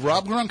weird. know.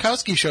 Rob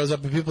Gronkowski shows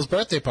up at people's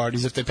birthday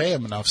parties if they pay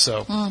him enough.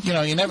 So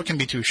you never can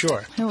be too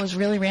sure. It was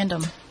really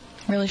random.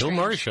 Really Bill strange.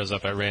 Murray shows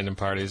up at random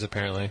parties,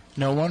 apparently.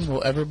 No one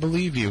will ever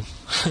believe you.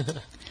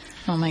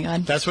 Oh my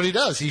God. That's what he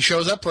does. He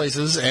shows up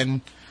places,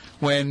 and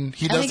when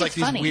he I does think like it's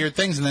these funny. weird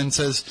things, and then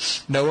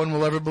says, "No one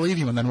will ever believe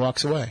you," and then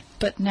walks away.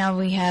 But now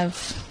we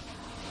have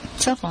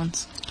cell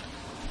phones.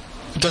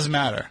 It doesn't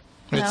matter.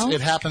 No?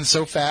 It happens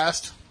so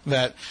fast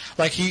that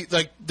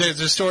there's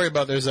a story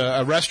about there's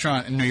a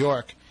restaurant in New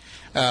York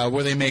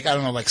where they make, I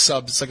don't know, like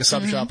subs. It's like a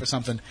sub shop or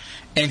something.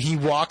 And he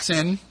walks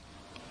in,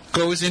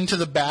 goes into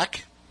the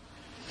back,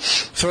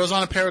 throws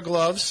on a pair of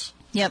gloves,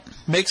 Yep.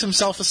 makes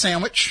himself a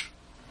sandwich,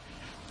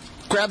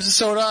 grabs a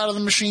soda out of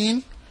the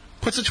machine,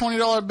 puts a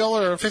 $20 bill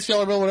or a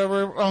 $50 bill,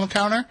 whatever, on the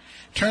counter,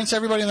 turns to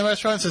everybody in the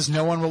restaurant and says,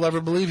 "No one will ever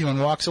believe you,"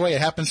 and walks away.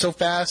 It happens so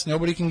fast,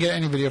 nobody can get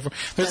any video for.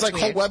 There's That's like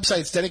weird. whole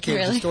websites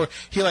dedicated to Really? the story.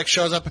 He like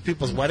shows up at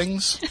people's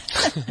weddings.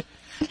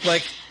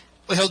 Like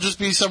he'll just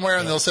be somewhere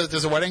and they'll say that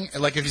there's a wedding.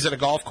 Like if he's at a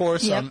golf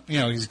course, Yep.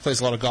 he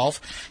plays a lot of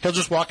golf. He'll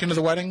just walk into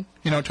the wedding,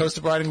 toast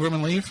the bride and groom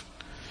and leave.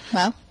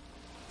 Well,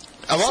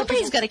 A lot of somebody's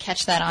people, got to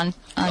catch that on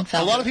a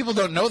film. lot of people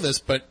don't know this,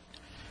 but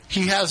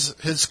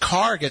his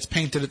car gets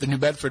painted at the New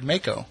Bedford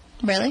Mako.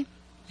 Really?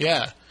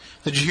 Yeah.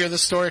 Did you hear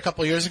this story a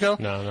couple of years ago?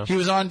 No. He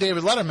was on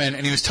David Letterman,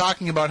 and he was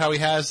talking about how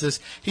he's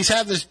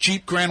had this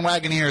Jeep Grand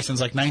Wagoneer since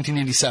like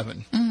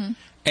 1987. Mm-hmm.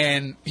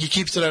 And he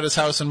keeps it at his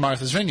house in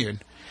Martha's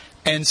Vineyard.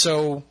 And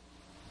so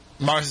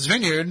Martha's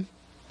Vineyard,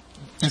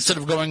 instead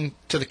of going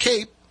to the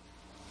Cape,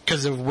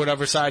 because of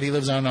whatever side he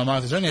lives on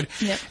Martha's Vineyard,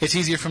 Yep. it's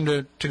easier for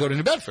him to go to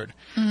New Bedford.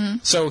 Mm-hmm.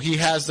 So he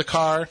has the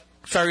car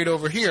ferried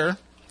over here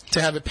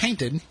to have it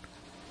painted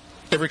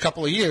every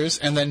couple of years,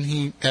 and then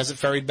he has it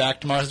ferried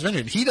back to Martha's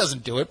Vineyard. He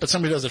doesn't do it, but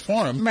somebody does it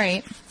for him.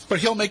 Right. But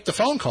he'll make the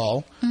phone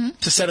call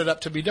to set it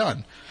up to be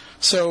done.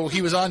 So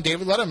he was on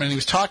David Letterman, and he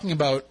was talking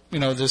about,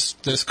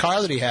 this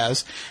car that he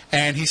has,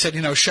 and he said,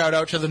 shout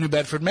out to the New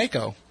Bedford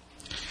Mako.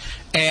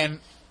 And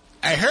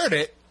I heard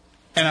it,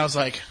 and I was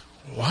like,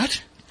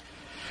 what?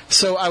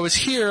 So I was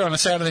here on a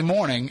Saturday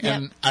morning,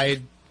 and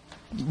I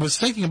was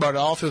thinking about it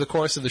all through the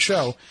course of the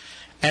show.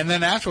 And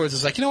then afterwards,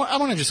 it's like, you know what, I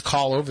want to just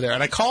call over there.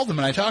 And I called them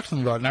and I talked to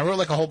them about it. And I wrote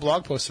like a whole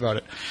blog post about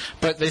it.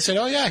 But they said,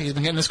 oh, yeah, he's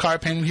been getting his car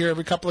painted here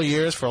every couple of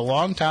years for a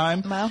long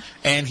time. Wow.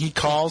 And he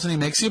calls and he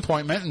makes the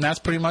appointment. And that's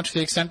pretty much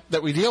the extent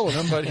that we deal with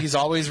him. But he's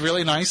always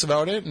really nice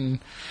about it and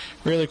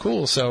really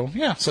cool. So,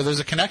 yeah, so there's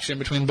a connection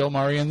between Bill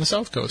Murray and the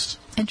South Coast.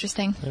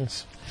 Interesting.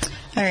 Yes.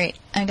 All right.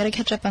 I got to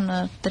catch up on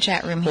the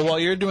chat room here. Well, while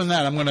you're doing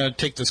that, I'm going to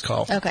take this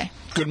call. Okay.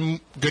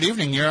 Good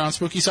evening. You're on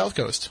Spooky South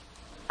Coast.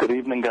 Good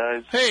evening,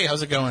 guys. Hey,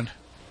 how's it going?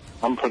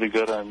 I'm pretty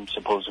good. I'm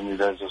supposing you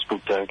guys are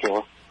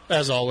spooktacular.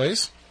 As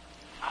always.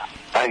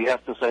 I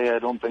have to say, I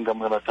don't think I'm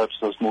going to touch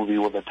this movie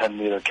with a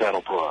 10-meter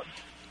cattle prod.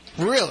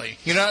 Really?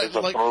 You're not As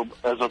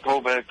a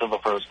throwback to the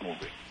first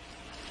movie.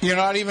 You're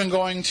not even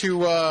going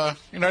to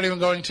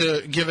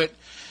give it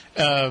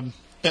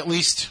at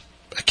least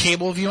a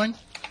cable viewing?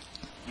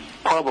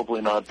 Probably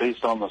not,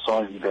 based on the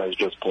song you guys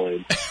just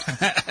played.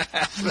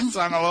 The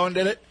song alone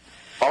did it?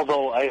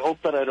 Although I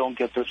hope that I don't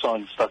get this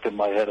song stuck in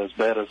my head as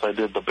bad as I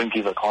did the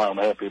Binky the Clown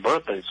Happy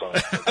Birthday song.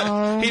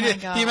 Oh, He my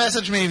did. God. He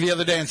messaged me the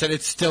other day and said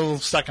it's still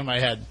stuck in my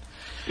head.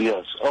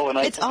 Yes. Oh, and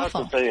I It's forgot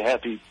awful. to say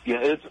happy.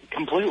 Yeah, it's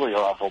completely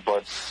awful,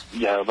 but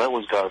yeah, that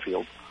was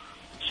Garfield.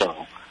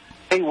 So,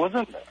 hey,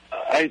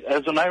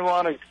 as an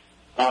ironic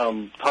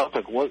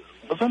topic,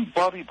 wasn't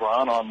Bobby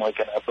Brown on like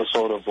an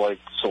episode of like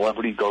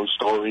Celebrity Ghost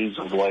Stories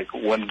of like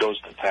when Ghost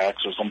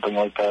Attacks or something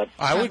like that?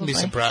 I wouldn't be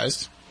Probably.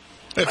 surprised.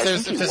 I If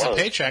there's think he a was.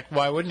 paycheck,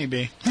 why wouldn't he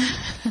be?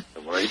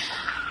 Right.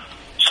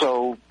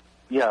 So,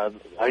 yeah,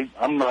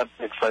 I'm not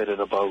excited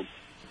about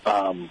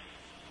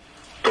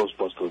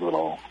Ghostbusters at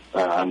all.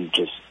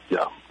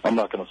 I'm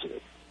not going to see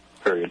it.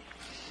 Period.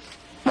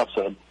 Enough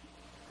said.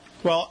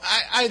 Well,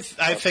 I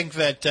think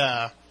that.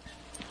 I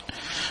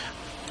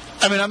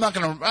mean, I'm not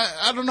going to.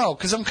 I don't know,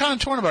 because I'm kind of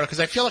torn about it, because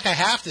I feel like I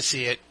have to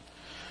see it,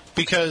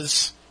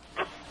 because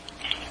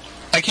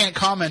I can't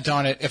comment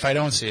on it if I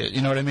don't see it.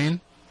 You know what I mean?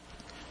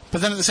 But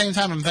then at the same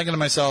time, I'm thinking to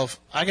myself,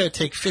 I got to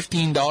take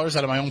 $15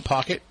 out of my own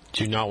pocket.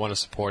 Do you not want to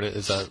support it?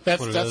 Is that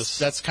what it is?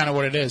 That's kind of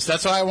what it is.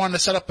 That's why I wanted to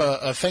set up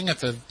a thing at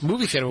the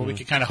movie theater where we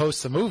could kind of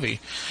host the movie,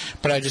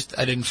 but I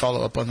didn't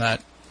follow up on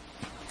that.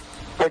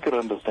 I could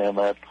understand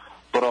that.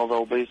 But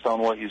although based on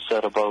what you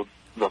said about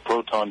the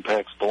proton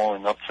packs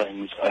blowing up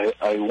things,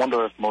 I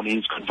wonder if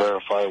Moniz could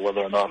verify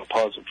whether or not a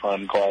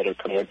positron glider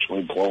could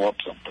actually blow up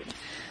something.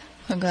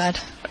 Oh, God.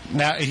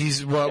 Now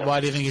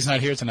why do you think he's not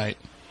here tonight?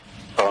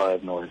 Oh, I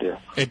have no idea.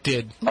 It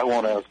did. I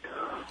won't ask.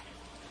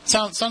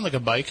 Sound like a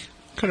bike.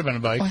 Could have been a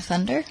bike. Or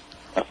thunder?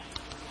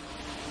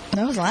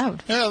 That was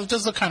loud. Yeah, it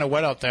does look kind of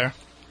wet out there.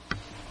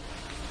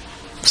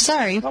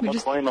 Sorry. Not We much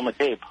just, rain on the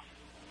Cape.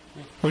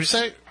 What'd you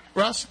say,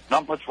 Russ?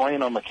 Not much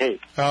rain on the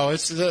Cape. Oh,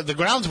 it's the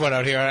ground's wet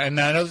out here, and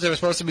I know that there were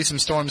supposed to be some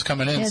storms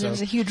coming in. yeah, So there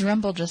was a huge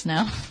rumble just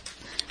now.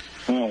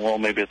 Well,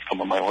 maybe it's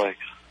coming my way.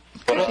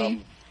 But Okay.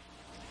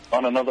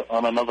 on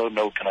another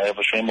note, can I have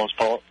a shameless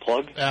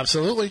plug?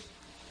 absolutely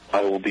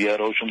I will be at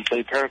Ocean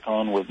State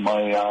Paracon with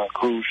my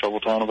crew,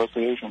 Shoveltown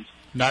Investigations.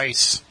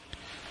 nice.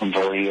 I'm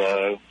very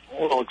a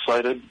little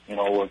excited. You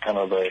know, we're kind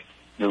of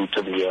new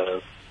to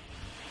the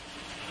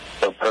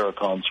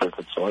Paracon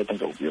circuit, so I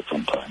think it'll be a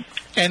fun time.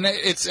 And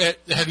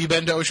have you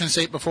been to Ocean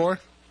State before?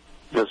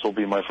 This will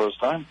be my first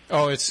time.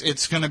 Oh,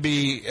 it's going to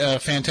be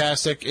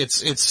fantastic.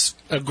 It's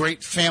a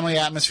great family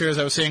atmosphere, as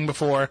I was saying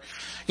before.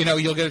 You know,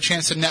 you'll get a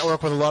chance to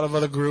network with a lot of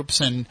other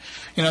groups, and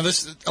you know,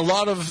 a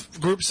lot of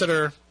groups that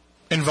are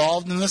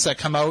involved in this that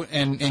come out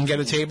and get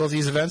a table at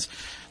these events.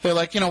 They're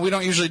like, you know, we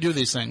don't usually do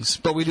these things,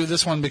 but we do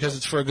this one because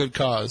it's for a good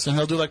cause. And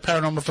they'll do like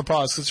Paranormal for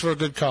Paws, 'cause it's for a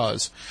good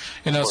cause.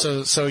 You know,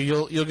 so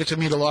you'll get to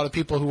meet a lot of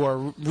people who are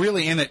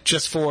really in it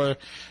just for,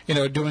 you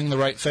know, doing the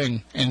right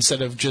thing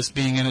instead of just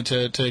being in it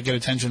to get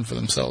attention for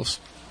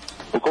themselves.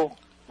 Well, cool.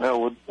 Yeah,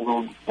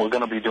 we're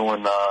going to be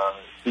doing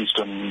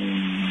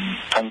Eastern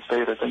Penn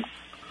State, I think,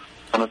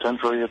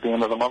 penitentiary at the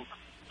end of the month.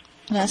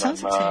 That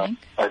sounds And, exciting.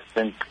 I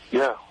think,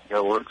 yeah,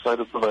 we're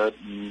excited for that.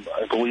 And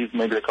I believe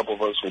maybe a couple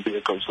of us will be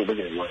at Coast of the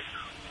Gateway.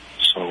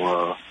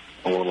 So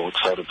I'm a little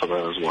excited for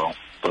that as well.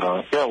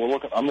 But yeah,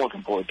 I'm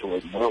looking forward to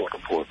it. And we're looking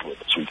forward to it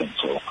this weekend.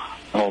 So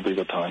it'll be a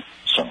good time.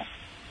 So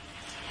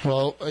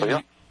Well,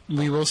 yeah.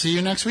 we will see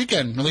you next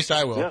weekend. At least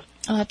I will. yes.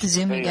 I'll have to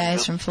Zoom you Hey, guys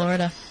yeah. from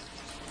Florida.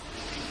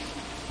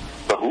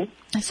 The who?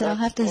 I said I'll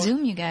have to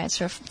Zoom you guys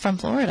from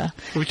Florida.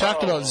 We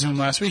talked about Zoom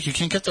last week. You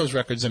can't get those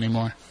records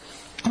anymore.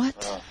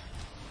 What?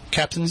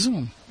 Captain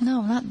Zoom.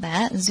 No, not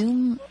that.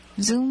 Zoom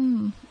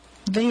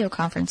video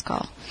conference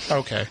call.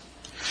 Okay.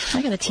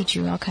 I gotta teach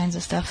you all kinds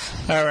of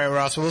stuff. All right,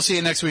 Ross. Well, we'll see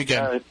you next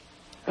weekend. All right.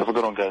 Have a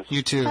good one, guys.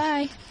 You too.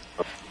 Bye.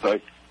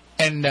 Bye.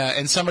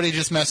 And somebody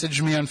just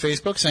messaged me on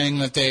Facebook saying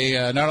that they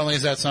not only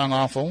is that song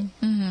awful,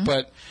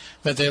 but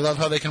that they love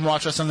how they can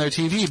watch us on their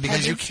TV because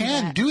did you see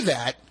can that. do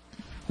that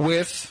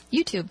with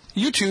YouTube.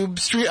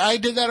 YouTube. I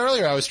did that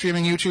earlier. I was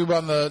streaming YouTube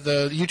on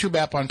the YouTube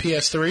app on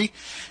PS3,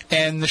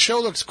 and the show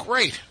looks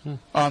great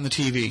on the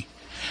TV.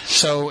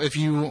 So if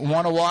you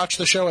want to watch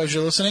the show as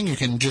you're listening, you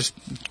can just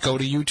go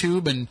to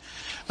YouTube and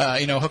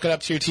hook it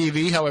up to your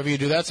TV. However you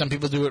do that, some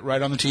people do it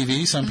right on the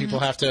TV. Some people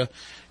have to,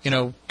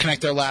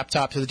 connect their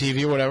laptop to the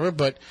TV or whatever.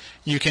 But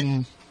you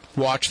can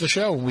watch the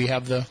show. We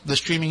have the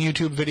streaming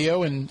YouTube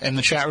video and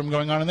the chat room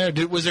going on in there.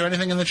 Was there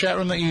anything in the chat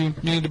room that you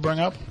needed to bring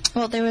up?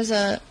 Well, there was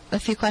a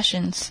few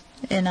questions,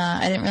 and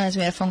I didn't realize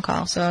we had a phone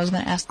call, so I was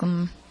going to ask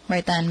them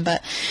right then.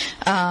 But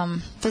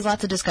there's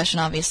lots of discussion,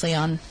 obviously,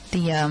 on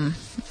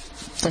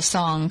the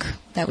song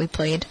that we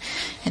played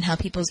and how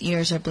people's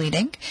ears are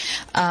bleeding.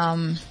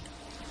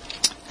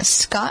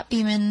 Scott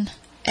Beeman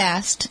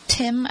asked,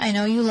 Tim, I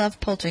know you love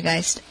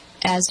Poltergeist,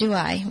 as do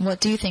I. What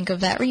do you think of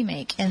that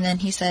remake? And then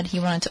he said he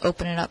wanted to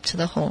open it up to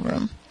the whole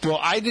room. Well,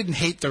 I didn't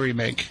hate the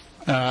remake.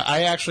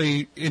 I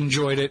actually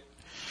enjoyed it.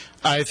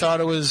 I thought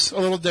it was a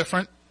little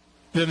different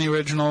than the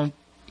original,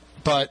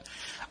 but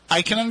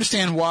I can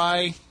understand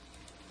why.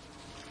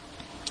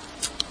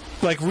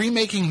 Like,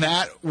 remaking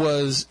that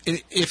was an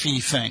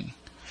iffy thing,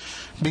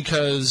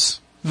 because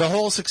the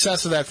whole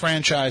success of that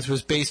franchise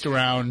was based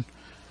around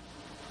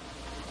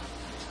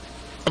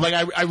like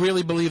I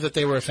really believe that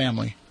they were a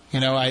family. You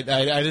know, I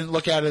didn't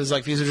look at it as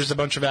like these are just a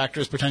bunch of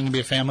actors pretending to be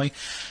a family.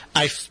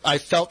 I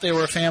felt they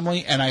were a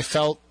family, and I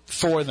felt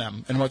for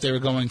them and what they were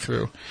going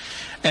through.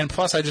 And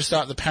plus, I just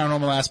thought the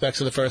paranormal aspects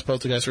of the first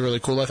Poltergeist were really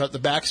cool. I thought the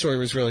backstory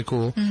was really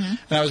cool. And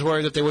I was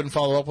worried that they wouldn't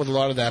follow up with a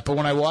lot of that. But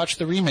when I watched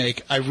the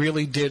remake, I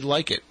really did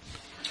like it.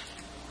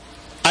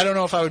 I don't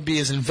know if I would be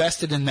as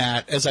invested in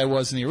that as I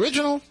was in the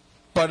original,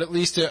 but at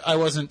least I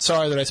wasn't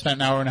sorry that I spent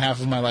an hour and a half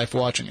of my life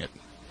watching it.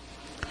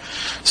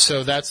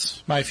 So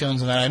that's my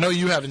feelings on that. I know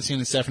you haven't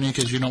seen it, Stephanie,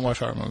 because you don't watch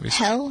horror movies.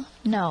 Hell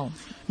no.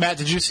 Matt,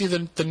 did you see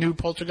the new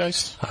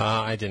Poltergeist?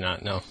 I did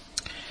not, no.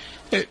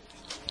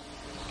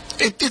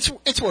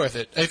 It's worth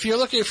it. If you're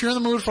in the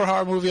mood for a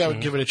horror movie, I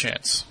would give it a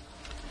chance.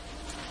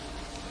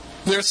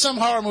 There's some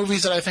horror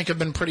movies that I think have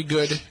been pretty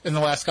good in the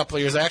last couple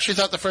of years. I actually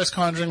thought the first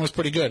Conjuring was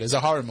pretty good as a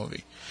horror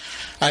movie.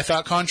 I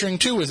thought Conjuring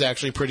 2 was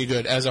actually pretty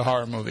good as a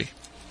horror movie.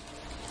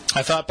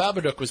 I thought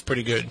Babadook was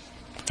pretty good.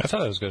 I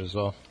thought it was good as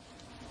well.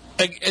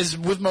 As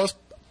with most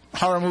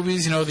horror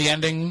movies, you know, the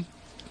ending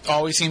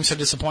always seems to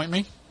disappoint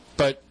me.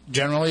 But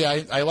generally,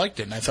 I liked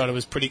it, and I thought it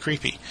was pretty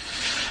creepy.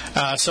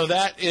 So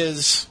that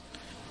is...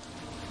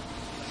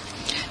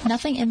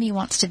 Nothing in me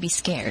wants to be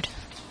scared.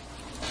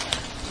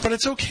 But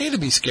it's okay to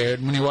be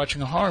scared when you're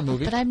watching a horror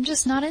movie. But I'm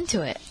just not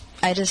into it.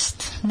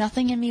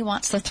 Nothing in me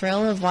wants the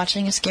thrill of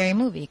watching a scary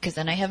movie, because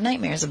then I have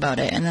nightmares about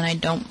it, and then I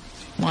don't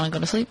want to go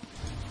to sleep.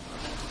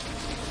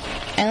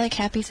 I like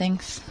happy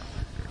things.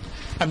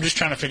 I'm just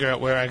trying to figure out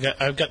where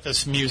I've got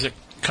this music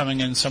coming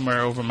in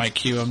somewhere over my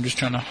queue. I'm just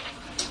trying to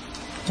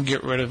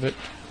get rid of it.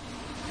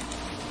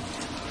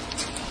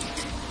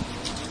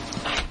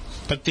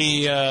 But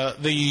the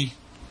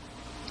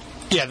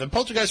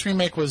Poltergeist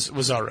remake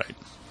was all right.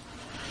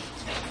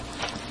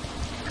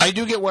 I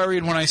do get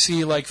worried when I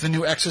see like the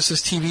new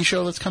Exorcist TV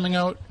show that's coming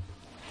out.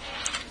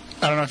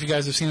 I don't know if you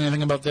guys have seen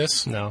anything about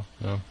this. No.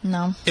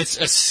 It's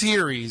a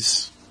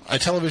series, a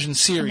television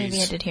series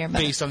Maybe I did hear about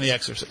based on The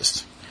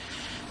Exorcist.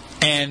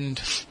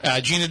 And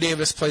Gina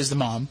Davis plays the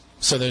mom,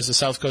 so there's a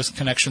South Coast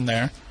connection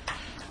there.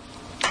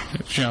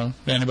 You know,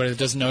 anybody that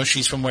doesn't know,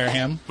 she's from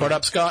Wareham. What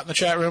up, Scott, in the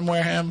chat room,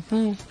 Wareham?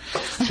 Woo.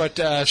 But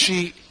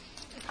she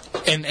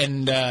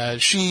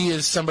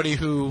is somebody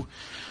who,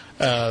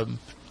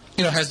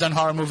 has done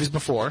horror movies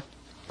before.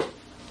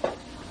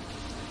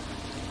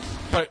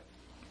 But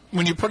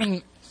when you're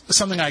putting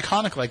something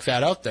iconic like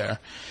that out there,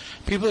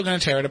 people are going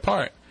to tear it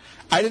apart.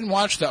 I didn't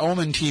watch the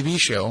Omen TV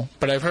show,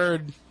 but I've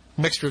heard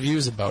mixed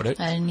reviews about it.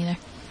 I didn't either.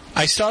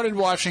 I started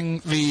watching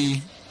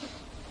the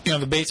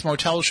Bates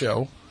Motel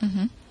show.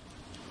 Mm-hmm.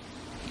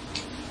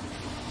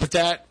 But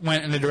that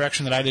went in a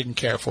direction that I didn't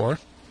care for.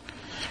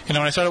 You know,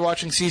 when I started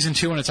watching season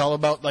 2 and it's all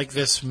about, like,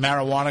 this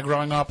marijuana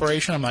growing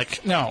operation, I'm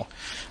like, no.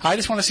 I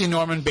just want to see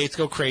Norman Bates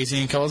go crazy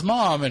and kill his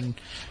mom and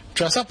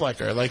dress up like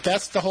her. Like,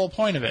 that's the whole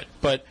point of it.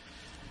 But,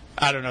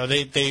 I don't know,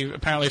 they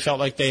apparently felt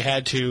like they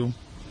had to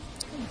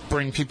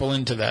bring people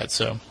into that,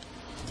 so.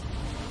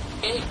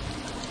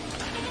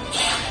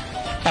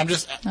 I'm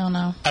just going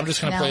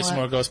to play some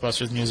more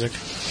Ghostbusters music.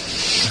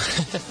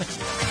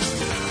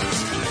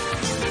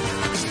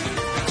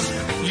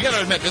 You got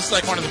to admit, this is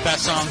like one of the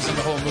best songs in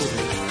the whole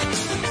movie.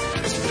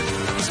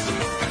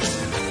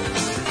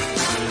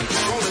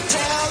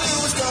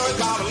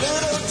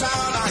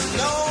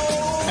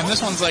 And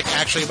this one's like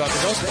actually about the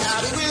Ghostbusters.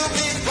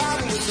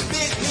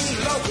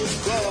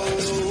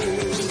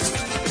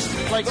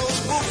 Like,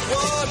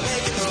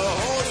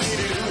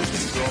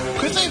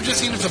 couldn't they have just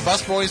seen if the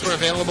Busboys were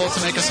available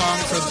to make a song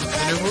for the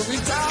new movie?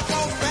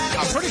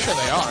 I'm pretty sure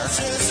they are.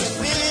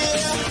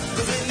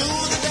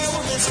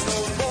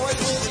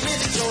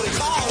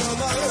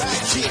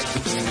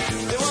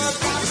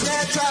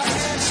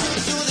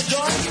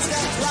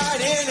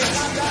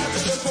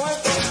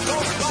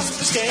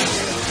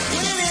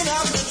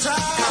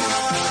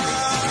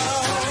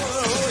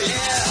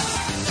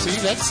 See,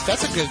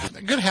 that's a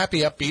good happy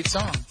upbeat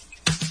song.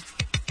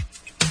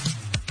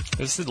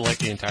 This is like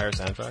the entire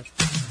soundtrack.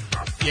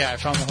 Yeah, I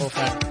found the whole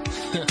thing.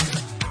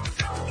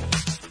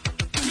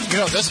 You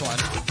know this one?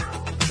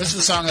 This is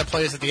the song that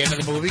plays at the end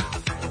of the movie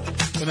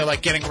when they're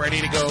like getting ready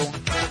to go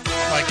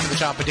like to the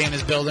top of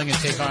Dana's building and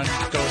take on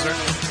Gozer.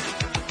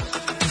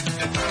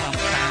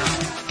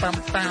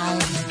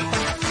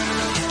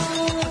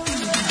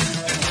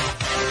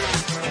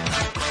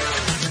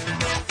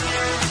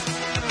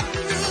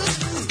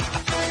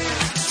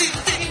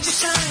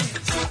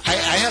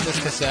 I have this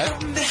cassette.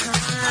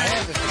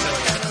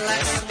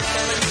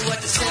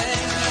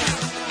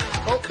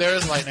 Oh, there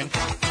is lightning.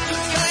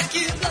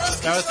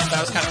 That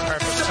was kind of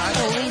perfect time.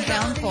 Holy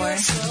downpour.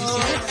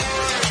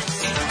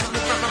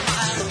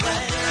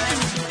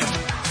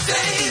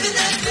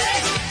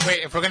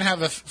 Wait, if we're gonna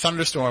have a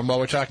thunderstorm while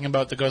we're talking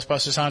about the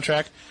Ghostbusters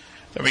soundtrack,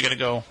 then we gotta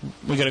go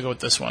with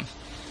this one.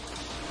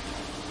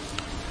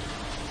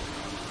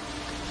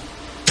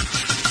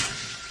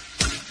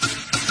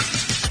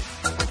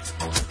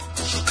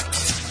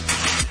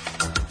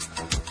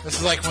 This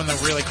is like when the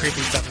really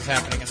creepy stuff is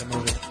happening in the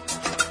movie.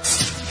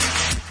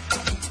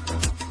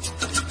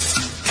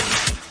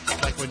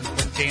 Like when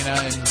Dana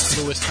and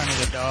Louis turning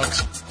into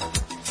dogs.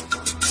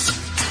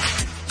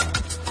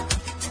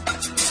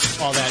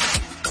 All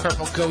that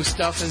purple ghost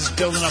stuff is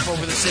building up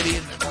over the city,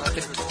 and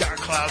the dark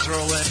clouds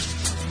roll in.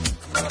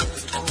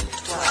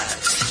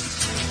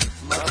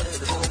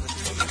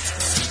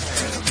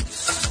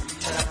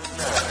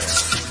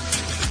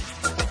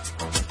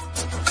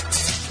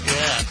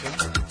 Yeah.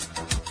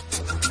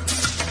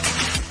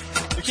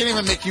 You can't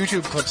even make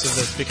YouTube clips of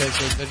this because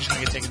they're just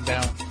going to get taken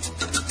down.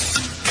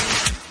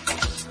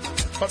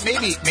 But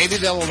maybe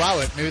they'll allow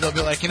it. Maybe they'll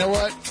be like, you know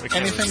what?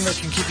 Anything that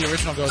can keep the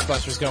original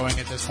Ghostbusters going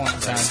at this point in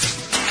time.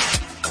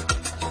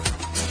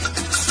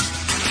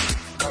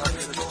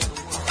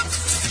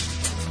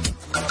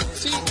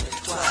 See,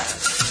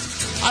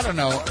 I don't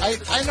know.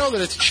 I know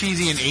that it's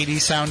cheesy and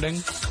 80s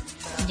sounding,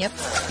 Yep.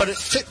 but it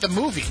fit the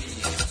movie.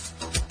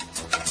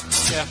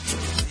 Yeah.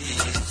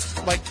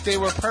 Like, they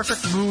were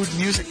perfect mood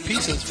music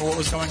pieces for what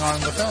was going on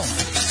in the film.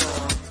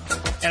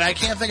 And I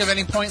can't think of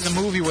any point in the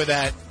movie where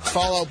that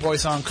Fall Out Boy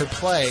song could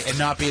play and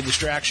not be a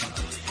distraction.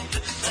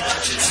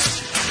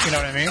 You know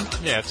what I mean?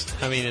 Yeah,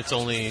 it's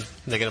only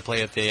they're gonna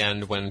play at the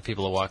end when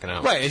people are walking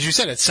out. Right, as you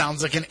said, it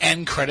sounds like an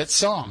end credits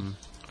song.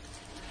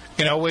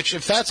 You know, which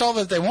if that's all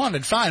that they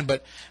wanted, fine.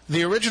 But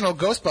the original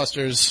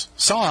Ghostbusters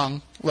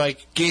song,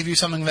 like, gave you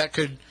something that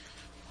could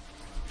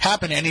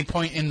happen at any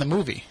point in the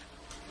movie.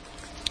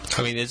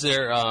 I mean, is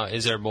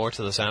there more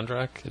to the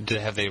soundtrack?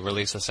 Have they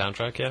released the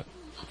soundtrack yet?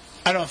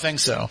 I don't think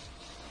so.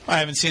 I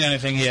haven't seen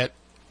anything yet.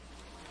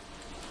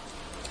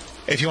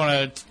 If you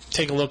want to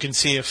take a look and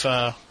see if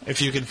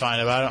you can find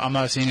it, I'm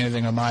not seeing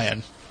anything on my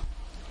end.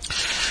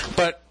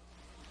 But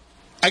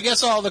I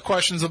guess all the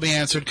questions will be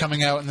answered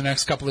coming out in the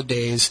next couple of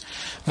days.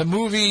 The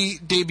movie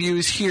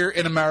debuts here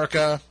in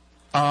America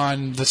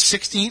on the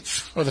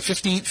 16th or the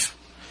 15th,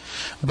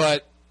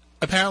 but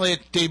apparently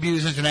it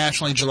debuts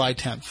internationally July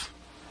 10th.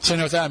 So you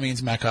know what that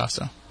means, Matt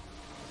Costa?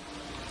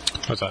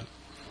 What's that?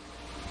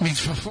 It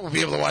means we'll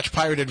be able to watch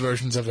pirated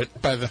versions of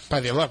it by the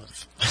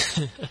 11th.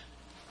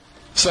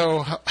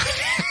 So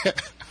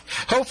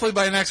hopefully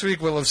by next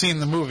week we'll have seen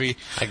the movie.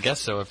 I guess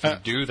so. If you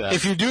do that,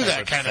 if you do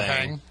that kind of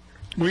thing,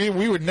 we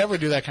would never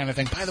do that kind of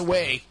thing. By the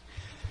way,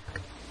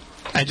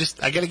 I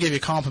got to give you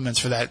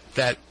compliments for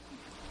that.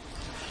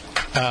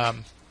 How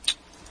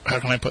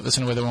can I put this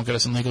in a way that won't get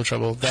us in legal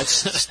trouble?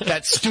 That's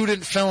that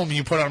student film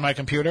you put on my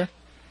computer.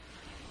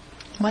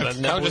 What?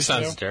 Now it just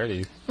sounds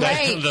dirty.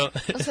 Right. I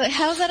was like,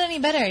 how's that any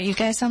better? You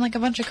guys sound like a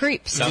bunch of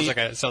creeps. Sounds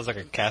like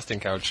a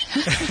casting couch.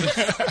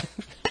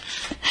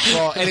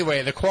 Well,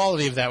 anyway, the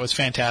quality of that was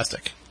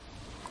fantastic.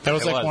 That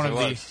was one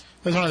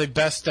of the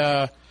best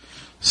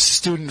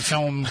student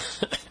film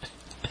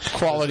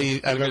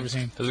quality I've ever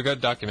seen. It was a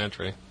good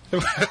documentary.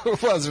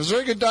 It was a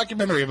very good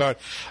documentary about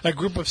a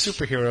group of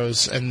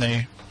superheroes and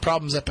the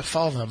problems that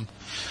befall them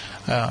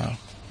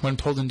when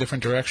pulled in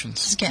different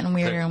directions. It's getting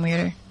weirder and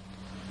weirder.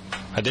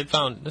 I did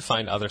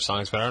find other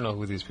songs, but I don't know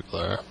who these people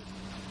are.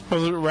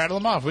 Well, rattle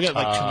them off. We got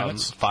like 2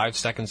 minutes. 5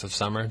 Seconds of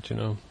Summer, do you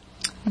know?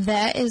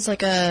 That is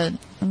like a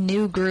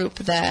new group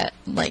that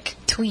like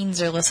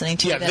tweens are listening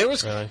to. Yeah, that there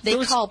was. Really?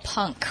 They call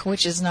punk,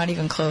 which is not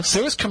even close.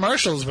 There was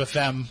commercials with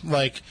them,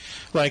 like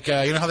you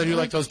know how they do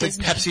like those big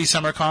Disney. Pepsi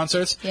summer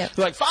concerts. Yep.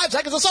 They're like 5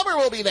 seconds of summer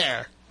will be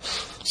there.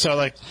 So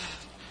like,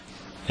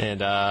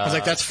 And I was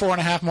like, that's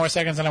 4.5 more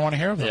seconds than I want to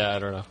hear of them. Yeah, I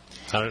don't know.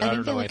 I don't think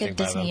know they're like a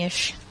anything about them.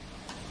 Disney-ish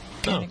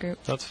kind of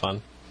group. That's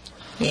fun.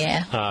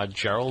 Yeah.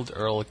 Gerald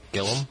Earl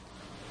Gillum.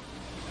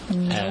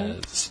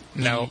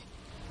 No.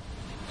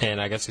 And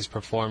I guess he's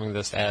performing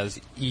this as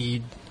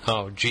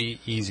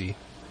G-Eazy,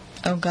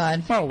 Oh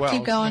God. Oh well.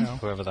 Keep going. You know.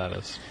 whoever that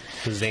is.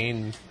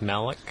 Zayn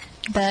Malik.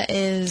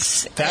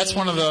 That's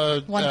one of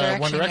the One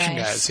Direction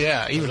guys.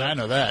 Yeah, even I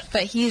know that.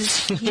 But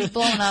he's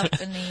blown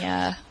up in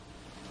the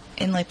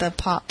in like the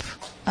pop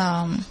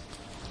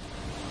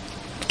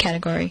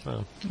category,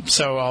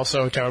 So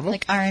also terrible.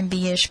 like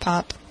R&B-ish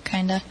pop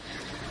kind of.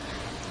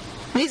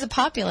 He's a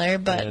popular,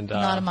 but And,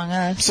 not among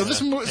us. So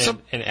this movie.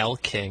 And Elle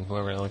King,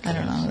 whoever Elle King I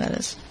don't know is. who that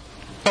is.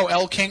 Oh,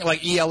 Elle King,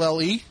 like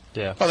ELLE.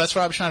 Yeah. Oh, that's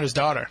Rob Schneider's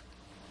daughter.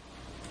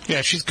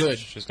 Yeah, she's good.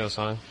 She's got a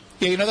song.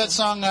 Yeah, you know that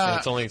song.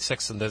 It's only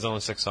 6. There's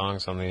only 6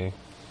 songs on the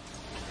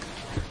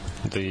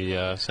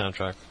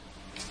soundtrack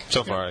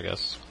so far, I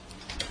guess.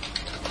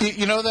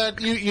 You know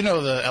that you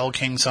know the Elle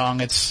King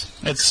song.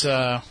 It's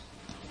all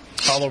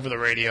over the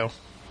radio.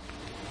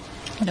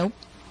 Nope.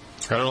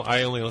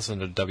 I only listen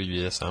to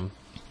WBSM.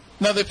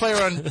 No, they play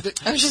her on.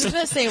 I was just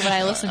going to say what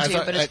I listen I to,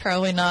 thought- but it's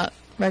probably not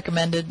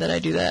recommended that I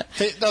do that.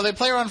 They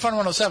play her on Fun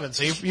 107,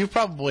 so you've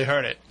probably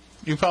heard it.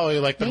 You probably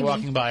been Maybe.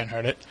 walking by and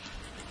heard it.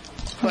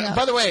 Yeah.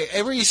 By the way,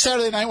 every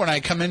Saturday night when I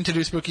come in to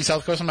do Spooky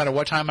South Coast, no matter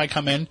what time I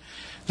come in,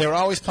 they were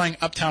always playing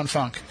Uptown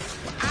Funk,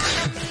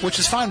 which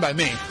is fine by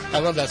me. I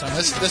love that song.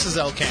 This is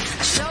Elle King.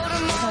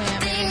 Oh, yeah,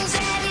 maybe.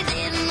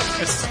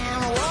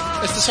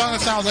 It's the song that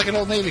sounds like an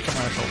Old Navy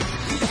commercial.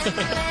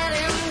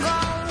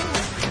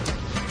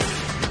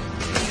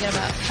 We got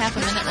about half a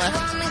minute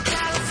left.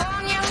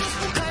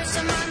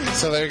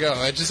 So there you go.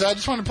 I just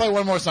want to play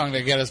one more song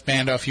to get us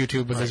banned off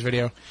YouTube with this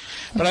video,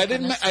 but I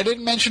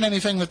didn't mention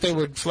anything that they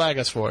would flag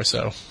us for.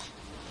 So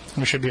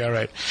We should be all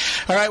right.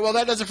 All right, well,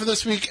 that does it for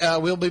this week.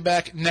 We'll be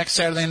back next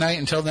Saturday night.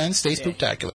 Until then, stay spooktacular.